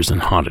monsters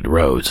and haunted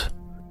roads.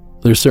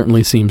 There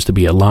certainly seems to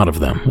be a lot of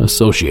them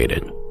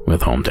associated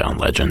with hometown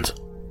legends.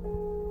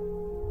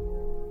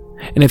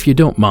 And if you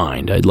don't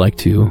mind, I'd like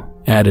to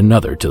add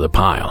another to the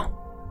pile.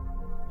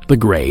 The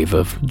grave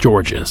of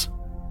George's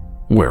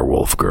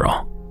werewolf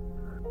girl.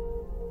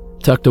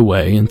 Tucked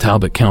away in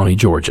Talbot County,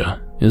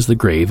 Georgia, is the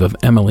grave of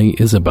Emily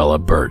Isabella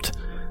Burt,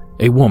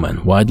 a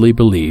woman widely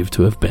believed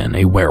to have been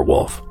a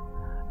werewolf.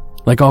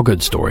 Like all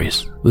good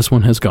stories, this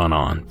one has gone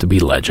on to be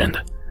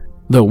legend,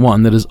 though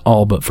one that is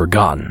all but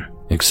forgotten,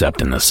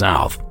 except in the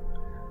South.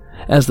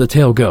 As the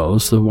tale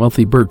goes, the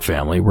wealthy Burt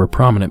family were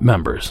prominent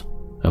members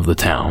of the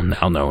town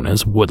now known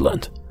as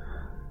Woodland.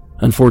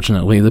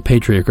 Unfortunately, the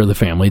patriarch of the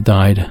family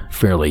died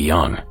fairly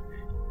young,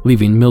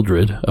 leaving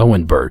Mildred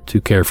Owen Burt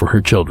to care for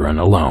her children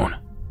alone.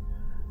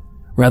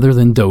 Rather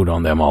than dote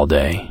on them all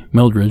day,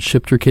 Mildred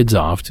shipped her kids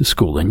off to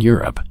school in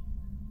Europe,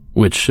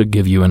 which should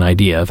give you an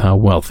idea of how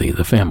wealthy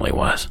the family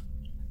was.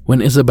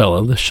 When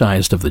Isabella, the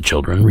shyest of the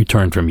children,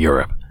 returned from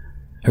Europe,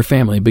 her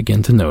family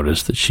began to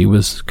notice that she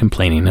was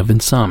complaining of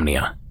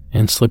insomnia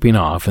and slipping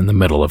off in the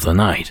middle of the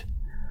night.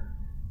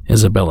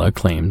 Isabella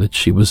claimed that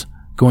she was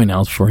going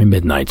out for a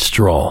midnight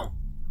stroll,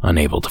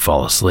 unable to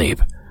fall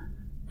asleep,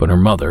 but her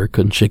mother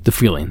couldn't shake the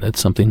feeling that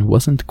something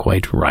wasn't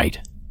quite right.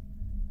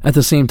 At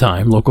the same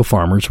time, local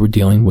farmers were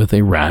dealing with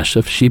a rash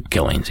of sheep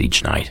killings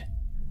each night,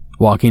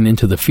 walking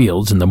into the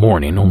fields in the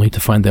morning only to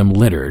find them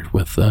littered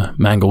with the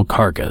mangled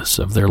carcass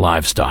of their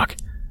livestock,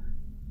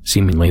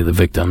 seemingly the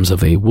victims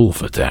of a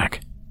wolf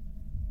attack.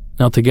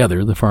 Now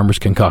together, the farmers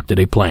concocted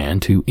a plan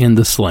to end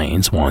the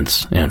slayings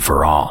once and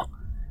for all,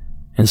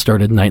 and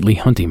started nightly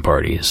hunting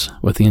parties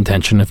with the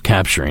intention of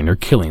capturing or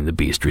killing the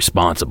beast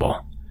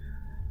responsible.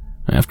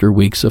 After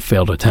weeks of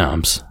failed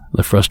attempts,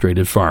 the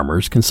frustrated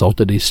farmers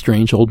consulted a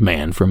strange old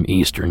man from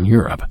Eastern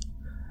Europe.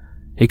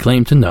 He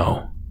claimed to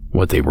know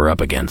what they were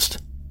up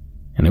against,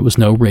 and it was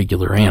no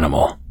regular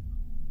animal.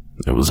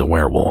 It was a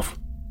werewolf.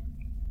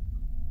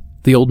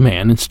 The old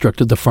man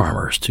instructed the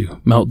farmers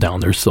to melt down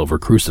their silver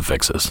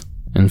crucifixes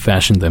and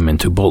fashion them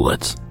into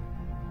bullets.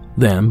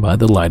 Then, by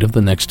the light of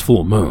the next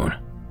full moon,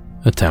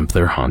 attempt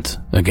their hunt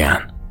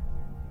again.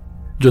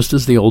 Just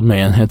as the old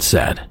man had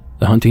said,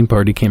 the hunting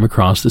party came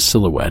across the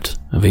silhouette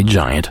of a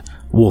giant,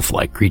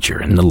 wolf-like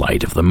creature in the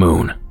light of the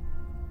moon,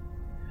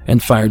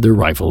 and fired their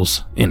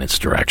rifles in its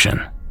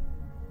direction.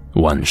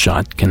 One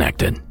shot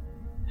connected,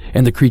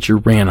 and the creature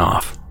ran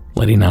off,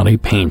 letting out a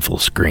painful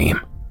scream.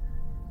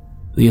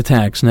 The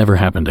attacks never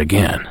happened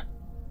again.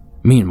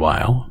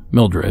 Meanwhile,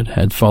 Mildred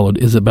had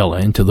followed Isabella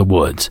into the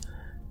woods,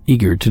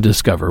 eager to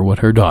discover what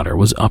her daughter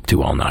was up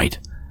to all night,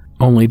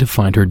 only to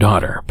find her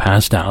daughter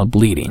passed out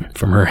bleeding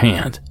from her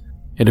hand.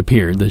 It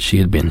appeared that she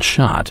had been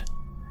shot.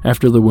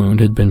 After the wound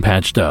had been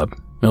patched up,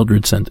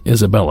 Mildred sent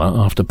Isabella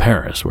off to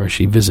Paris, where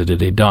she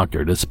visited a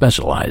doctor that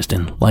specialized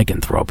in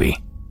lycanthropy.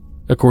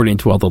 According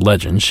to all the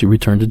legends, she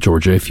returned to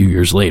Georgia a few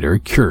years later,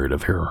 cured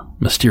of her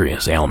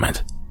mysterious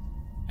ailment,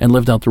 and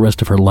lived out the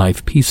rest of her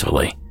life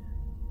peacefully.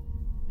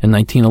 In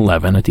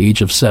 1911, at the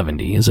age of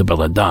 70,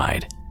 Isabella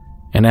died,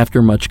 and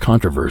after much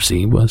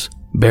controversy was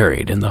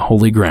buried in the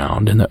holy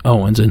ground in the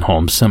Owens and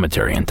Holmes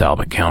Cemetery in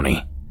Talbot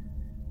County.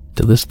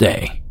 To this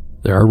day,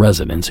 there are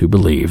residents who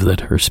believe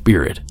that her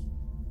spirit,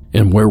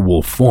 in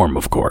werewolf form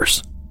of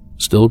course,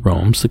 still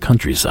roams the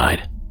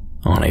countryside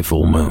on a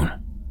full moon.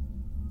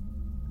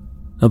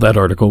 Now, that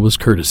article was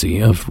courtesy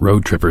of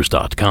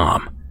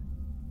roadtrippers.com.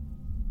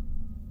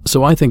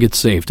 So I think it's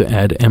safe to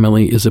add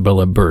Emily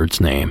Isabella Burt's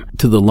name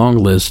to the long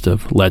list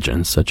of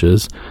legends such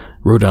as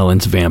Rhode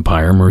Island's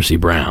vampire Mercy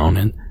Brown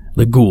and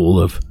the ghoul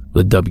of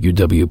the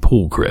W.W.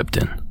 Pool Crypt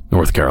in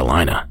North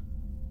Carolina.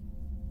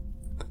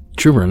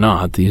 True or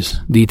not, these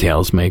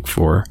details make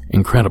for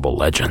incredible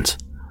legends.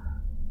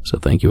 So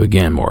thank you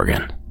again,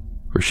 Morgan,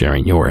 for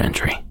sharing your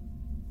entry.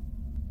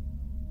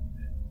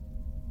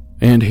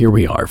 And here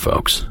we are,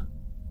 folks.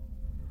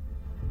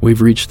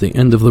 We've reached the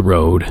end of the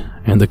road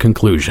and the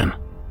conclusion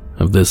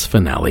of this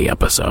finale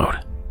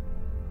episode.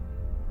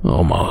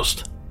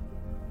 Almost.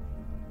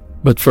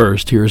 But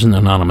first, here's an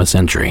anonymous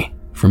entry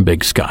from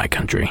Big Sky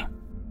Country.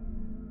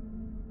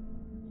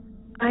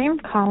 I am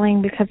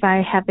calling because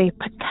I have a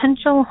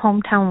potential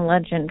hometown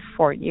legend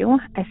for you.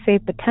 I say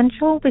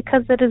potential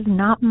because it is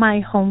not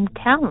my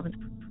hometown.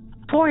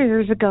 4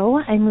 years ago,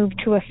 I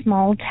moved to a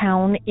small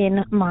town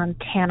in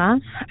Montana.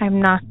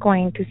 I'm not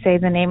going to say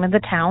the name of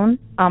the town,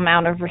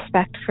 out of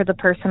respect for the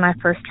person I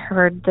first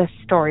heard this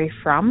story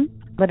from.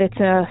 But it's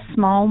a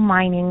small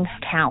mining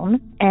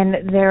town,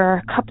 and there are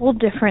a couple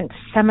different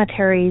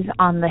cemeteries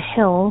on the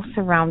hill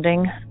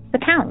surrounding the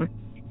town.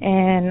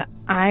 And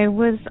I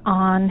was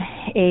on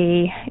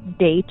a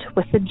date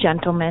with a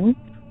gentleman,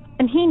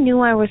 and he knew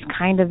I was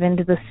kind of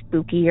into the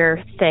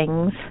spookier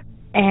things.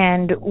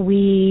 And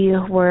we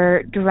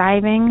were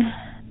driving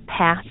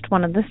past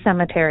one of the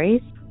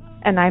cemeteries,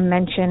 and I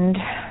mentioned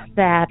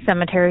that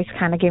cemeteries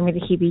kind of gave me the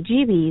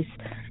heebie-jeebies.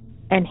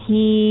 And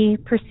he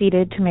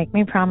proceeded to make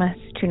me promise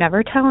to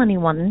never tell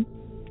anyone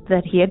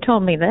that he had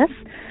told me this,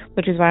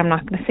 which is why I'm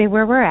not going to say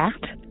where we're at.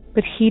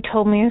 But he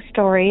told me a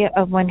story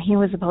of when he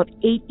was about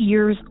 8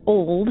 years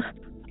old.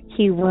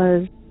 He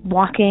was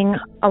walking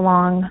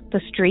along the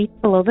street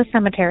below the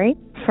cemetery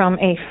from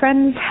a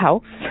friend's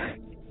house.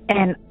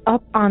 And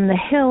up on the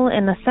hill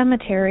in the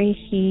cemetery,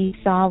 he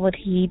saw what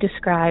he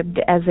described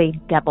as a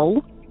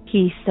devil.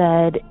 He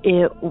said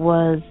it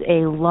was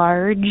a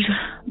large,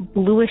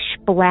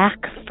 bluish-black,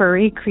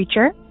 furry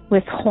creature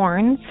with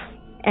horns,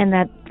 and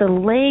that the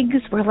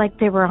legs were like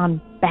they were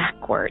on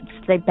backwards.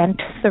 They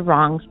bent the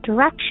wrong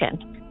direction.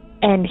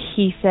 And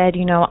he said,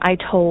 I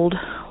told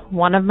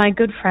one of my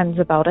good friends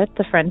about it,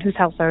 the friend whose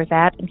house I was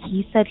at, and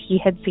he said he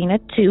had seen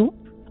it too,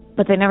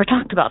 but they never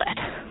talked about it.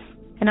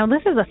 And now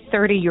this is a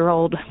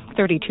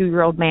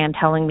 32-year-old man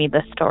telling me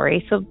this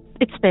story, so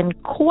it's been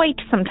quite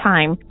some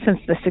time since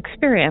this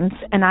experience,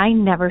 and I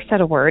never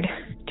said a word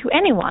to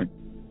anyone.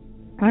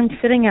 I'm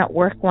sitting at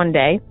work one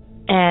day,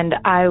 and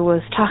I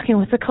was talking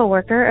with a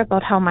coworker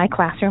about how my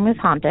classroom is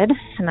haunted,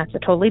 and that's a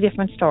totally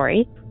different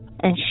story.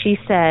 And she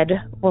said,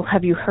 well,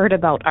 have you heard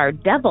about our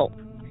devil?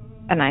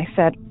 And I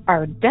said,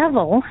 our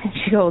devil? And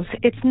she goes,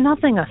 it's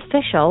nothing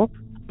official,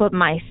 but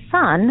my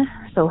son,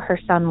 so her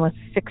son was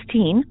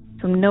 16,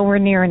 so nowhere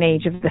near an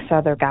age of this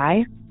other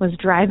guy, was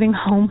driving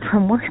home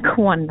from work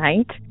one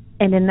night,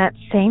 and in that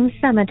same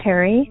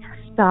cemetery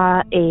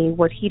saw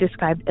what he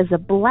described as a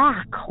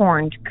black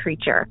horned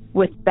creature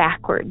with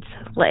backwards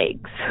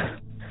legs.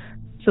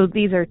 So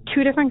these are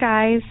two different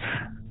guys,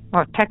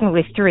 or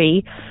technically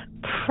three,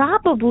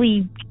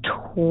 probably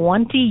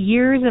 20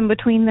 years in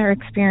between their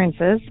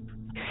experiences,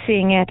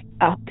 seeing it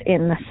up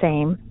in the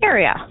same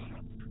area.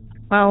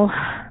 Well,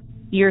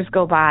 years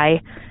go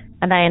by,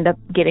 and I end up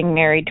getting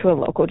married to a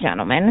local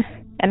gentleman,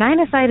 and I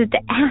decided to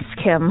ask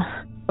him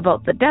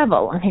about the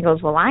devil. And he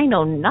goes, well, I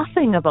know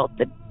nothing about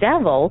the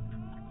devil,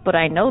 but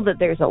I know that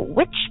there's a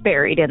witch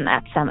buried in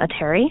that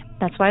cemetery.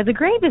 That's why the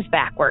grave is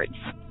backwards.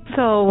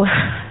 So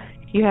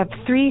you have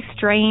three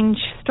strange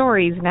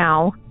stories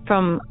now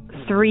from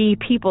three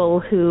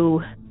people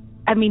who,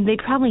 they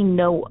probably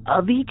know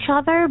of each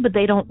other, but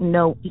they don't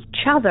know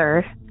each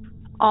other,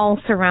 all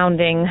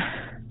surrounding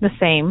the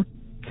same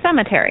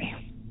cemetery.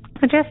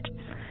 Just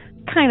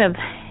kind of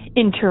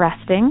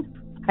interesting.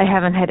 I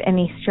haven't had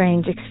any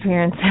strange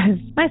experiences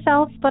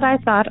myself, but I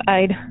thought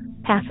I'd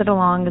pass it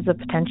along as a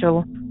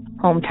potential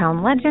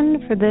hometown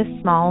legend for this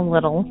small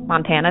little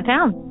Montana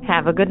town.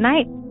 Have a good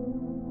night.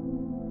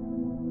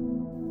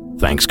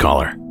 Thanks,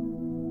 caller.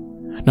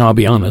 Now, I'll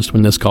be honest,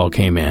 when this call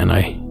came in,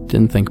 I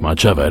didn't think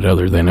much of it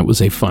other than it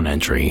was a fun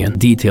entry and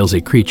details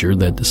a creature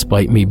that,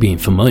 despite me being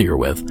familiar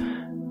with,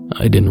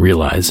 I didn't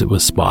realize it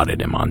was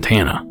spotted in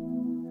Montana.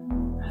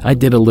 I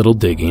did a little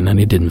digging and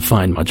I didn't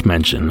find much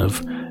mention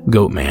of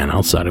Goatman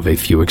outside of a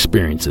few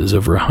experiences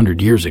over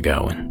 100 years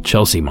ago in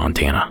Chelsea,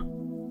 Montana.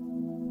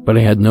 But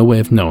I had no way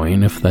of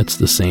knowing if that's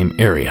the same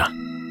area.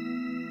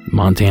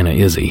 Montana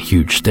is a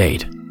huge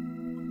state.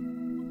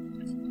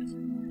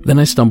 Then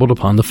I stumbled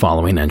upon the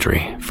following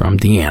entry from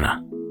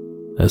Deanna,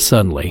 that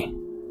suddenly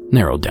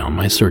narrowed down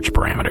my search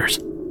parameters.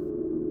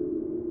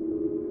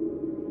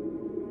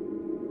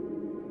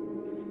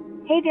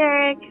 Hey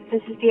Derek,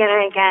 this is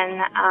Deanna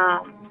again.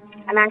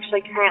 I'm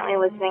actually currently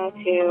listening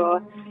to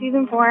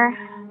Season 4,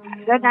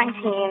 Episode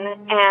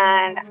 19,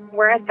 and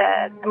we're at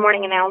the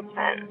morning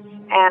announcements,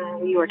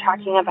 and you were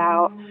talking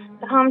about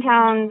the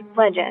hometown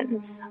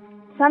legends.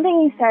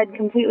 Something you said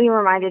completely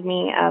reminded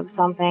me of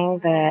something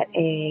that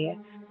a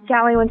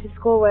gal I went to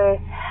school with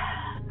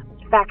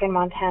back in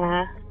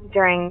Montana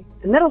during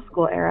the middle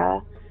school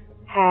era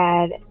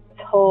had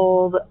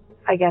told,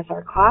 I guess,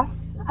 our class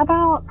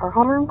about, our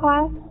homeroom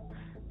class.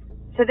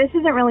 So this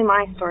isn't really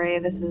my story.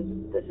 This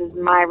is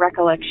my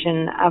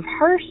recollection of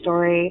her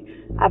story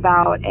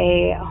about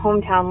a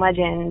hometown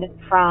legend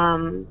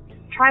from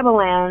tribal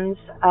lands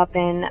up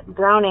in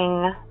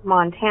Browning,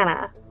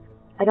 Montana.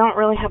 I don't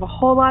really have a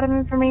whole lot of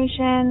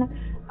information,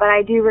 but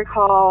I do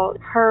recall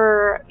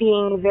her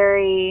being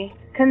very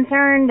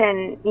concerned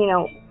and,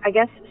 I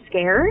guess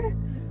scared.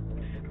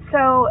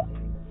 So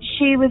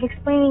she was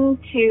explaining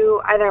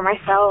to either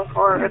myself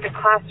or the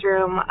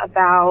classroom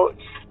about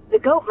the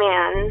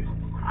Goatman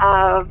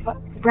of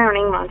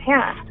Browning,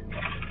 Montana,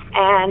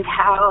 and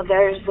how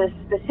there's this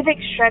specific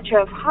stretch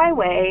of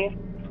highway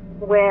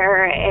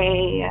where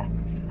a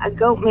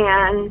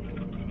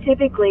Goatman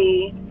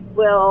typically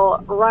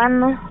will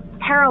run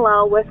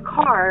parallel with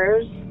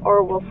cars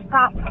or will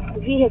stop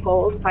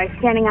vehicles by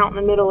standing out in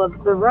the middle of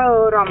the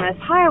road on this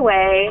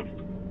highway.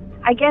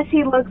 I guess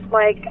he looks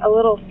like a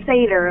little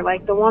satyr,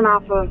 like the one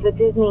off of the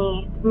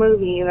Disney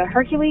movie, the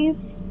Hercules.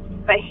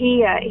 But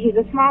he's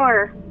a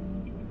smaller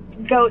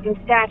goat in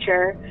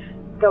stature,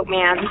 goat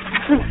man.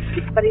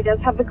 But he does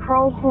have the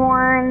curled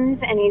horns,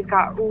 and he's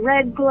got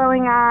red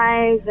glowing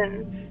eyes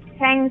and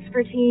fangs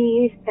for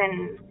teeth,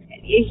 and,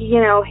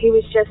 he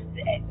was just...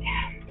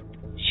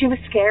 She was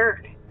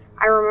scared.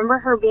 I remember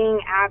her being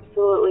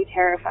absolutely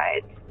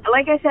terrified.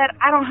 Like I said,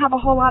 I don't have a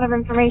whole lot of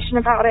information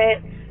about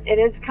it. It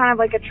is kind of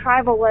like a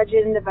tribal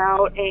legend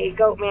about a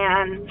goat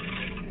man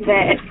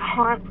that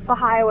haunts the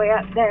highway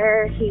up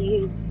there.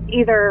 He's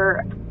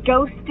either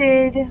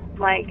ghosted,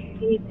 like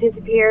he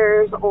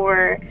disappears,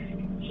 or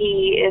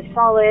he is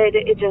solid.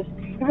 It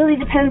really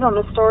depends on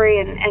the story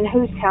and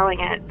who's telling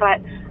it. But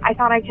I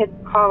thought I could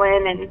call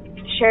in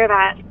and share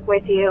that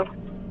with you.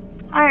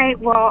 All right,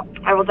 well,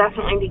 I will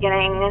definitely be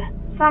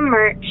getting some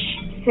merch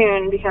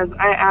soon because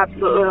I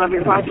absolutely love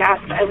your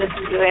podcast. I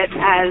listen to it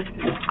as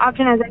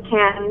often as I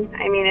can.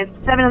 I mean,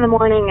 it's 7 in the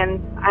morning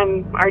and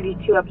I'm already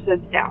 2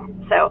 episodes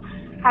down. So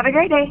have a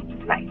great day.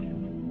 Bye.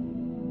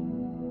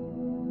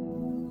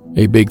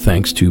 A big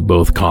thanks to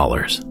both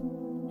callers.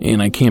 And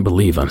I can't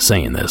believe I'm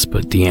saying this,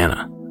 but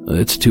Deanna,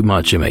 it's too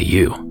much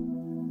MAU.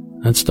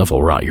 That stuff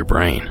will rot your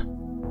brain.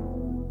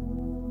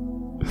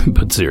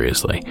 But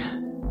seriously,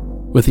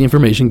 with the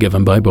information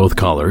given by both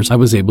callers, I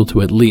was able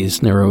to at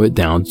least narrow it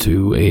down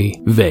to a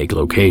vague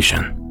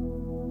location.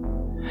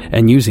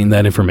 And using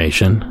that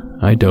information,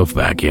 I dove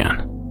back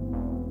in.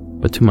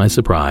 But to my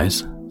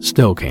surprise,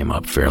 still came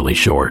up fairly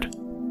short.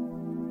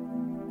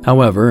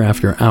 However,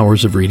 after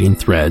hours of reading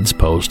threads,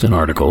 posts, and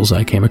articles,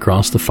 I came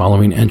across the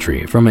following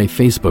entry from a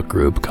Facebook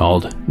group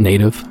called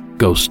Native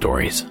Ghost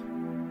Stories.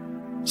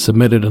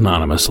 Submitted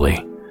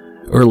anonymously,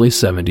 early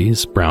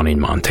 70s, Browning,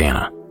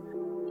 Montana.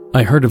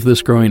 I heard of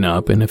this growing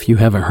up, and if you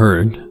haven't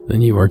heard,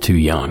 then you are too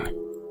young.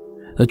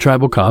 The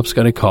tribal cops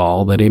got a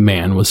call that a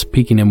man was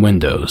peeking in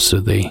windows, so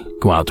they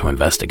go out to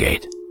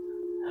investigate.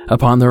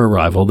 Upon their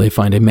arrival, they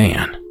find a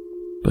man,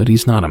 but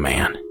he's not a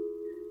man.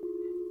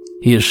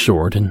 He is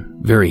short and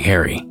very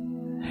hairy.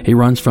 He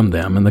runs from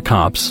them, and the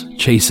cops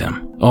chase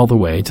him all the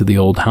way to the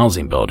old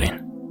housing building,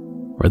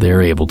 where they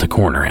are able to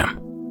corner him.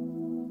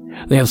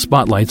 They have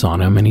spotlights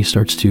on him, and he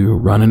starts to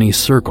run in a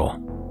circle.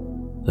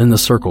 Then the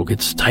circle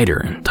gets tighter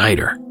and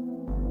tighter.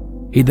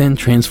 He then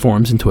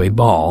transforms into a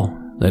ball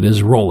that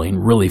is rolling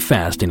really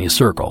fast in a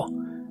circle,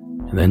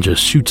 and then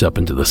just shoots up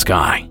into the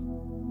sky.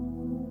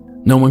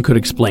 No one could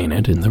explain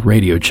it, and the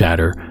radio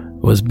chatter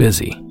was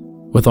busy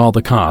with all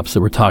the cops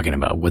that were talking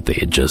about what they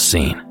had just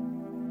seen.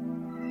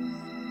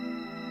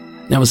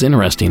 Now, as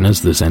interesting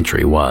as this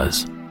entry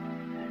was,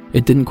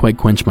 it didn't quite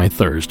quench my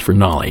thirst for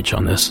knowledge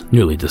on this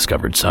newly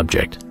discovered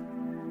subject.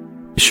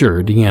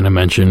 Sure, Deanna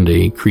mentioned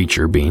a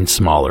creature being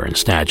smaller in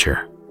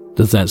stature.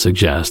 Does that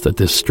suggest that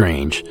this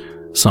strange,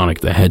 Sonic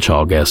the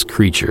Hedgehog-esque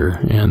creature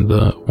and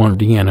the one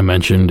Deanna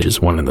mentioned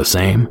is one and the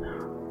same?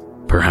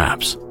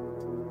 Perhaps.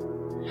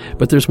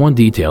 But there's one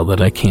detail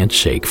that I can't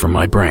shake from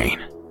my brain.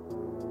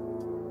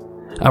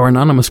 Our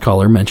anonymous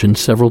caller mentioned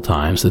several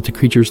times that the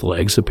creature's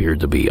legs appeared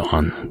to be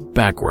on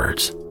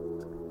backwards.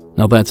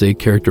 Now that's a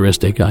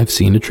characteristic I've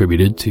seen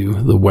attributed to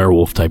the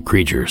werewolf-type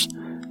creatures.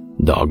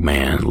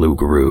 Dogman,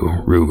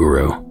 Lugaroo,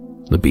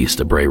 Rougarou, the Beast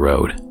of Bray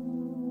Road.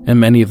 And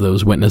many of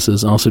those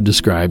witnesses also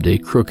described a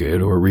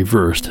crooked or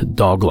reversed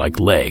dog-like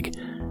leg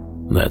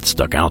that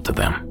stuck out to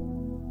them.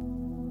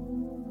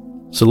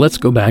 So let's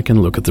go back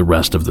and look at the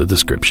rest of the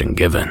description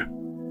given.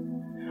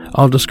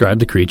 I'll describe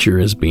the creature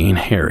as being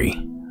hairy,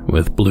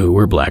 with blue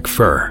or black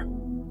fur,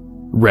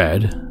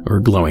 red or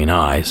glowing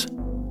eyes,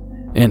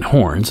 and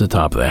horns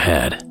atop the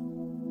head.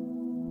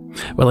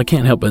 Well, I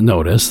can't help but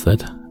notice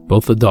that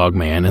both the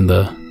Dogman and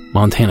the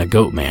Montana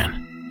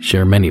Goatman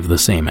share many of the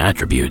same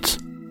attributes.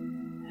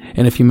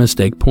 And if you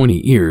mistake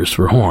pointy ears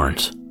for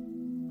horns,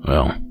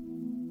 well,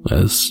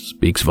 this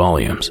speaks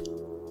volumes.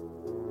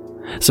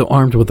 So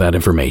armed with that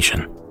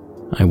information,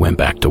 I went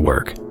back to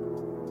work.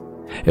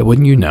 And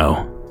wouldn't you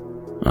know,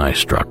 I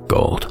struck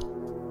gold.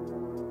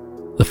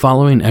 The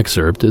following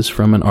excerpt is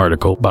from an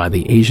article by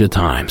the Asia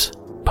Times,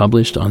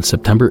 published on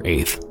September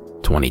 8th,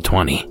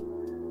 2020,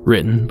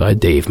 written by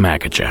Dave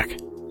Makachek.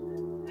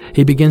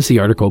 He begins the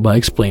article by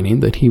explaining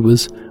that he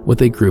was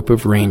with a group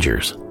of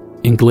rangers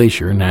in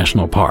Glacier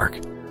National Park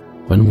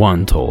when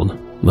one told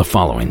the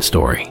following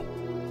story.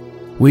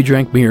 We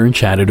drank beer and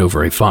chatted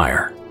over a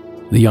fire,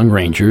 the young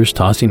rangers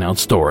tossing out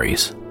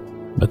stories,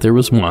 but there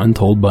was one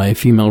told by a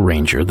female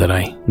ranger that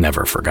I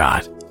never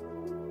forgot.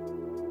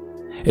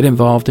 It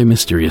involved a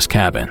mysterious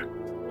cabin,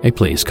 a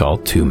place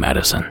called Two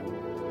Medicine.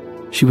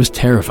 She was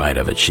terrified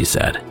of it, she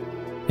said,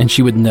 and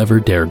she would never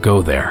dare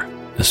go there,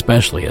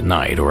 especially at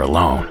night or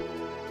alone.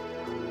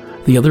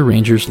 The other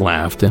rangers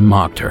laughed and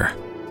mocked her,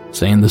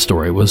 saying the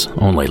story was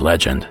only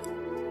legend.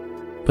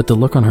 But the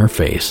look on her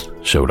face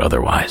showed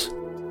otherwise.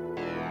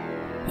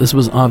 This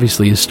was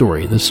obviously a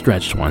story that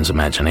stretched one's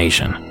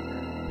imagination,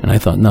 and I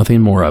thought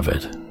nothing more of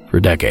it for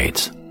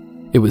decades.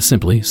 It was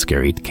simply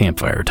scary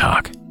campfire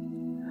talk.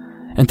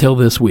 Until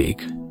this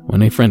week,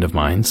 when a friend of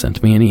mine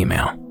sent me an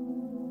email.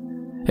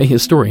 A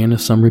historian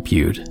of some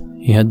repute,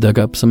 he had dug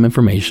up some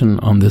information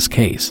on this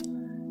case,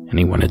 and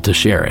he wanted to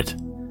share it.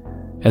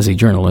 As a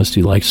journalist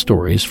who likes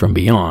stories from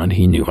beyond,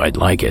 he knew I'd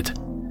like it.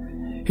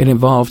 It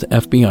involved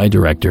FBI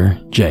Director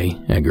J.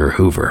 Edgar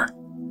Hoover.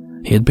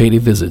 He had paid a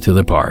visit to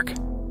the park,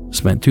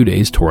 spent 2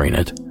 days touring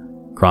it,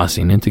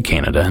 crossing into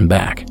Canada and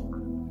back.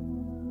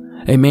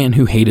 A man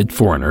who hated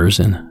foreigners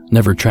and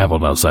never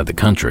traveled outside the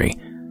country,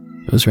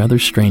 it was rather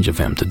strange of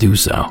him to do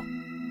so.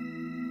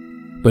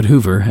 But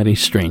Hoover had a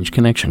strange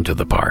connection to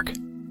the park.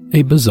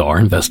 A bizarre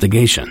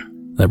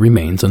investigation that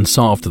remains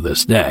unsolved to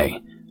this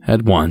day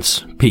had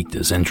once piqued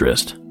his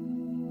interest.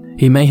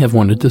 He may have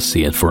wanted to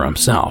see it for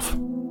himself.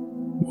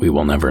 We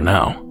will never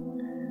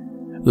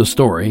know. The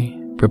story,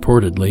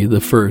 purportedly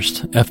the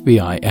first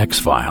FBI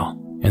X-file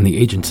and the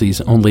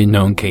agency's only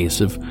known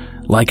case of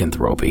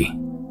lycanthropy,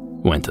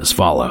 went as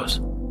follows.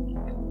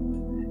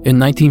 In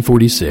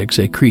 1946,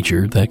 a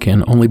creature that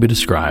can only be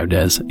described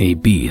as a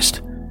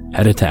beast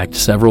had attacked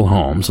several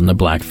homes on the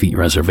Blackfeet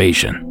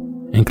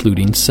Reservation,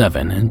 including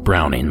 7 in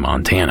Browning,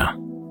 Montana,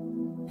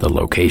 the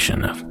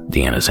location of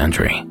Deanna's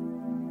entry.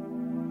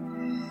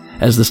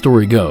 As the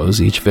story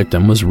goes, each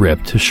victim was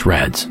ripped to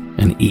shreds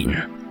and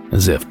eaten,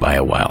 as if by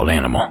a wild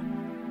animal.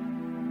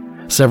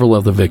 Several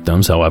of the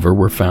victims, however,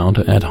 were found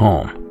at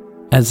home,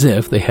 as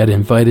if they had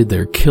invited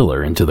their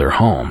killer into their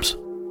homes.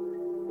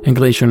 In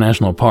Glacier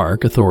National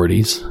Park,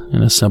 authorities,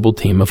 an assembled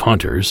team of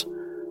hunters,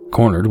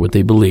 cornered what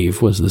they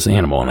believe was this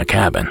animal in a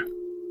cabin.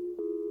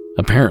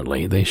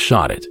 Apparently, they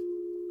shot it,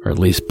 or at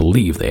least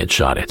believe they had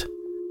shot it.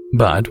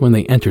 But when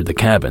they entered the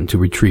cabin to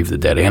retrieve the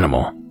dead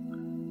animal,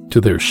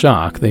 to their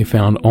shock, they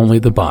found only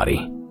the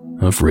body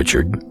of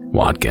Richard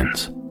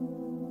Watkins.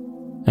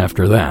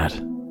 After that,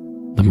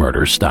 the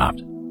murder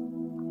stopped.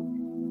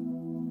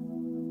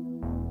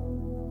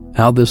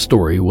 How this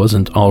story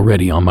wasn't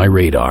already on my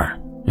radar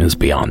is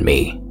beyond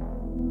me.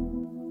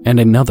 And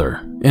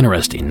another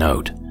interesting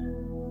note,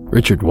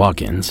 Richard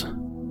Watkins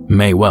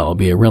may well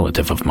be a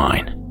relative of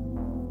mine.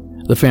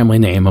 The family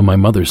name on my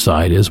mother's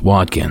side is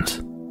Watkins,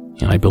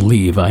 and I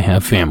believe I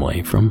have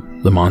family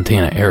from the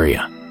Montana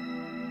area.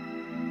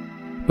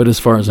 But as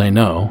far as I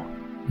know,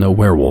 no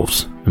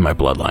werewolves in my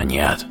bloodline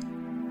yet.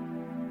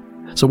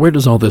 So where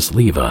does all this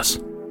leave us?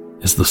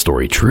 Is the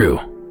story true?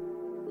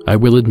 I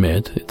will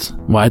admit it's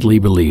widely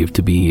believed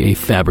to be a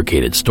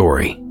fabricated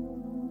story,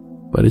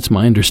 but it's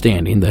my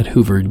understanding that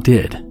Hoover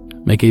did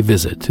make a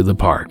visit to the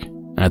park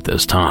at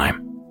this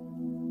time.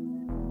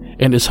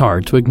 And it's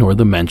hard to ignore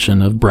the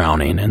mention of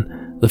Browning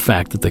and the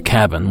fact that the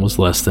cabin was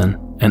less than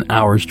an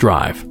hour's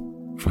drive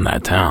from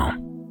that town.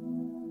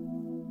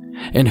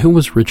 And who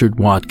was Richard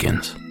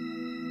Watkins?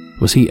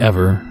 Was he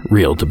ever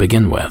real to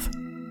begin with?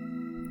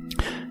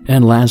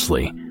 And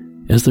lastly,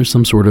 is there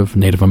some sort of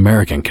Native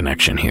American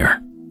connection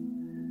here?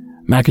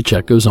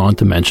 Makachek goes on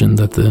to mention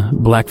that the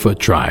Blackfoot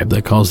tribe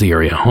that calls the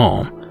area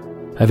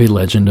home have a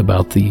legend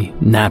about the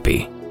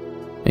Napi,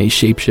 a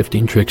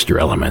shape-shifting trickster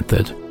element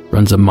that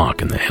runs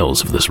amok in the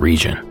hills of this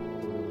region.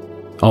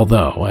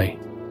 Although I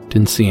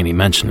didn't see any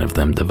mention of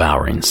them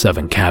devouring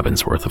 7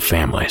 cabins worth of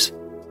families.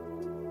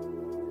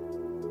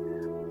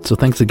 So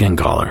thanks again,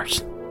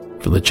 callers,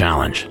 for the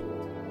challenge.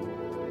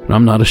 And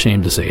I'm not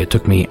ashamed to say it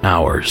took me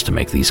hours to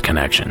make these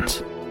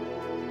connections.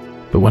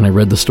 But when I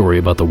read the story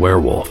about the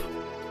werewolf,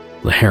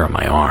 the hair on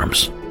my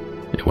arms,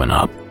 it went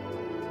up.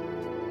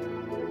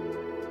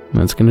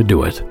 That's going to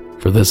do it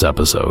for this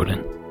episode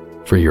and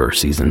for your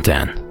Season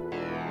 10.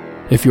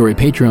 If you're a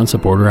Patreon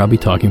supporter, I'll be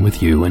talking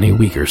with you in a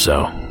week or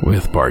so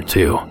with Part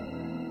 2.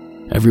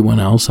 Everyone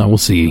else I will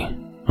see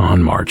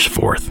on March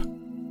 4th.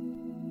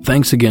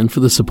 Thanks again for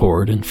the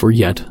support and for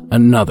yet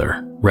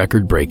another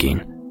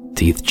record-breaking,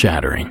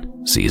 teeth-chattering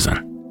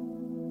season.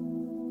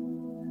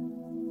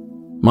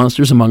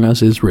 Monsters Among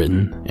Us is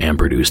written and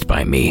produced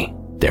by me,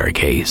 Derek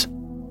Hayes.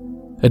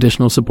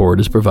 Additional support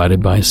is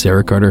provided by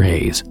Sarah Carter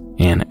Hayes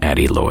and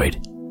Addie Lloyd.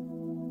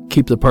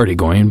 Keep the party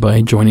going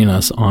by joining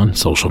us on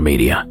social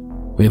media.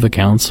 We have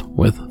accounts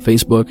with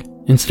Facebook,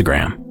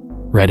 Instagram,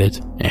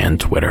 Reddit, and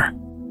Twitter.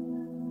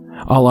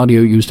 All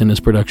audio used in this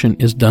production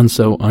is done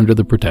so under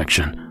the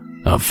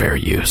protection of fair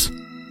use.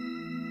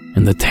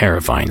 And the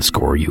terrifying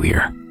score you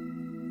hear,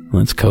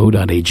 that's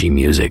Code.ag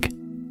Music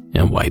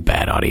and White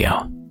Bat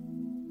Audio.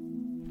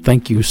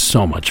 Thank you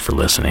so much for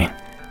listening.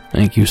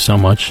 Thank you so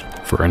much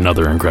for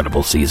another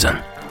incredible season.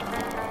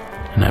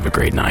 And have a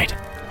great night.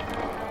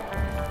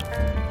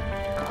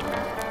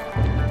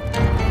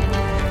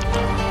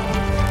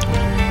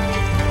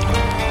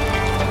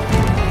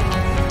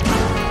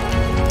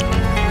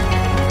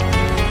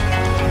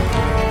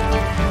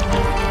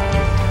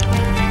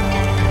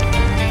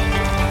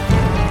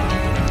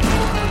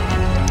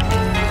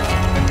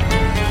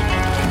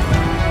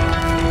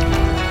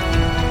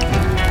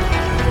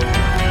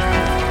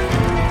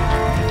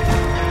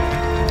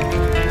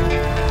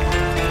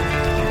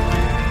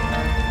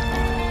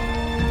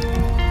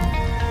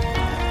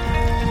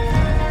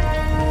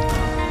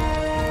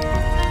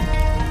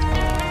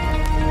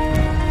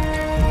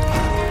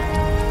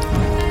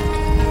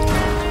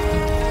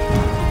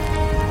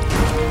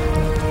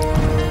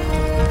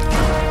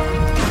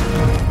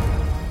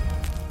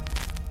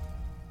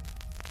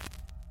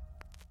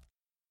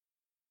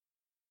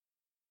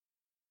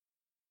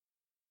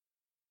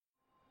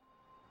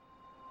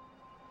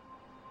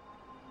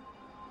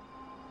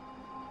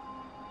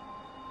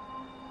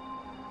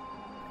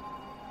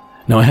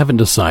 Now, I haven't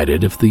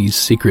decided if these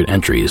secret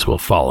entries will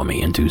follow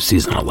me into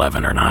Season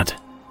 11 or not.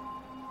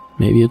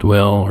 Maybe it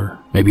will, or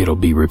maybe it'll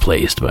be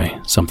replaced by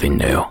something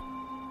new.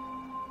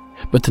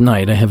 But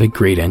tonight I have a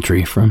great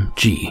entry from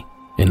G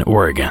in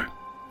Oregon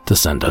to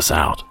send us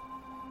out.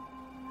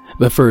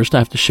 But first I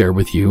have to share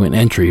with you an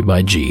entry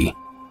by G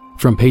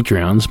from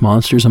Patreon's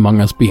Monsters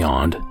Among Us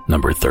Beyond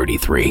number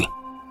 33.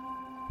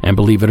 And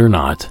believe it or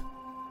not,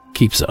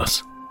 keeps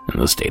us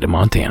in the state of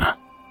Montana.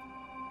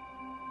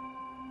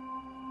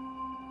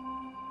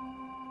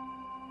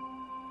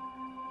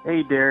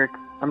 Hey Derek,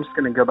 I'm just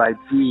going to go by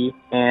G,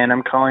 and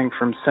I'm calling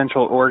from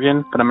Central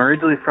Oregon, but I'm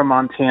originally from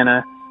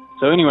Montana.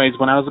 So anyways,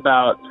 when I was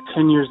about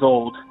 10 years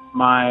old,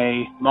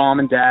 my mom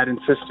and dad and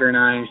sister and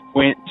I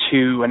went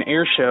to an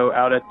air show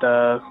out at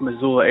the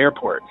Missoula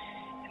airport.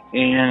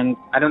 And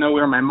I don't know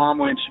where my mom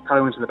went. She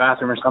probably went to the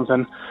bathroom or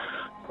something.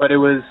 But it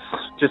was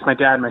just my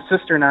dad, my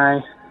sister, and I.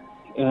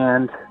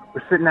 And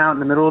we're sitting out in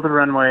the middle of the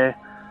runway,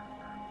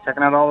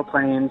 checking out all the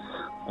planes.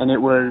 And it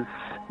was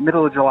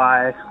middle of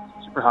July,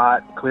 super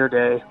hot, clear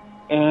day.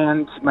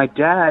 And my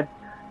dad,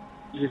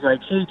 he's like,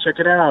 hey, check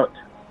it out,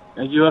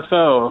 a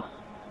UFO.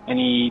 And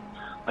he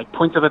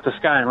points up at the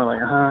sky, and we're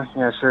like,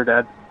 yeah, sure,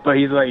 Dad. But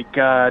he's like,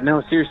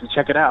 no, seriously,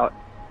 check it out.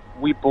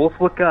 We both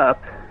look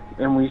up,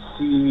 and we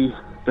see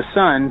the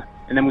sun,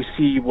 and then we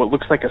see what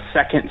looks like a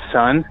second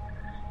sun,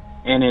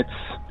 and it's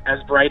as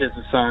bright as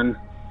the sun,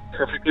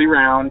 perfectly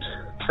round,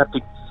 except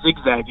it's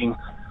zigzagging,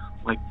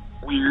 like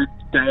weird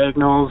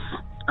diagonals,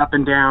 up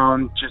and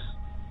down, just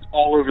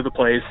all over the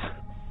place.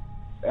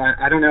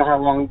 I don't know how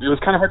long. It was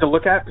kind of hard to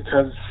look at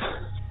because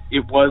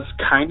it was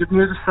kind of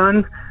near the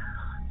sun,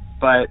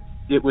 but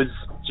it was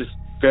just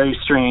very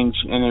strange,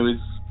 and it was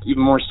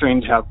even more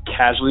strange how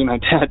casually my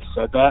dad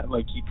said that,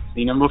 like he'd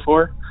seen him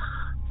before.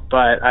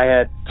 But I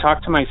had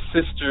talked to my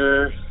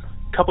sister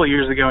a couple of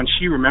years ago, and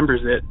she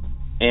remembers it.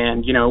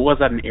 And, it was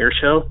at an air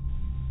show,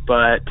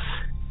 but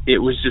it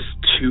was just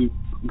too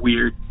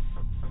weird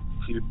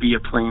to be a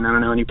plane. I don't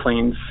know any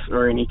planes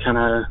or any kind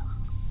of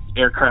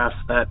aircraft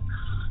that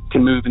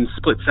can move in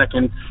split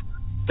seconds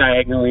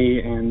diagonally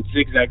and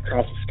zigzag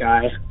across the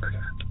sky.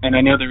 And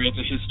I know there is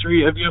a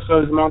history of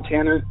UFOs in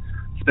Montana,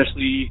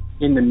 especially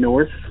in the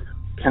north,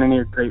 kind of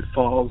near Great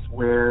Falls,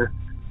 where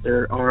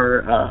there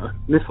are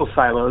missile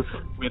silos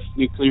with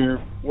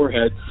nuclear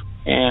warheads.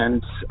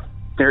 And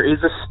there is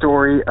a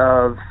story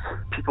of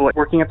people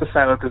working at the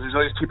silo, because there's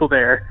always people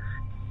there,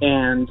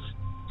 and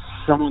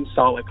someone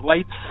saw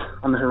lights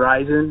on the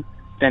horizon.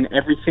 Then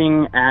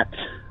everything at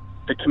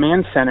the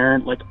command center,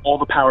 all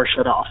the power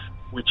shut off,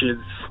 which is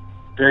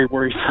very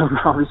worrisome,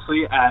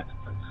 obviously, at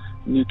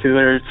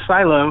nuclear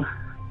silo.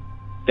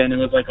 Then it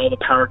was all the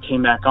power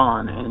came back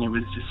on, and it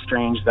was just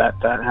strange that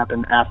that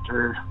happened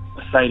after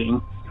a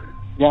sighting.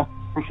 Yeah,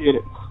 appreciate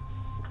it.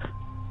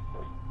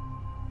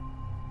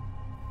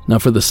 Now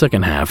for the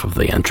second half of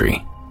the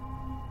entry,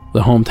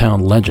 the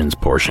hometown legends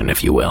portion,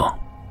 if you will,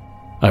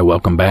 I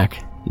welcome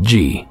back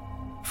G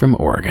from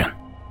Oregon.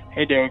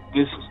 Hey Derek,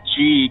 this is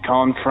G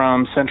calling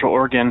from Central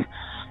Oregon,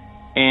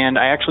 and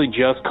I actually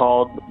just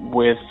called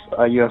with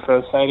a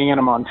UFO sighting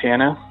in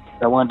Montana.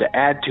 I wanted to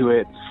add to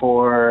it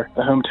for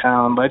the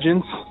hometown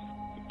legends.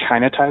 It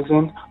kind of ties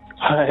in.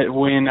 But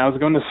when I was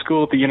going to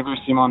school at the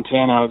University of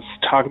Montana, I was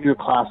talking to a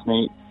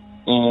classmate,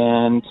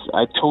 and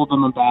I told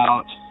them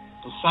about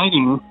the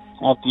sighting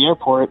at the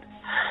airport,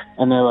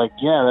 and they're like,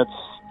 yeah, that's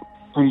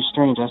pretty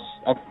strange.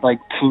 I've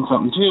seen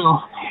something too.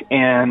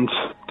 And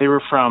they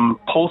were from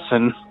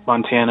Polson,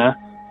 Montana,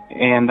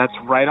 and that's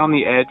right on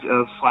the edge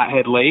of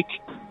Flathead Lake.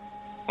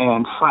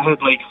 And Flathead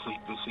Lake is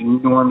this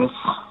enormous,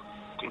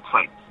 it's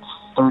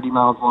 30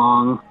 miles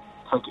long,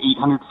 it's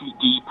 800 feet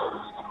deep.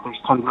 There's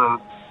tons of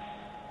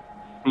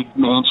big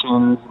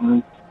mansions,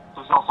 and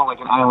there's also an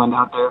island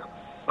out there.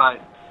 But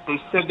they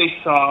said they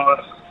saw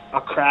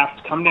a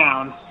craft come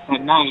down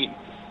at night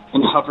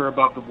and hover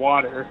above the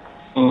water,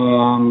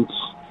 and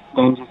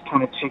then just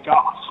kind of take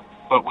off.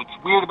 But what's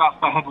weird about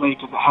Flathead Lake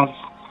is it has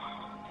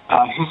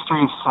a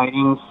history of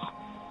sightings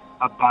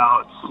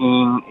about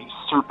seeing a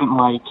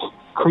serpent-like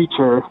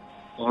creature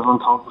that everyone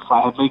calls the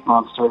Flathead Lake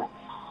Monster.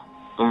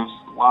 There's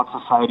lots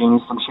of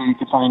sightings. I'm sure you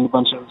could find a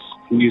bunch of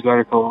news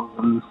articles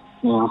and,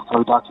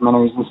 probably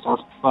documentaries and stuff.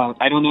 But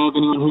I don't know of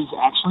anyone who's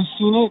actually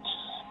seen it,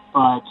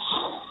 but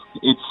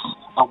it's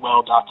a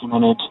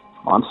well-documented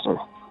monster.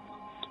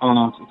 I don't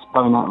know, it's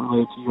probably not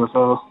related to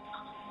UFO.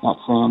 Not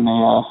saying they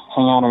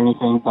hang out or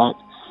anything, but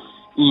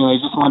anyway,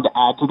 just wanted to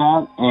add to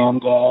that,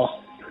 and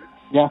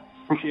yeah,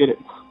 appreciate it.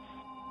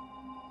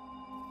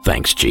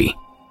 Thanks, G.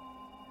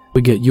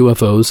 We get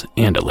UFOs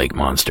and a lake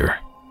monster.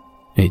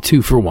 A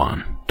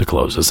 2-for-1 to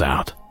close us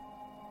out.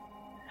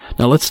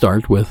 Now let's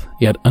start with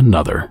yet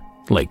another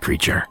lake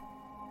creature.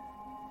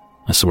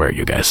 I swear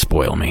you guys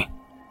spoil me.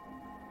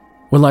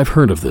 Well, I've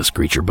heard of this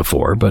creature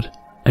before, but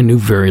I knew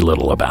very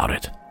little about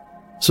it.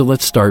 So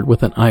let's start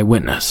with an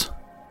eyewitness,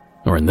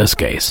 or in this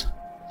case,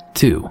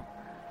 2,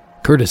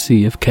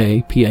 courtesy of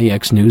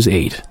KPAX News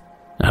 8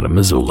 out of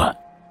Missoula.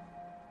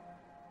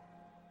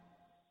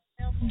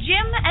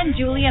 Jim and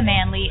Julia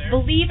Manley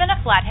believe in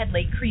a Flathead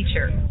Lake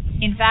creature.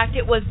 In fact,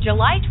 it was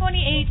July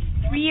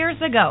 28th, 3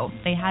 years ago,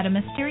 they had a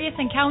mysterious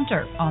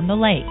encounter on the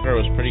lake. It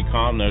was pretty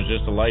calm. There was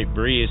just a light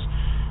breeze,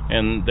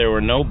 and there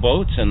were no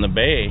boats in the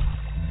bay.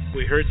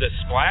 We heard the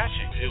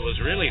splashing. It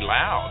was really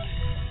loud.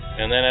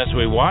 And then as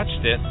we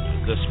watched it,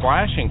 the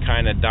splashing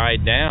kind of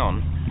died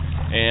down,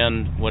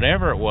 and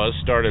whatever it was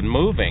started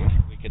moving.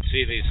 We could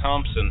see these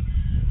humps, and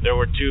there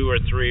were 2 or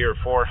 3 or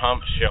 4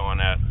 humps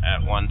showing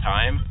at one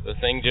time. The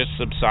thing just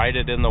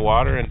subsided in the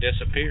water and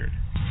disappeared.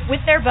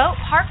 With their boat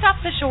parked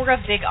off the shore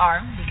of Big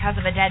Arm because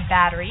of a dead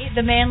battery,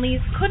 the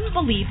Manleys couldn't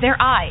believe their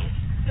eyes.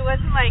 It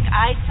wasn't like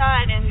I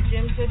saw it and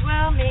Jim said,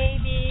 well,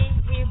 maybe.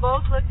 We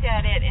both looked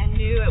at it and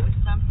knew it was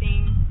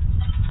something.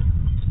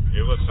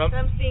 It was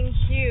something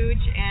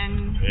huge,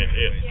 and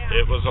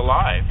it was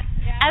alive.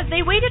 As they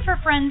waited for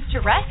friends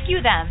to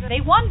rescue them, they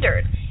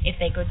wondered if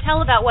they could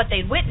tell about what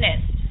they'd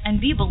witnessed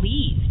and be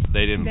believed.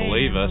 They didn't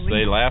believe us.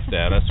 They laughed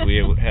at us. We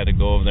had to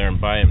go over there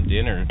and buy them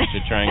dinner to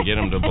try and get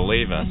them to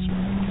believe us.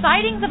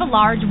 Sightings of a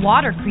large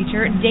water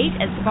creature date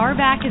as far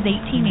back as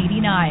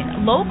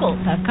 1889.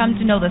 Locals have come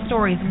to know the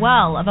stories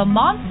well of a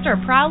monster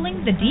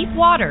prowling the deep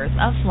waters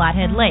of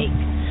Flathead Lake.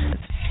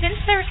 Since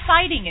their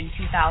sighting in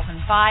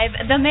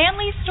 2005, the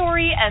Manley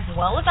story, as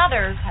well as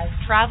others, has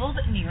traveled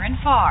near and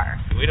far.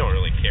 We don't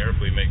really care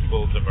if we make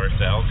fools of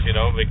ourselves,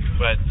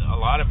 but a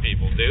lot of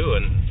people do,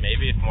 and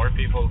maybe if more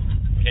people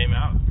came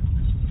out,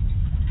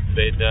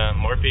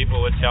 more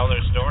people would tell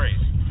their stories.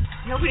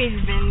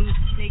 Nobody's been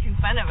making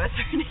fun of us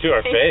or anything. To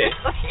our face.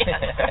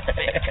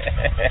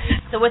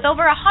 So with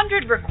over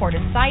 100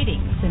 recorded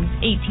sightings since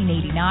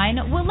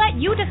 1889, we'll let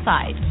you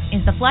decide,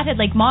 is the Flathead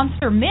Lake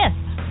Monster myth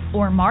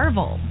or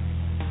marvel?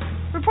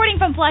 Reporting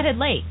from Flathead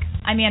Lake,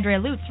 I'm Andrea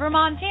Lutz for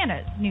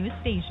Montana's news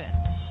station.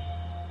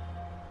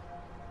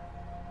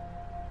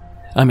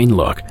 I mean,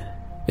 look,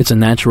 it's a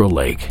natural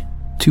lake,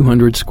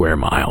 200 square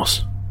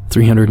miles,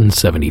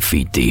 370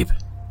 feet deep.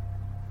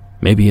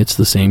 Maybe it's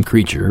the same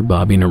creature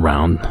bobbing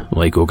around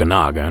Lake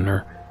Okanagan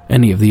or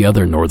any of the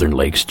other northern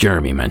lakes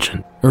Jeremy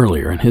mentioned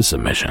earlier in his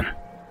submission.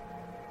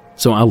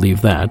 So I'll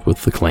leave that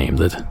with the claim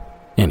that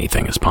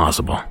anything is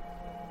possible.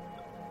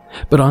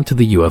 But on to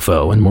the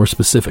UFO, and more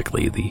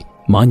specifically, the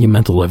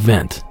monumental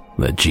event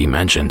that G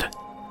mentioned.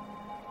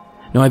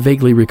 Now, I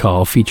vaguely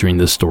recall featuring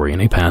this story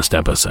in a past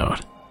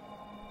episode,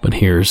 but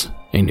here's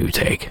a new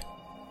take.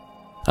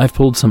 I've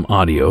pulled some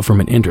audio from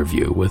an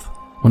interview with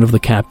one of the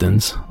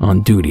captains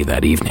on duty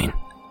that evening.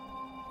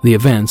 The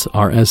events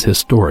are as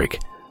historic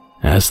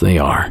as they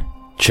are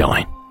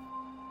chilling.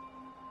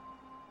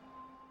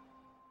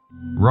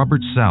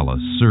 Robert Salas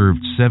served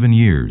 7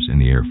 years in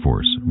the Air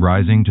Force,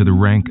 rising to the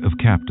rank of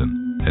captain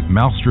at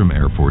Malmstrom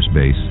Air Force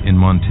Base in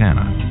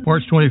Montana.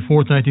 March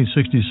 24,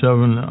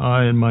 1967,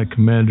 I and my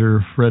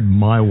commander, Fred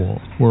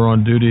Mywall, were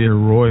on duty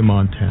in Roy,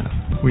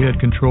 Montana. We had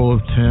control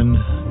of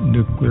 10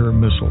 nuclear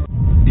missiles.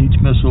 Each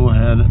missile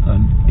had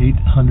an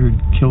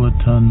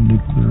 800-kiloton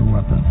nuclear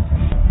weapon.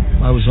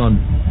 I was on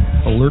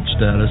alert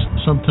status.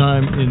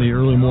 Sometime in the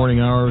early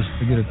morning hours,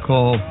 I get a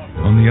call.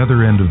 On the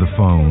other end of the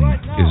phone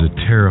is a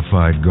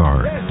terrified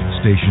guard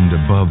stationed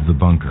above the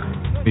bunker.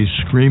 He's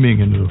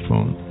screaming into the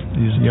phone.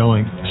 He's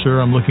yelling,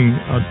 "Sir, I'm looking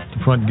at the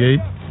front gate.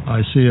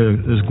 I see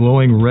this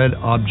glowing red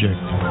object."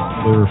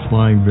 They were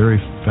flying very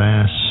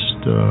fast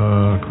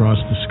across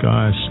the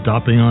sky,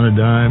 stopping on a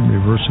dime,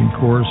 reversing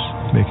course,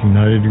 making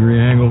 90-degree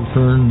angle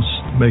turns,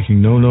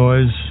 making no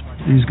noise.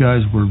 These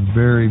guys were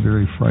very,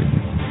 very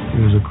frightened.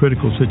 It was a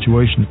critical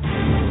situation.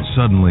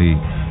 Suddenly,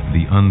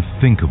 the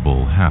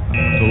unthinkable happened.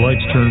 The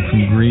lights turned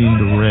from green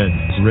to red,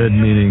 red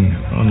meaning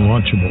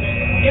unlaunchable.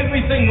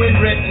 Everything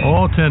went red.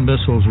 All 10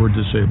 missiles were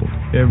disabled,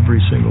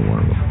 every single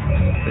one of them.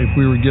 If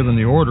we were given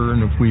the order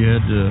and if we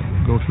had to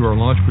go through our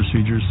launch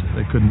procedures,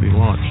 they couldn't be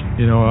launched.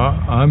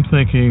 I'm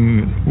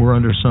thinking we're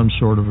under some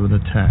sort of an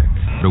attack.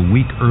 A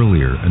week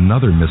earlier,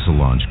 another missile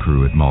launch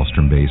crew at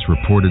Malmstrom Base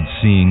reported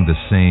seeing the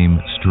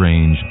same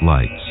strange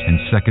lights, and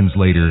seconds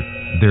later,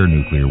 their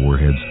nuclear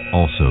warheads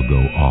also go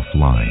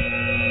offline.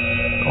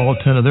 All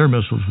 10 of their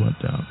missiles went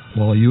down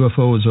while a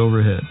UFO was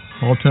overhead.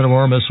 All 10 of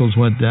our missiles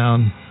went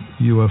down.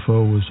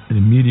 UFO was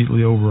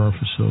immediately over our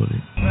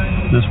facility.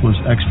 This was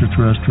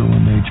extraterrestrial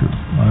in nature.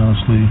 I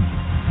honestly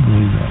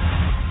believe that.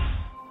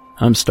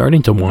 I'm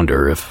starting to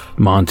wonder if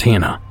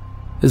Montana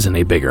isn't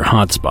a bigger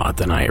hotspot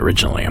than I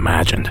originally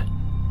imagined.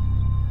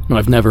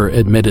 I've never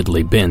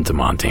admittedly been to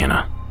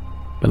Montana,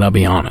 but I'll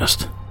be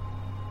honest,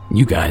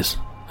 you guys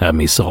have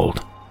me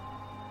sold.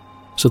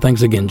 So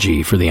thanks again,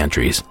 G, for the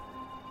entries.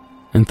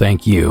 And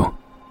thank you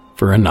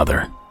for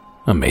another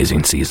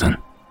amazing season.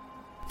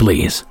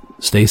 Please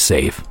stay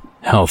safe,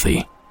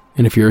 healthy,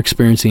 and if you're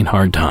experiencing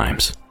hard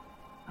times,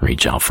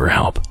 reach out for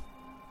help.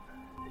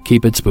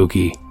 Keep it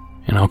spooky,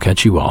 and I'll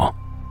catch you all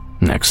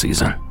next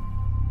season.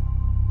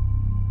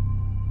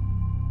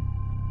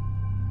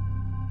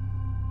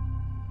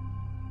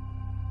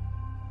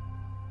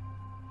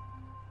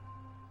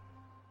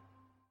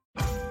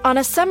 On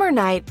a summer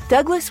night,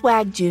 Douglas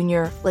Wag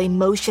Jr. lay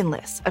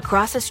motionless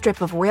across a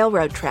strip of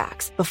railroad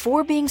tracks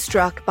before being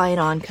struck by an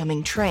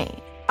oncoming train.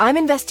 I'm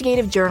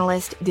investigative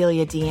journalist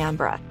Delia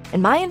D'Ambra,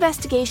 and my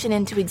investigation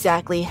into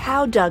exactly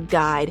how Doug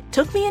died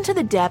took me into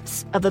the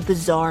depths of a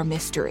bizarre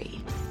mystery.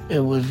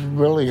 It was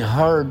really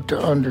hard to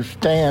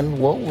understand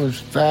what was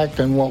fact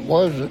and what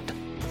wasn't.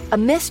 A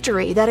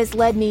mystery that has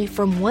led me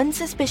from one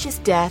suspicious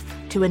death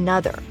to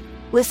another.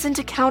 Listen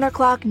to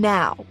Counterclock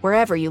now,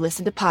 wherever you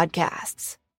listen to podcasts.